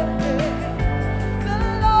 yeah, yeah. The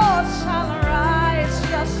Lord shall arise,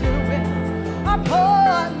 yes, He will,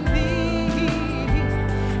 upon thee,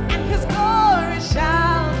 and His glory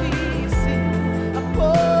shall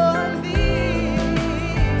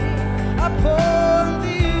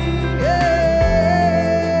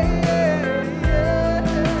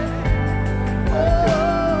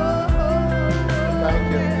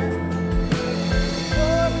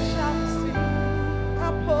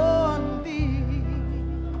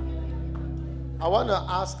I want to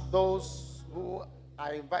ask those who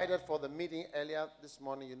I invited for the meeting earlier this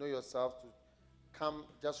morning, you know yourself, to come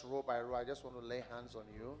just row by row. I just want to lay hands on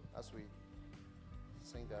you as we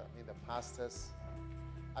sing the pastors.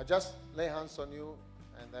 I just lay hands on you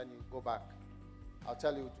and then you go back. I'll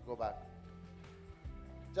tell you to go back.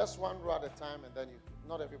 Just one row at a time and then you,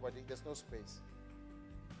 not everybody, there's no space.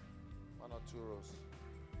 1 or 2 rows.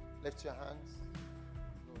 Lift your hands.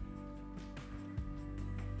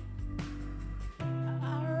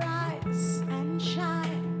 Arise and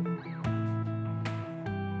shine.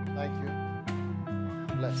 Thank you.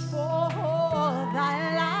 Bless. For thy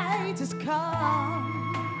light is come.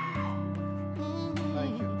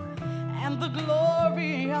 Thank you. And the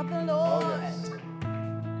glory of the Lord. Oh, yes.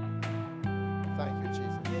 Thank you,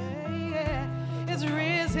 Jesus. Yeah, is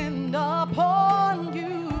risen upon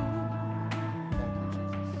you. Thank you,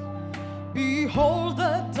 Jesus. Behold,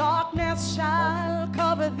 the darkness shall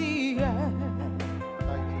cover the earth.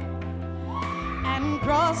 And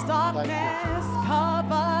gross darkness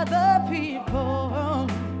cover the people,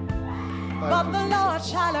 but the Lord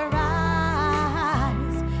shall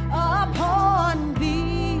arise upon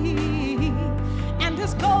thee, and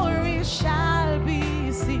his glory shall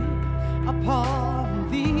be seen upon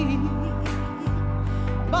thee.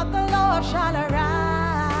 But the Lord shall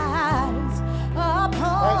arise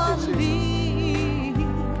upon thee,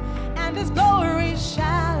 and his glory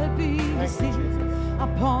shall be seen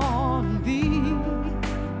upon thee.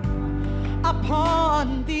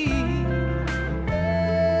 Upon thee.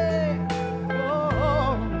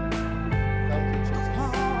 Oh, thank you, Jesus.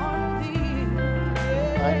 upon thee.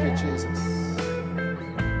 Thank you, Jesus.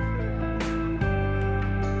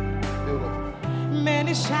 Beautiful.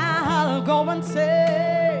 Many shall go and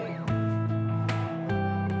say,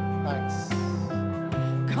 Thanks.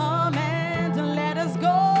 come and let us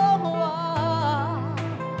go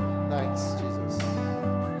Thanks, Jesus.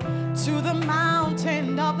 to the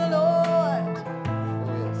mountain of the Lord.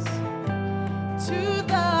 To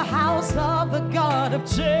the house of the God of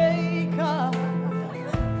Jacob,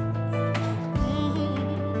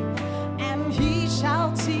 and he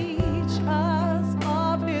shall teach us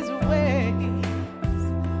of his ways,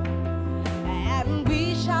 and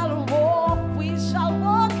we shall walk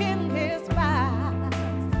in his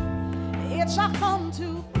paths. It shall come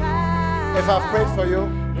to pass. If I've prayed for you,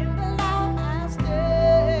 In the last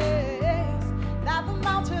days, that the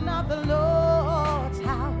mountain of the Lord's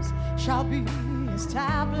house shall be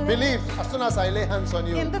established. believe as soon as I lay hands on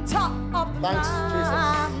you. In the top of the Thanks, Jesus.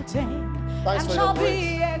 mountain, Thanks and for shall your grace.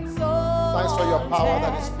 be exalted. Thanks for your power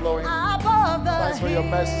that is flowing. Above the Thanks for your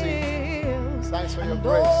mercy. hills, Thanks for your and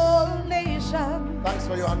grace. all nations Thanks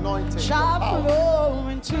for your anointing, your shall power. flow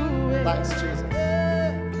into it. Thanks, Jesus.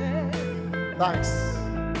 Thanks.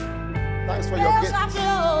 Thanks for your Shall gifts.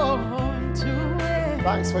 flow into it.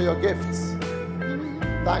 Thanks for your gifts.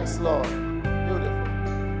 Thanks, Lord. Beautiful.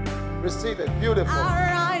 Receive it. Beautiful.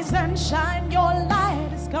 Arise and shine, your light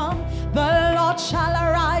is come. The Lord shall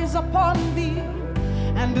arise upon thee,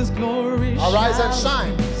 and his glory Arise shall and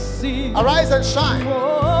shine. be seen. Arise and shine.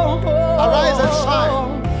 Arise and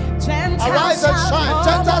shine. Arise and shine.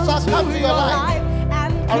 Gentiles shall come to your light.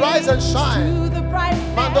 Arise and shine. To the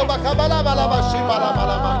brightness Mando bakabala balaba shibala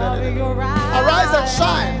balaba. of your Arise and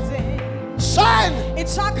shine. rising. Shine. It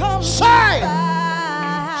shall come Shine. to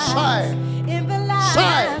pass Shine. in the last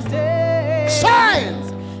Shine. days. Shine.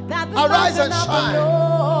 That the Arise and mountain of the shine.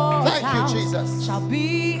 Lord's Thank you, house Jesus. Shall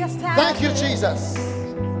be established. Thank you, Jesus.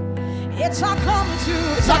 It shall come to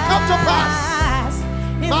It shall come to pass.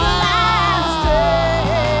 in the last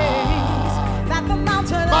days that the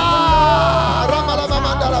mountain of the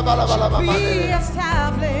Lord shall be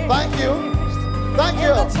established. Thank you. Thank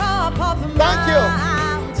you. In the top of the Thank you.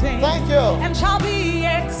 mountain. Thank you. And shall be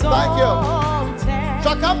exalted. Thank you.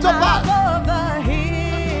 Shall come to pass. Above the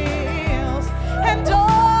hills and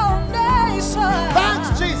all nations. Thanks,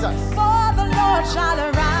 Jesus. For the Lord shall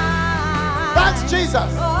arise. Thanks, Jesus.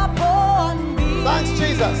 Upon thee. Thanks,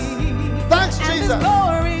 Jesus. Thanks, And his Jesus.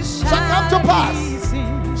 glory Shall come to pass. be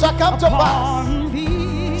seen Shall come to pass. upon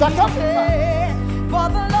thee. Shall come to pass. For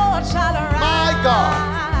the Lord shall arise. My God.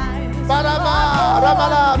 Barama,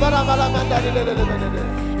 ramala, baramala, mandalilelelelele.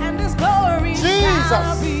 And his glory Jesus.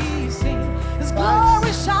 shall be seen. His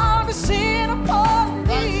glory shall be seen upon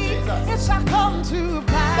Thanks, thee. Jesus. It shall come to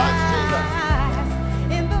pass. Thanks, Jesus.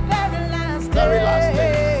 In the very last Very last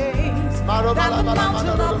days. that the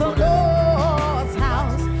mountain of the Lord's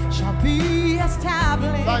house shall be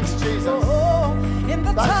established. Thanks, Jesus. Oh, in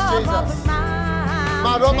the Thanks, top Jesus. of the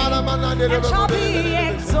mountain, and shall be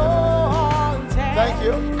exalted. Thank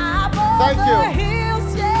you. Above Thank you. the hills,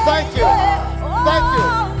 yeah, Thank you. yeah. Thank you.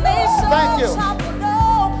 All nations Thank you.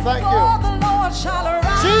 Thank you.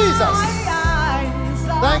 Jesus.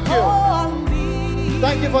 Thank you.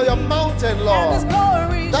 Thank you for your mountain, Lord.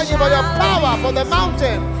 Thank you for your power for the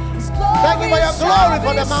mountain. Thank you for your glory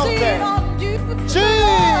for the mountain.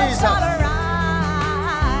 Jesus.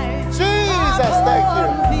 Jesus, thank you.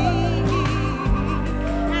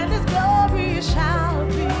 And His glory shall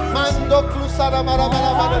be.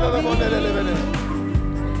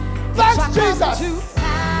 Thanks, Jesus.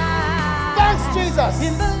 Thanks, Jesus.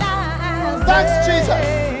 Thanks, Jesus.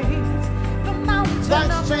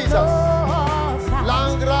 Thanks, Jesus.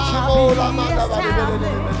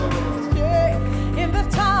 In the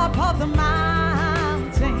top of the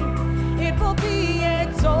mountain, it will be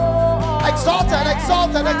exalted. Exalted,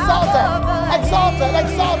 exalted, exalted, exalted,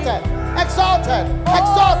 exalted, exalted,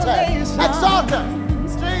 exalted, exalted.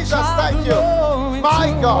 Jesus, thank you. My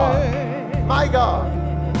God, my God.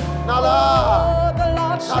 Nala,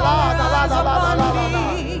 nala, nala, nala, nala,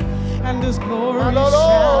 and His glory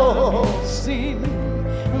shall be seen.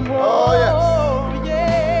 Oh yes.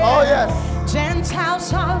 Oh yes. Gentiles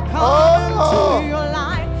shall come to your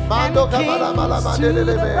light, and kings to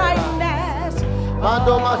the brightness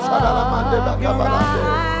of your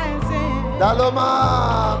rising.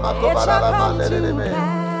 It shall come to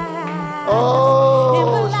pass in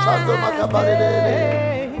the last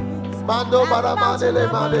days, that the mountain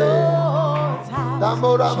of the Lord's house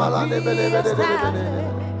shall be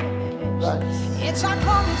established. It shall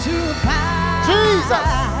come to pass,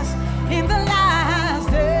 Jesus, in the last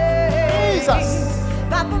days, Jesus,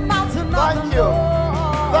 that the mountain of the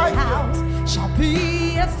Lord's house shall be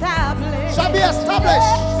established. Shall be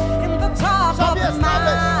established. In the top of the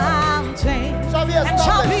mountain, and shall be exalted.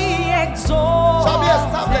 Shall be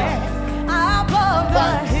established Above the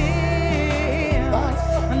hills,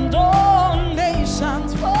 and all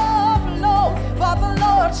nations will flow, for the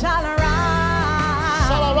Lord shall arise.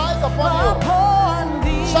 Shall arise upon you.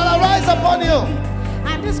 Thee. Shall arise upon you.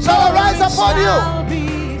 And His shall arise upon you.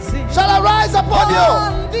 Shall arise upon you.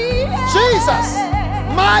 Jesus,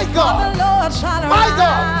 my God, my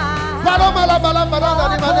God.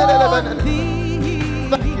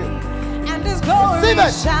 Thank you. And His glory Receive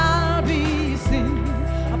it. shall be seen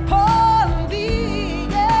upon thee.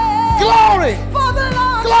 Yeah. Glory. For the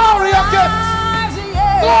Lord Glory of gift.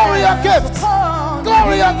 yeah. Glory of gift. upon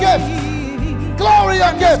Glory of thee. gift. Glory of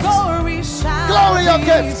And His gift. glory shall Glory of be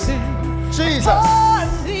gift. seen Jesus. upon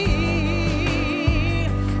thee.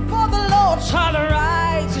 For the Lord shall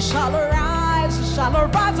arise, He shall arise, He shall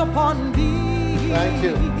arise upon thee. Thank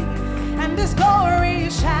you. And His glory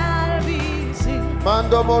shall be seen.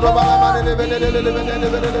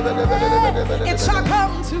 It shall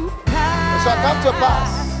come to pass. It shall come to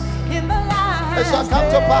pass. In the last It shall come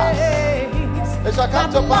to pass. days, It shall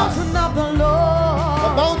come that to pass. The mountain of the Lord, The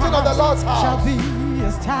mountain of the Lord's shall house. be Mountain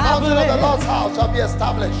of the established. Lord's house shall be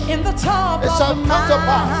established. In the top It of shall the come to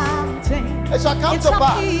pass. mountain, It shall come it to shall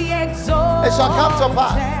pass. be exalted. It shall come to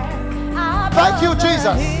pass. Thank you, Above the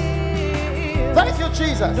Jesus. hills, Thank you,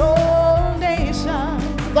 Jesus. no nation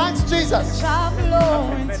Thanks, Jesus. shall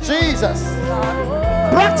flow into Jesus.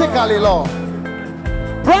 Practically, Lord.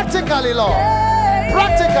 Practically, Lord.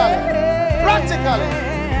 Practically. Practically.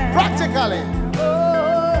 Practically.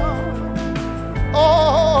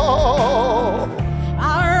 Oh.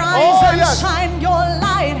 Arise and yes. shine, your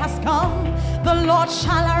light has come. The Lord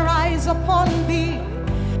shall arise upon thee,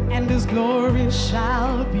 and His glory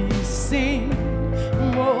shall be seen.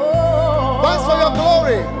 Thanks for your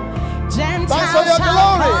glory. Gentiles Thanks for your shall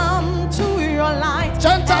glory. come to your light.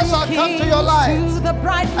 Gentiles shall come to your light. To the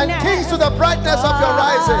brightness And kings to the brightness of your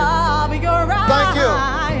rising. of your Thank you.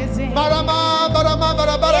 rising. Barama, barama,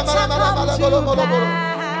 bara, bara, It shall bara, bara, come bara, to bolo, bolo, bolo.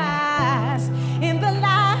 pass in the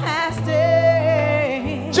last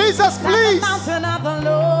days. Jesus, That please. the mountain of the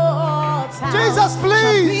Lord's house Jesus, shall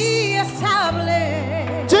please. be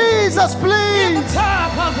established. Jesus, In please. the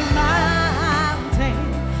top of the mountain,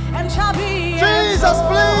 and shall be Jesus,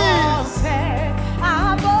 please. exalted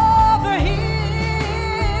above the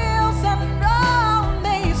hills, and all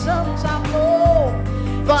nations shall flow.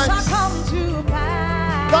 Thanks. Shall come to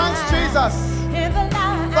pass. Thanks, Jesus. In the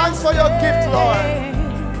last Thanks for your gift, Lord. days.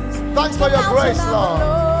 Thanks for your grace, Lord.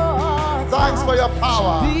 Thanks for your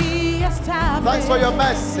power. Thanks for your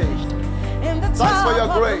mercy. Thanks for your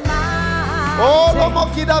grace. Oh, no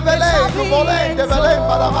mokida vele, kubole, de vele,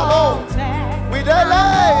 paramalo. We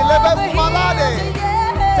delay, lebe kumalade.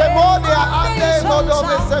 Temodia ande, modo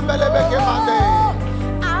mesembele bekemande.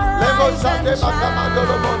 Lego sande makamando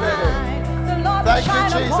lo monede. Thank you,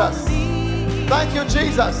 Jesus. Thank you,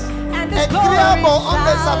 Jesus. Ekriamo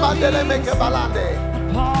onde sabandele mekebalande.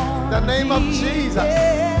 The name of Jesus.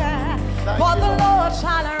 For the Lord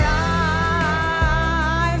shall arise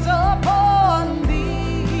upon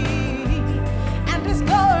thee, and his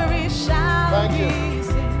glory shall be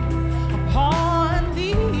seen upon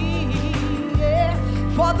thee. Yeah.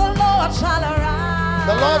 For the Lord shall arise.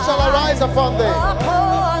 The Lord shall arise upon thee.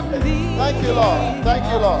 Thank you, Lord. Thank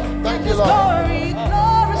you, Lord. Thank you, Lord. Glory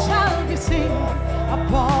shall be seen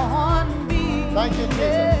upon thee. Thank you, Jesus.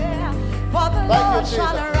 Yeah. For the Lord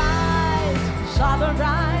shall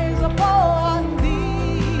arise upon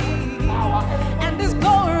thee, and his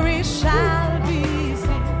glory shall be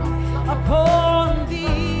seen upon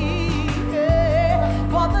thee. Yeah.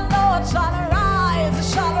 For the Lord shall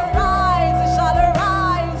arise, shall arise, shall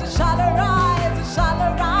arise, shall arise, shall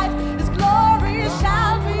arise. His glory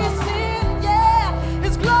shall be seen, yeah.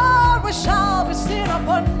 His glory shall be seen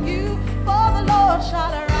upon you. For the Lord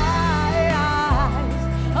shall arise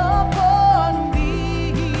upon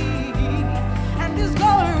thee, and his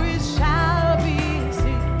glory shall be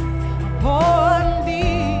seen upon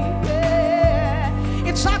thee. Yeah.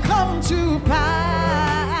 It shall come to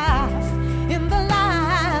pass in the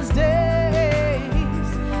last days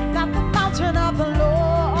that the mountain of the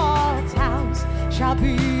Lord's house shall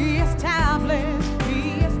be established,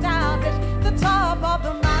 the top of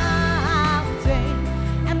the mountain,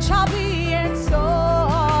 and shall be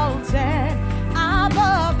exalted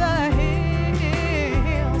above the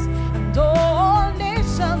hills, and all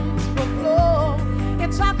nations will flow.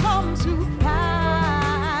 It shall come to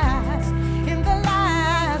pass in the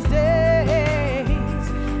last days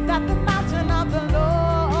that the mountain of the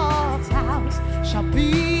Lord's house shall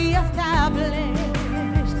be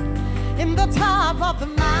established in the top of the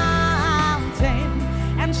mountain,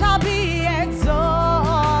 and shall be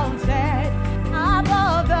exalted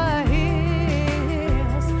above the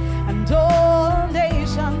hills, and all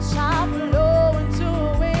nations shall flow into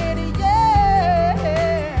it. Yeah,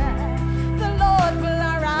 the Lord will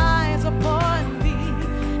arise upon thee,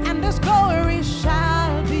 and his glory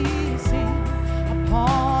shall be seen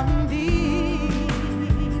upon thee,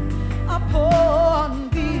 upon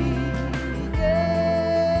thee.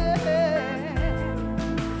 Yeah,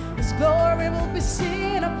 his glory will be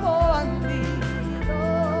seen upon thee.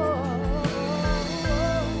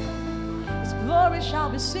 His glory shall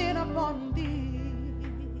be seen upon thee.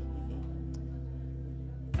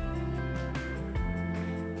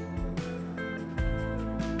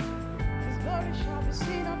 His glory shall be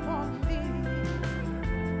seen upon thee.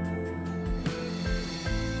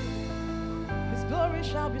 His glory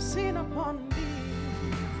shall be seen upon thee.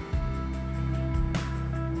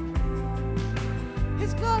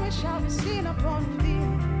 His glory shall be seen upon thee.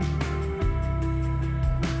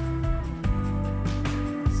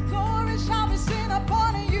 His glory shall be seen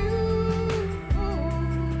upon you.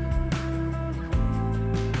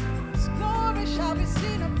 His glory shall be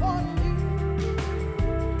seen upon you.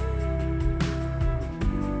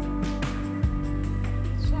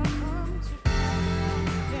 It shall come to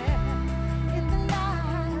pass, yeah, in the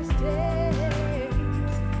last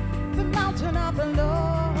days, the mountain of the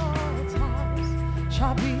Lord's house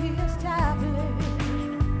shall be established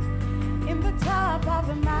in the top of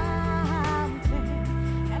the mountain,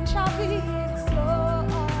 and shall be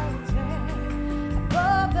exalted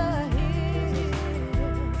above the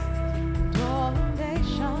hills, and all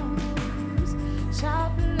nations shall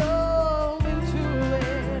flow into it.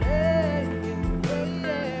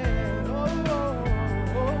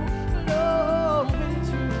 Flow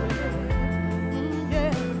into it.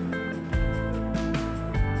 Yeah.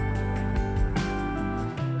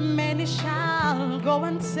 Many shall go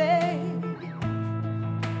and say,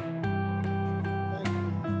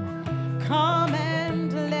 come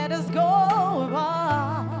and let us go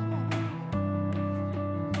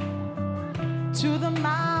to the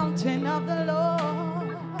mountain of the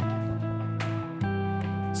Lord,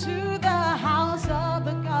 to the house of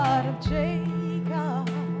the God of Jacob.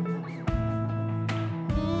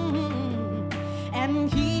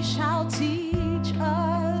 And he shall teach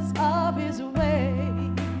us of his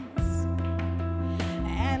ways,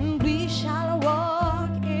 and we shall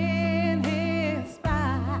walk in his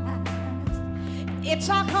paths. It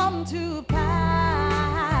shall come to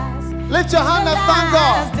pass. Lift your hand and thank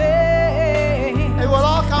God. It will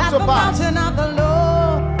all come to pass.